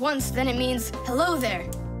just once, then it means hello there.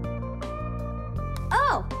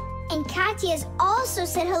 Oh, and Katya's also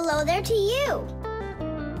said hello there to you.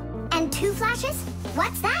 And 2 flashes?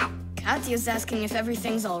 What's that? Katya's asking if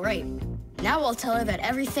everything's all right. Now I'll tell her that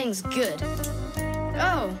everything's good.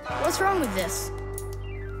 Oh, what's wrong with this?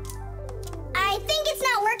 I think it's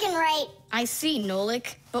not working right. I see,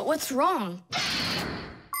 Nolik, but what's wrong?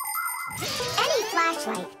 Any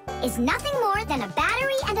flashlight is nothing more than a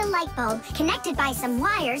battery and a light bulb connected by some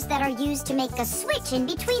wires that are used to make a switch in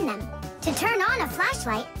between them. To turn on a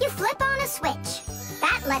flashlight, you flip on a switch.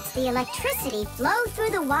 That lets the electricity flow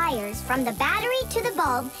through the wires from the battery to the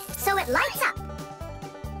bulb so it lights up.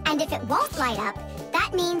 And if it won't light up,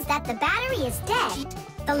 that means that the battery is dead,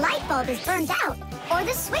 the light bulb is burned out, or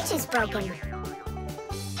the switch is broken.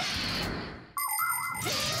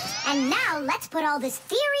 And now let's put all this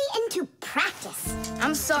theory into practice.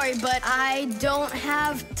 I'm sorry, but I don't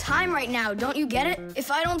have time right now. Don't you get it?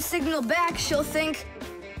 If I don't signal back, she'll think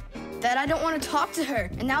that I don't want to talk to her,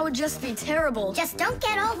 and that would just be terrible. Just don't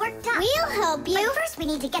get all worked up. We'll help you. But first, we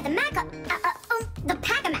need to get the the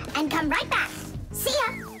pack-a-mat and come right back. See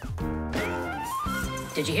ya.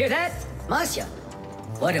 Did you hear that? Masya,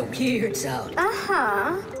 what a weird sound.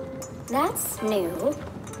 Uh-huh. That's new.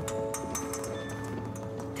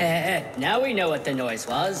 Now we know what the noise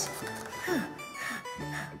was.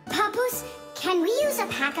 Papoose, can we use a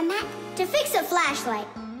pack-a-mat to fix a flashlight?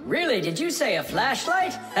 Really, did you say a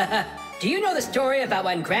flashlight? Do you know the story about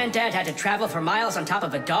when Granddad had to travel for miles on top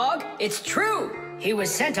of a dog? It's true! He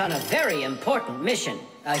was sent on a very important mission.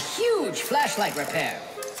 A huge flashlight repair.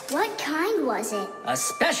 What kind was it? A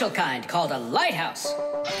special kind called a lighthouse.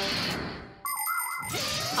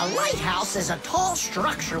 A lighthouse is a tall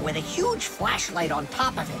structure with a huge flashlight on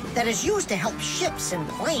top of it that is used to help ships and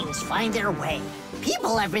planes find their way.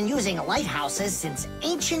 People have been using lighthouses since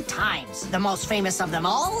ancient times. The most famous of them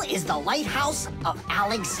all is the Lighthouse of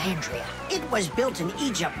Alexandria. It was built in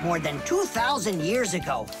Egypt more than 2,000 years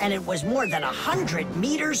ago, and it was more than 100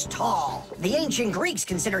 meters tall. The ancient Greeks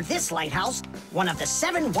considered this lighthouse one of the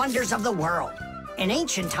 7 wonders of the world. In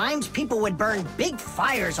ancient times, people would burn big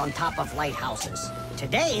fires on top of lighthouses.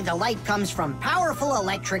 Today, the light comes from powerful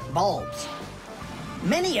electric bulbs.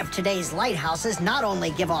 Many of today's lighthouses not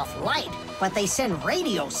only give off light, but they send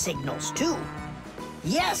radio signals, too.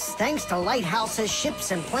 Yes, thanks to lighthouses,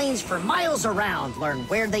 ships and planes for miles around learn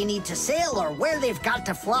where they need to sail or where they've got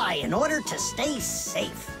to fly in order to stay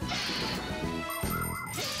safe.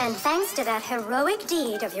 And thanks to that heroic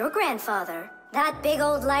deed of your grandfather, that big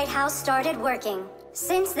old lighthouse started working.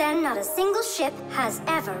 Since then, not a single ship has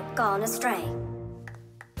ever gone astray.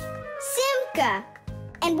 Simka!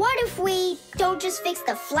 And what if we don't just fix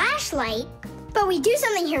the flashlight, but we do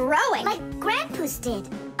something heroic? Like Grandpa's did.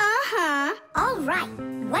 Uh-huh. All right,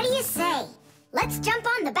 what do you say? Let's jump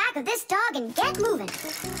on the back of this dog and get moving.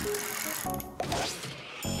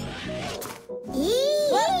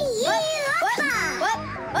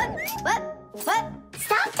 What?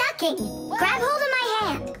 Stop ducking. Grab hold of my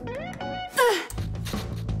hand.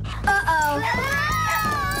 Uh-oh.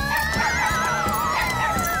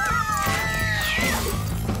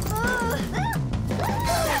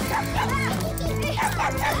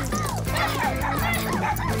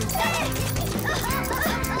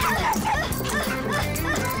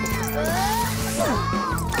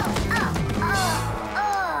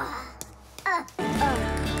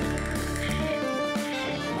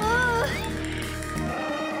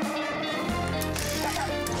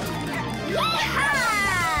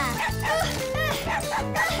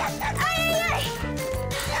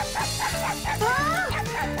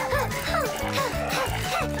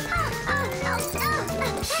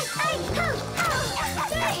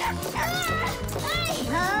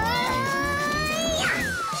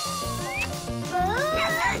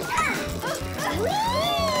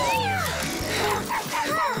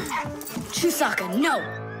 Chewsocka, no!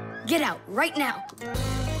 Get out, right now!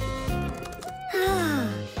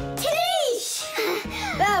 Tish!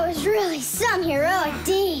 That was really some heroic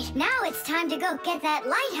deed. Now it's time to go get that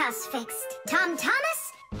lighthouse fixed. Tom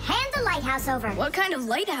Thomas, hand the lighthouse over. What kind of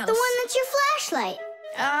lighthouse? The one that's your flashlight.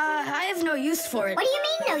 I have no use for it. What do you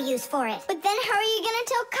mean, no use for it? But then how are you gonna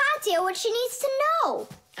tell Katya what she needs to know?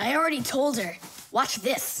 I already told her. Watch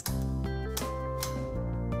this.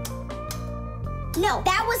 No,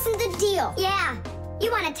 that wasn't the deal. Yeah.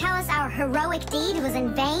 You want to tell us our heroic deed was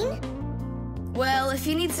in vain? Well, if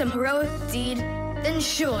you need some heroic deed, then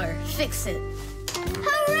sure, fix it.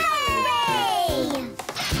 Hooray!